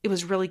 It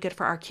was really good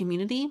for our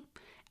community.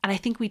 And I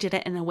think we did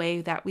it in a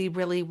way that we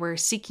really were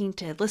seeking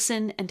to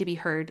listen and to be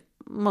heard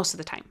most of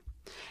the time.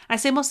 I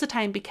say most of the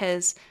time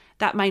because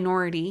that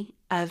minority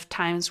of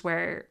times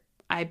where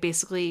I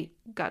basically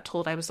got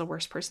told I was the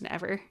worst person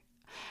ever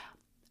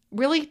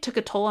really took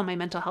a toll on my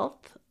mental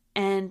health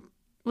and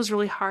was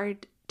really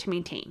hard to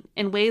maintain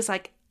in ways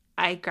like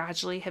I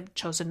gradually have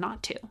chosen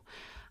not to.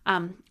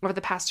 Over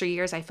the past 3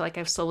 years, I feel like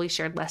I've slowly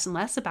shared less and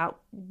less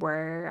about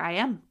where I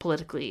am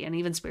politically and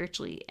even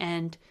spiritually.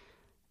 And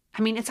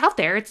it's out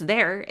there, it's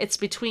there, it's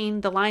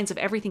between the lines of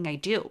everything I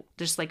do.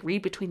 Just like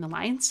read between the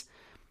lines.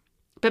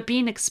 But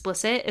being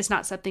explicit is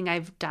not something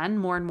I've done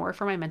more and more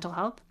for my mental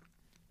health.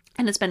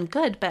 And it's been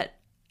good, but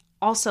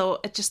also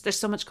there's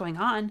so much going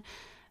on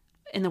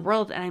in the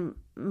world. And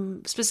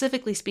I'm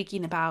specifically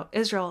speaking about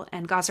Israel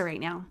and Gaza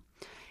right now.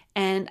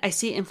 And I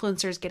see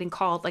influencers getting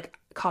called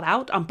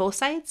out on both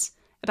sides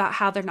about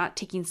how they're not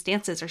taking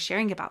stances or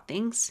sharing about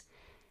things.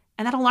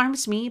 And that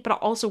alarms me, but it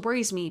also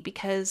worries me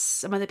because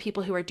some of the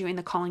people who are doing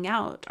the calling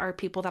out are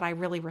people that I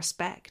really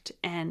respect.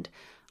 And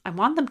I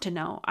want them to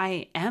know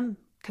I am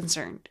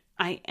concerned.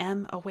 I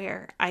am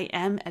aware. I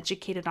am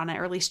educated on it,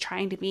 or at least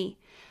trying to be.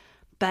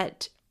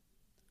 But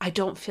I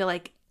don't feel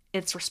like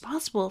it's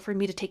responsible for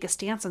me to take a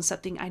stance on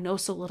something I know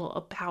so little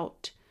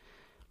about.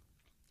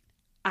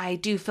 I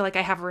do feel like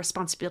I have a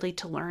responsibility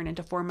to learn and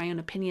to form my own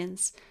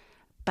opinions,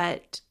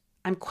 but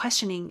I'm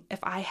questioning if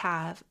I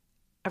have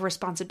a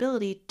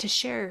responsibility to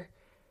share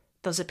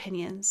those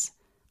opinions.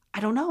 I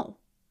don't know.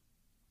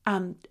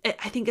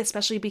 I think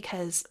especially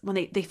because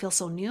when they feel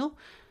so new,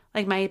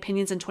 like my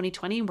opinions in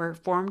 2020 were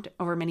formed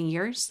over many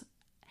years,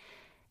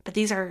 but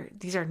these are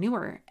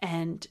newer,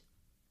 and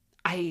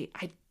I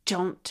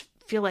don't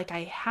feel like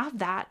I have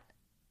that,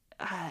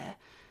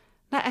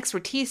 not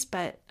expertise,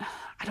 but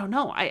I don't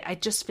know. I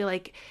just feel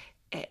like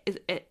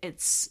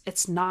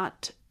it's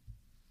not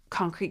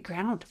concrete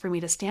ground for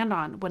me to stand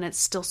on when it's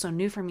still so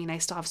new for me, and I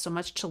still have so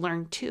much to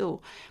learn too,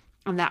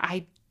 and that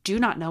I do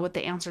not know what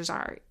the answers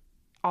are,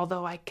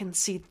 although I can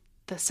see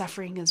the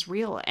suffering is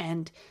real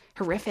and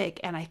horrific,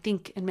 and I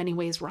think in many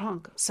ways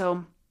wrong.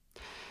 So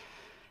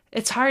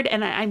it's hard,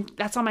 and I'm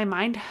that's on my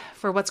mind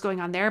for what's going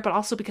on there, but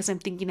also because I'm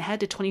thinking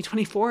ahead to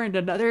 2024 and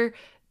another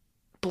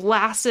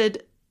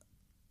blasted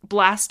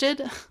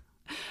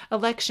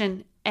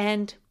election,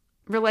 and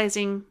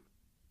realizing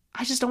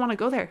I just don't want to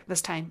go there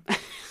this time.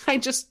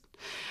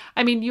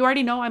 You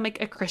already know I'm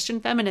like a Christian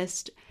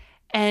feminist,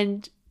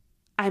 and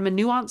I'm a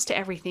nuance to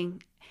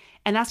everything.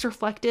 And that's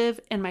reflective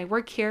in my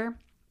work here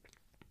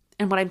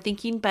and what I'm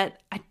thinking, but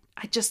I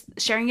just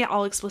sharing it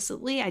all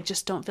explicitly, I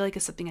just don't feel like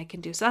it's something I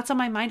can do. So that's on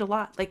my mind a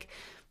lot. Like,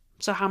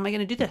 so how am I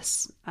going to do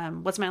this?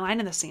 What's my line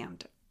in the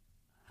sand?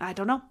 I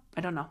don't know.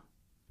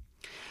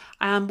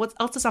 What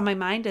else is on my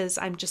mind is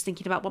I'm just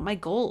thinking about what my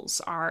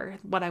goals are,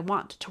 what I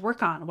want to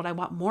work on, what I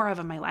want more of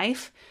in my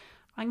life.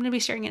 I'm going to be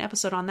sharing an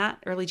episode on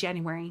that early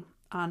January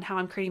on how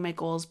I'm creating my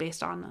goals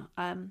based on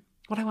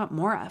what I want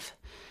more of.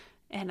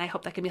 And I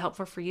hope that can be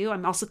helpful for you.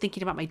 I'm also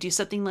thinking about my do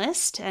something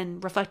list,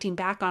 and reflecting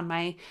back on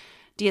my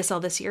DSL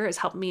this year has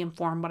helped me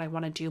inform what I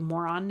want to do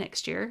more on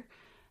next year.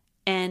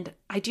 And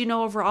I do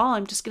know overall,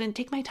 I'm just going to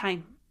take my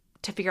time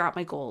to figure out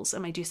my goals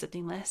and my do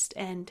something list,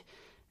 and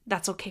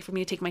that's okay for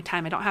me to take my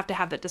time. I don't have to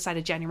have that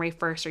decided January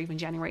 1st or even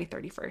January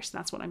 31st.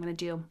 That's what I'm going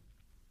to do.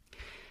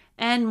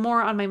 And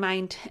more on my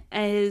mind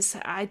is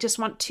I just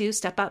want to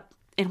step up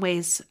in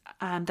ways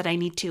that I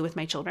need to with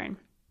my children.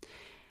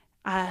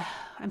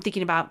 I'm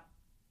thinking about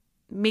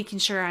making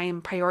sure I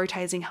am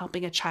prioritizing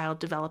helping a child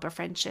develop a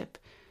friendship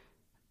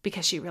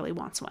because she really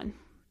wants one.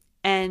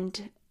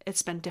 And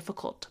it's been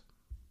difficult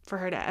for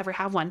her to ever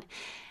have one.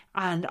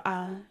 And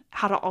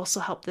how to also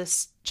help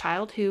this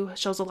child who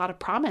shows a lot of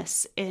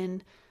promise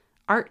in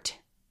art.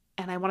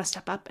 And I want to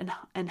step up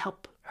and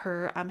help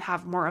her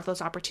have more of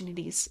those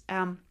opportunities.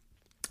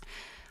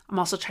 I'm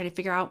also trying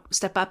to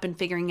step up and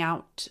figuring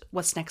out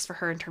what's next for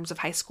her in terms of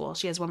high school.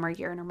 She has one more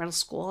year in her middle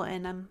school,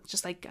 and I'm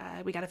just like,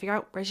 we got to figure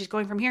out where she's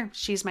going from here.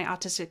 She's my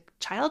autistic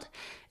child,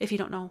 if you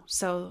don't know.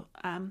 So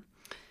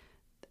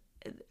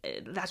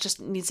that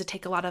just needs to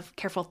take a lot of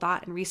careful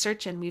thought and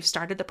research, and we've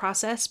started the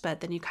process,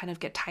 but then you kind of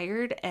get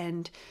tired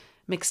and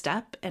mixed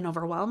up and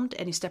overwhelmed,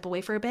 and you step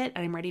away for a bit,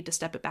 and I'm ready to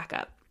step it back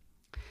up.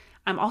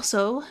 I'm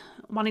also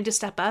wanting to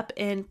step up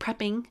in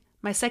prepping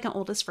my second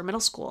oldest for middle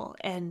school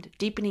and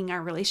deepening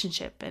our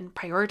relationship and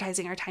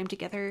prioritizing our time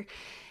together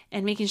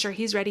and making sure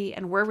he's ready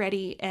and we're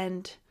ready.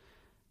 And,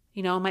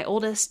 my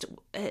oldest,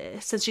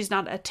 since she's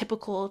not a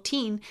typical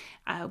teen,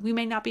 we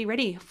may not be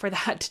ready for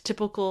that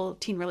typical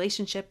teen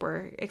relationship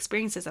or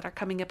experiences that are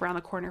coming up around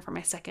the corner for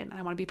my second.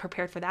 I want to be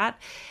prepared for that.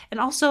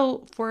 And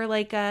also for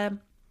what's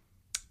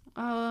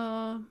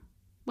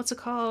it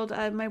called?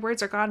 My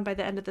words are gone by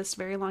the end of this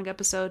very long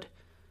episode.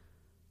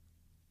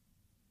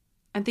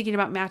 I'm thinking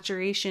about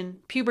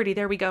maturation, puberty.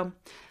 There we go.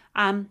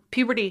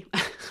 Puberty.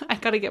 I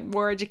got to get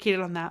more educated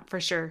on that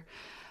for sure.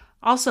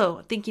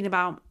 Also thinking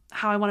about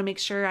how I want to make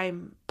sure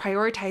I'm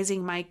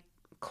prioritizing my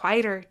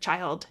quieter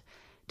child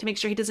to make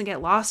sure he doesn't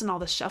get lost in all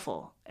the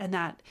shuffle and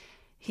that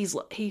he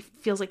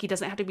feels like he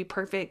doesn't have to be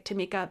perfect to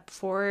make up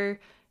for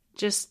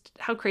just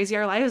how crazy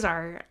our lives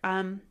are.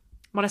 Want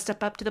to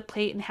step up to the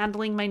plate and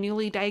handling my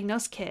newly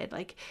diagnosed kid,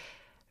 like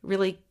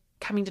really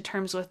coming to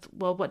terms with,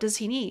 well, what does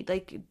he need?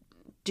 Like,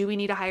 do we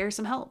need to hire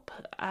some help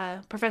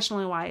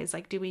professionally wise?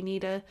 Like, do we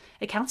need a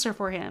counselor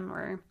for him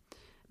or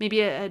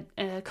maybe a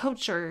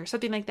coach or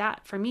something like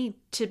that for me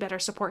to better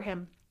support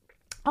him?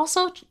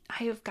 Also,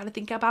 I have got to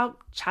think about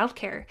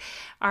childcare.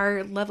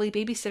 Our lovely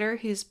babysitter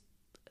who's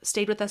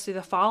stayed with us through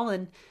the fall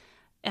and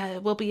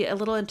will be a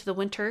little into the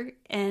winter,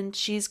 and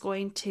she's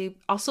going to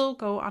also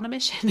go on a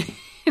mission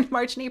in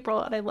March and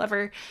April, and I love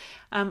her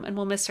and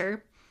we'll miss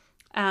her.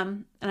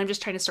 And I'm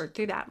just trying to sort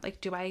through that. Like,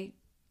 do I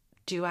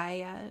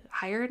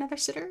hire another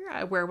sitter?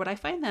 Where would I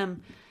find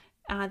them?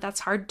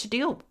 That's hard to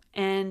do.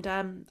 And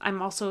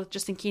I'm also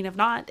just thinking of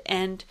not,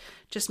 and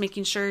just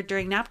making sure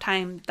during nap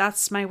time,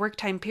 that's my work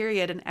time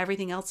period and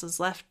everything else is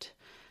left.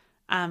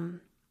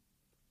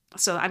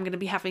 So I'm going to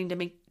be having to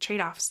make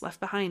trade-offs left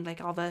behind. Like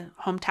all the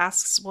home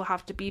tasks will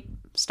have to be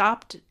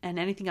stopped and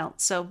anything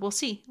else. So we'll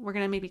see. We're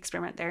going to maybe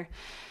experiment there.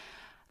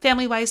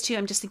 Family-wise too,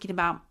 I'm just thinking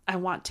about, I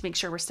want to make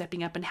sure we're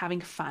stepping up and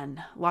having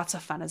fun, lots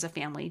of fun as a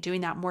family.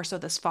 Doing that more so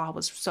this fall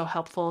was so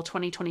helpful.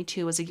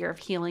 2022 was a year of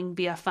healing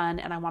via fun,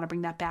 and I want to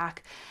bring that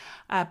back.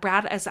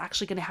 Brad is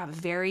actually going to have a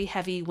very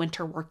heavy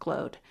winter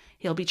workload.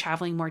 He'll be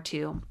traveling more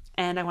too.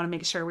 And I want to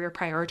make sure we are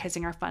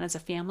prioritizing our fun as a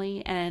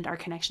family and our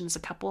connection as a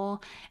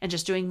couple and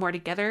just doing more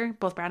together,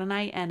 both Brad and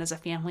I, and as a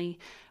family,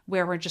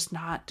 where we're just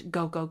not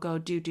go,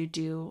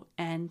 do,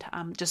 and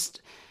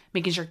just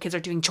making sure kids are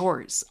doing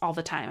chores all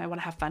the time. I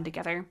want to have fun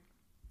together.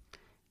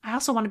 I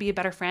also want to be a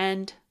better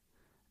friend.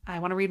 I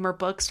want to read more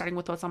books, starting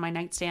with what's on my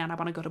nightstand. I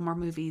want to go to more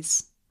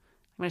movies.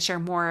 I'm going to share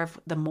more of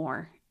the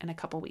more in a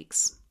couple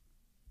weeks.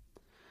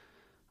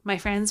 My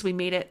friends, we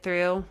made it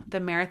through the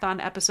marathon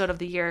episode of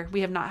the year.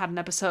 We have not had an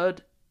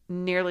episode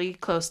nearly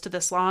close to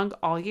this long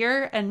all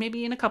year, and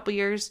maybe in a couple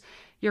years.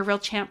 You're a real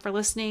champ for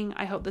listening.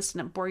 I hope this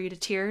didn't bore you to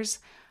tears.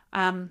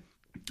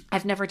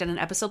 I've never done an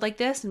episode like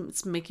this, and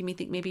it's making me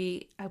think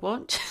maybe I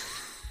won't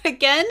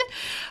again,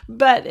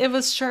 but it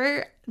was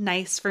sure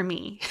nice for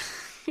me.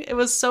 It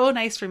was so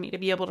nice for me to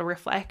be able to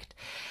reflect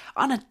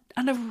on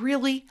a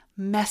really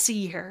messy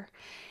year.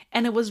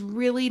 And it was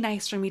really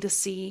nice for me to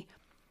see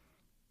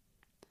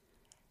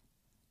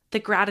the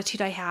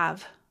gratitude I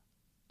have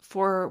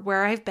for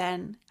where I've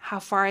been, how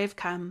far I've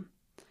come,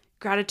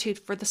 gratitude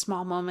for the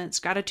small moments,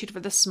 gratitude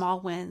for the small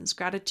wins,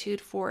 gratitude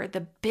for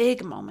the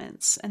big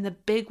moments and the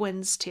big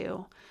wins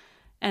too.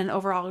 And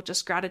overall,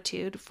 just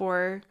gratitude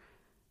for,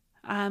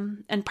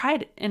 and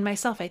pride in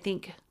myself. I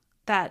think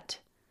that,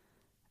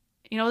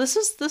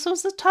 this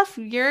was a tough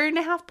year and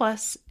a half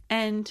plus.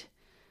 And,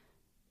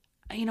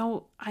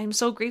 I'm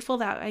so grateful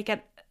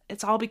that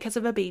it's all because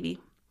of a baby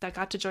that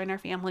got to join our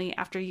family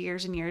after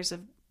years and years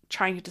of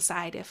trying to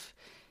decide if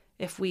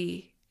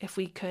we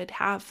could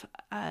have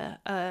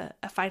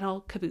a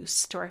final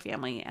caboose to our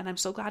family. And I'm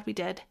so glad we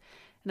did.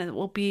 And it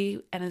will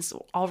be, and it's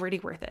already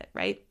worth it,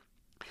 right?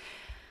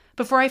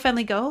 Before I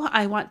finally go,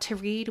 I want to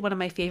read one of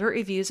my favorite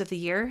reviews of the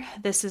year.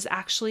 This is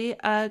actually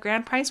a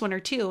grand prize winner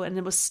too, and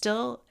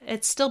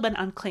it's still been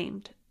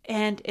unclaimed.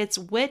 And it's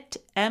Wit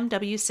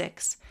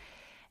MW6.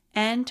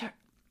 And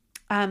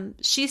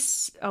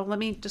let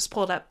me just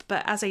pull it up.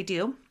 But as I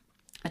do,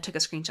 I took a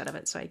screenshot of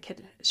it so I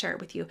could share it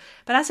with you.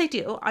 But as I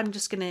do, I'm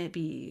just going to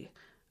be,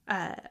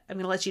 I'm going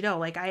to let you know,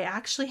 like, I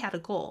actually had a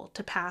goal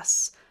to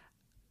pass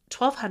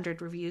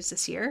 1,200 reviews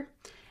this year.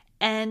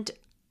 And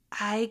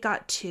I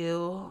got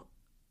to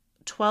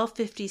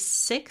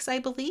 1,256, I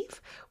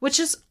believe, which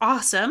is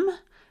awesome.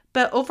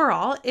 But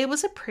overall, it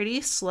was a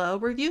pretty slow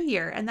review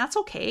year, and that's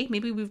okay.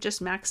 Maybe we've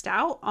just maxed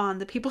out on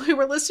the people who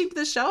were listening to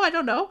the show. I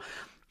don't know.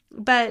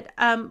 But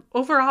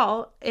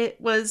overall,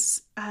 it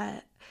was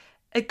a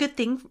good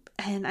thing,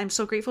 and I'm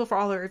so grateful for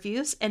all the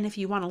reviews. And if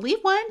you want to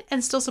leave one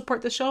and still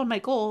support the show and my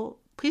goal,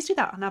 please do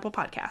that on Apple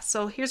Podcasts.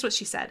 So here's what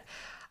she said.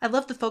 I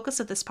love the focus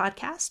of this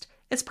podcast.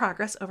 It's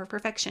progress over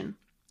perfection.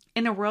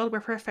 In a world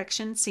where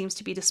perfection seems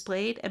to be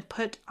displayed and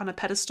put on a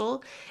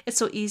pedestal, it's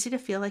so easy to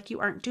feel like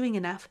you aren't doing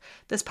enough.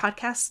 This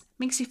podcast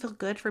makes you feel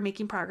good for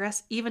making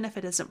progress, even if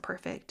it isn't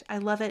perfect. I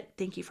love it.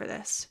 Thank you for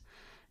this.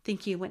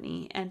 Thank you,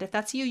 Whitney. And if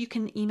that's you, you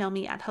can email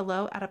me at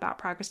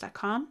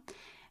hello@aboutprogress.com.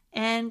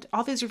 And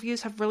all these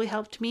reviews have really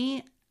helped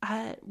me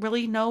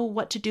really know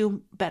what to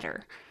do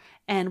better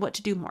and what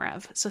to do more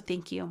of. So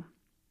thank you.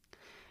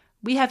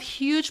 We have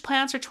huge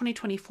plans for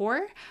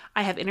 2024.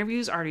 I have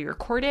interviews already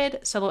recorded,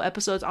 solo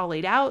episodes all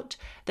laid out.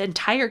 The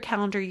entire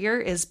calendar year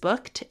is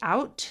booked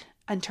out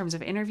in terms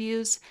of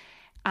interviews,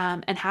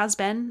 and has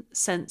been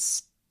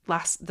since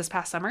this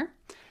past summer.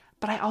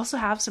 But I also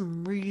have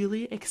some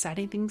really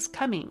exciting things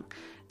coming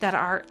that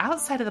are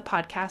outside of the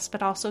podcast,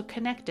 but also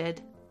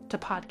connected to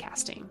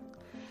podcasting.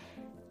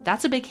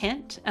 That's a big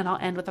hint, and I'll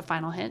end with a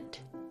final hint.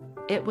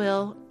 It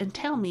will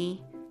entail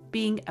me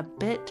being a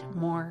bit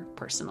more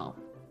personal.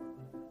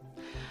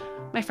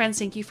 My friends,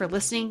 thank you for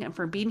listening and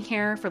for being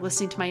here, for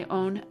listening to my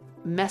own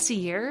messy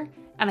year.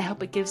 And I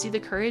hope it gives you the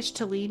courage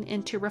to lean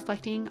into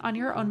reflecting on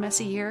your own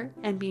messy year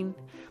and being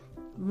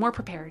more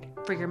prepared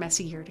for your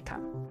messy year to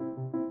come.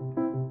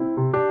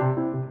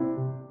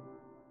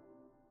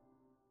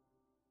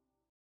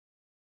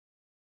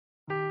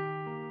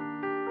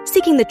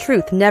 Seeking the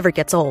truth never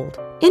gets old.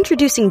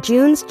 Introducing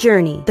June's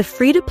Journey, the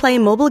free-to-play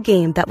mobile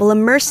game that will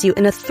immerse you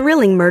in a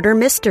thrilling murder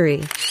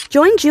mystery.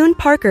 Join June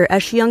Parker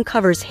as she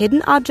uncovers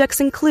hidden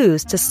objects and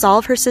clues to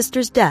solve her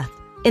sister's death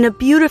in a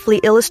beautifully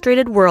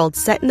illustrated world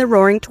set in the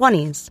Roaring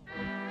 '20s.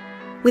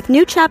 With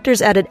new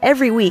chapters added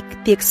every week,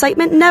 the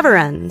excitement never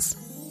ends.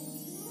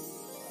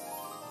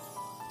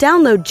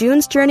 Download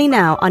June's Journey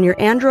now on your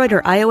Android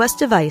or iOS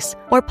device,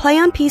 or play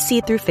on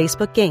PC through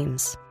Facebook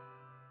Games.